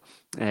memorial,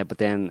 but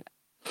then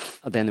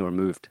they were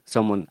moved.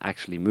 Someone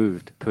actually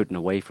moved Putin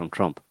away from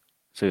Trump,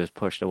 so he was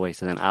pushed away.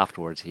 So then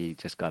afterwards, he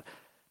just got.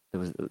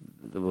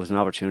 There was an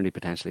opportunity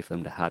potentially for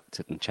them to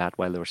sit and chat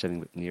while they were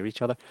sitting near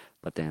each other,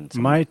 but then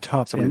somebody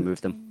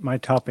moved them. My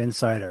top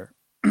insider,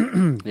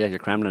 yeah, your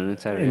Kremlin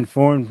insider,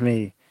 informed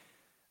me.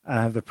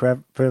 I have the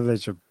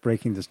privilege of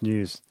breaking this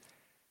news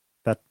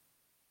that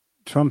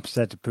Trump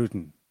said to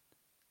Putin,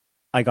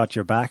 "I got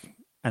your back,"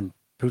 and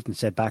Putin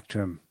said back to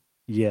him,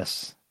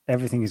 "Yes,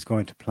 everything is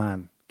going to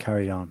plan.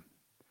 Carry on."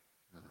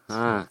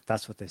 So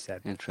that's what they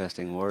said.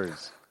 Interesting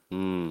words.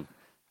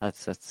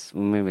 That's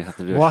maybe we have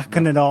to do. What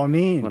can it all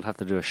mean? We'll have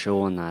to do a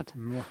show on that.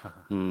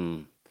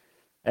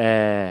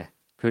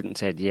 Putin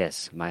said,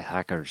 "Yes, my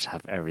hackers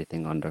have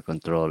everything under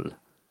control.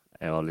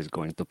 All is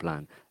going to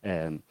plan."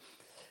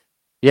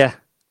 Yeah.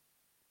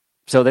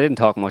 So they didn't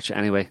talk much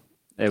anyway.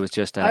 It was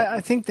just.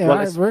 I think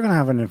we're going to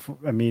have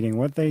a meeting.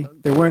 What they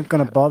weren't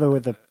going to bother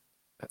with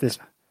this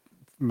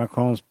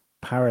Macron's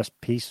Paris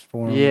peace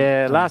forum.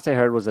 Yeah, last I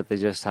heard was that they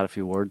just had a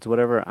few words,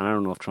 whatever. And I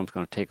don't know if Trump's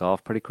going to take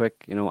off pretty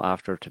quick,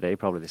 after today,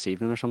 probably this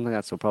evening or something like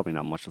that. So probably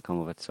not much will come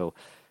of it. So,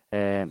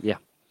 yeah.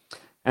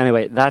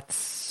 Anyway, I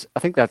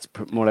think that's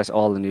more or less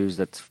all the news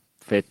that's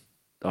fit,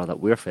 or that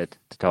we're fit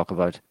to talk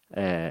about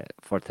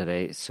for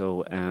today.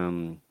 So,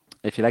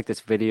 if you like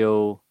this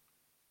video,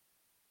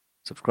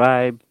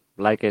 subscribe,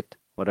 like it,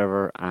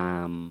 whatever,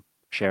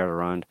 share it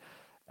around.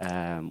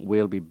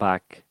 We'll be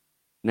back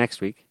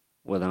next week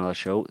with another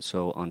show.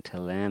 So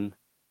until then,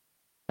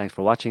 thanks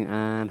for watching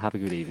and have a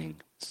good evening.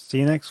 See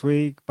you next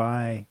week.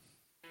 Bye.